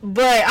click it,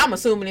 but I'm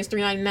assuming it's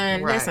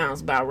 $3.99. Right. That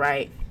sounds about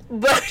right.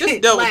 But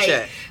just double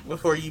check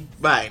before you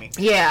buy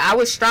anything. Yeah, I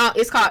was strong.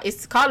 It's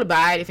called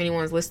Abide. If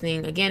anyone's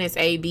listening, again, it's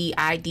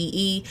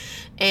ABIDE,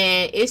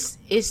 and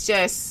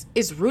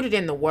it's rooted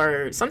in the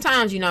Word.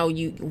 Sometimes, you know,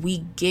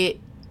 we get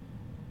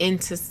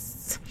into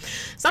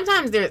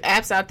sometimes there's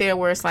apps out there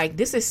where it's like,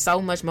 this is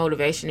so much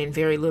motivation and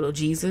very little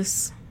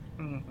Jesus,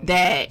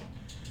 that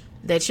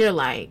you're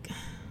like,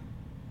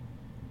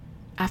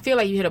 I feel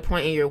like you hit a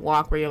point in your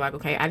walk where you're like,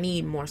 okay, I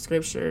need more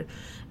scripture.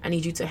 I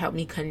need you to help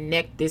me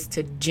connect this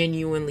to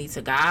genuinely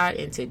to God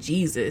and to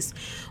Jesus.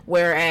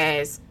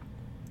 Whereas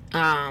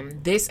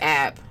this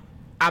app,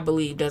 I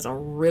believe, does a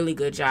really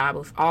good job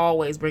of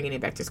always bringing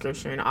it back to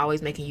scripture and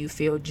always making you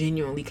feel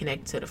genuinely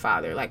connected to the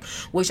Father, like,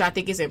 which I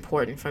think is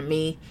important for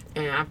me.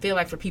 And I feel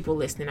like for people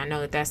listening, I know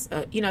that that's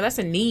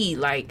a need.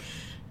 Like,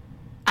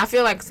 I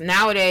feel like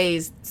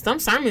nowadays some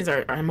sermons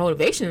are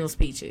motivational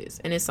speeches,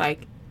 and it's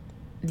like,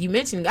 you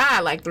mentioned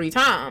God like 3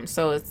 times,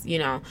 so it's,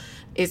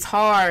 it's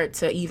hard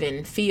to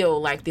even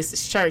feel like this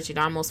is church. It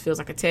almost feels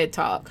like a TED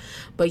Talk.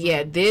 But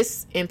yeah,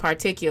 this in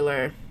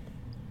particular,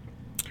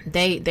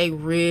 they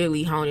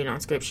really hone in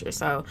on scripture.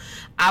 So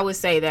I would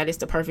say that it's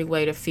the perfect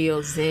way to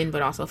feel zen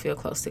but also feel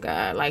close to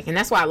God. Like, and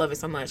that's why I love it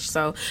so much.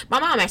 So my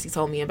mom actually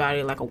told me about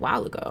it like a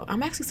while ago.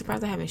 I'm actually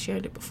surprised I haven't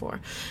shared it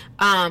before,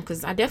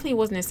 because I definitely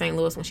wasn't in St.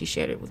 Louis when she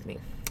shared it with me.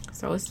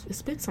 So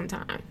it's been some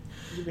time.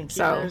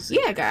 So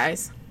yeah,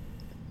 guys.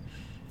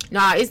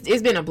 No,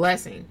 it's been a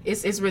blessing.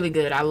 It's really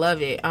good. I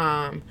love it.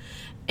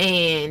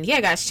 And yeah,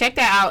 guys, check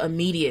that out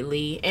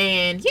immediately.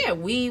 And yeah,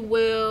 we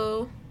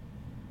will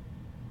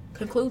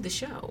conclude the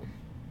show,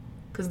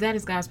 because that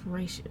is God's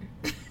inspiration.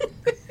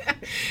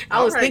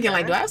 I was thinking,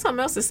 like, do I have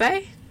something else to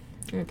say?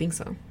 I don't think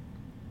so.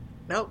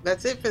 Nope,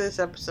 that's it for this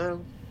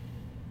episode.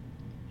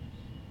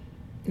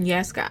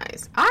 Yes,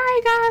 guys. All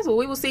right, guys. Well,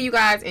 we will see you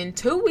guys in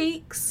 2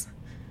 weeks.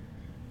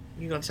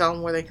 You gonna tell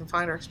them where they can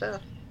find our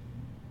stuff?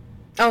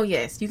 Oh,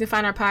 yes. You can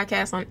find our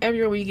podcast on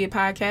everywhere where you get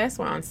podcasts.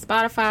 We're on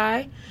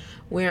Spotify.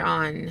 We're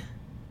on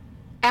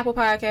Apple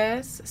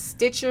Podcasts,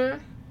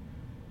 Stitcher.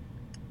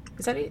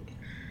 Is that it?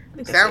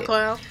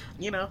 SoundCloud.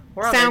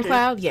 We're on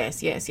SoundCloud. Yes.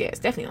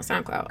 Definitely on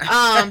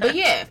SoundCloud. But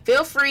yeah,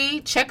 feel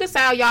free. Check us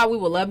out, y'all. We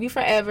will love you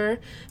forever.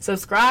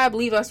 Subscribe.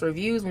 Leave us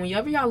reviews.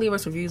 Whenever y'all leave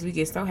us reviews, we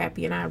get so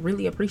happy, and I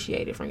really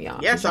appreciate it from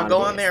y'all. Yes, I'll go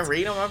on there and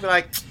read them. I'll be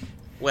like,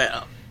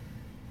 well,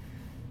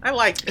 I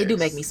like this. It do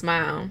make me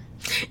smile.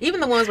 Even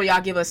the ones where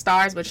y'all give us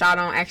stars, but y'all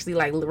don't actually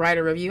like write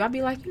a review. I'll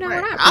be like,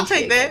 what? I'll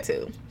take that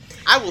too.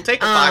 I will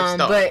take a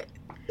 5-star.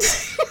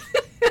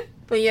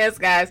 But yes,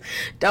 guys,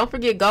 don't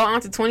forget, go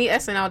on to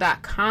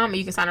 20snl.com and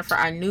you can sign up for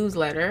our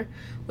newsletter,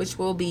 which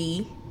will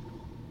be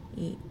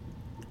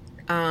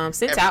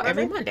sent out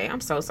every Monday.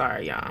 I'm so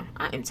sorry, y'all.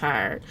 I am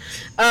tired.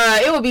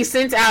 It will be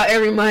sent out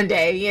every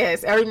Monday.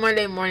 Yes, every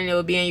Monday morning it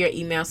will be in your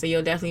email, so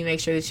you'll definitely make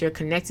sure that you're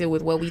connected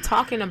with what we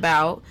talking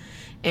about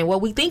and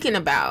what we thinking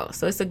about.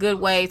 So it's a good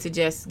way to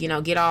just,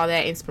 get all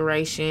that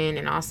inspiration,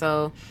 and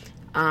also,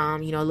 a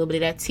little bit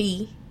of that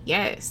tea.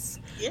 Yes.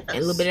 And a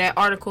little bit of that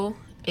article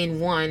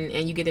in one,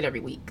 and you get it every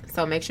week.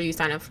 So make sure you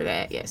sign up for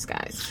that. Yes,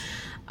 guys.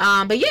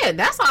 But yeah,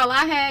 that's all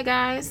I had,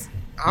 guys.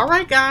 All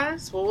right,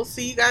 guys. Well, we'll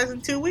see you guys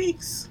in 2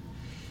 weeks.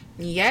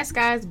 Yes,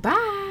 guys.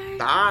 Bye.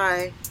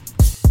 Bye.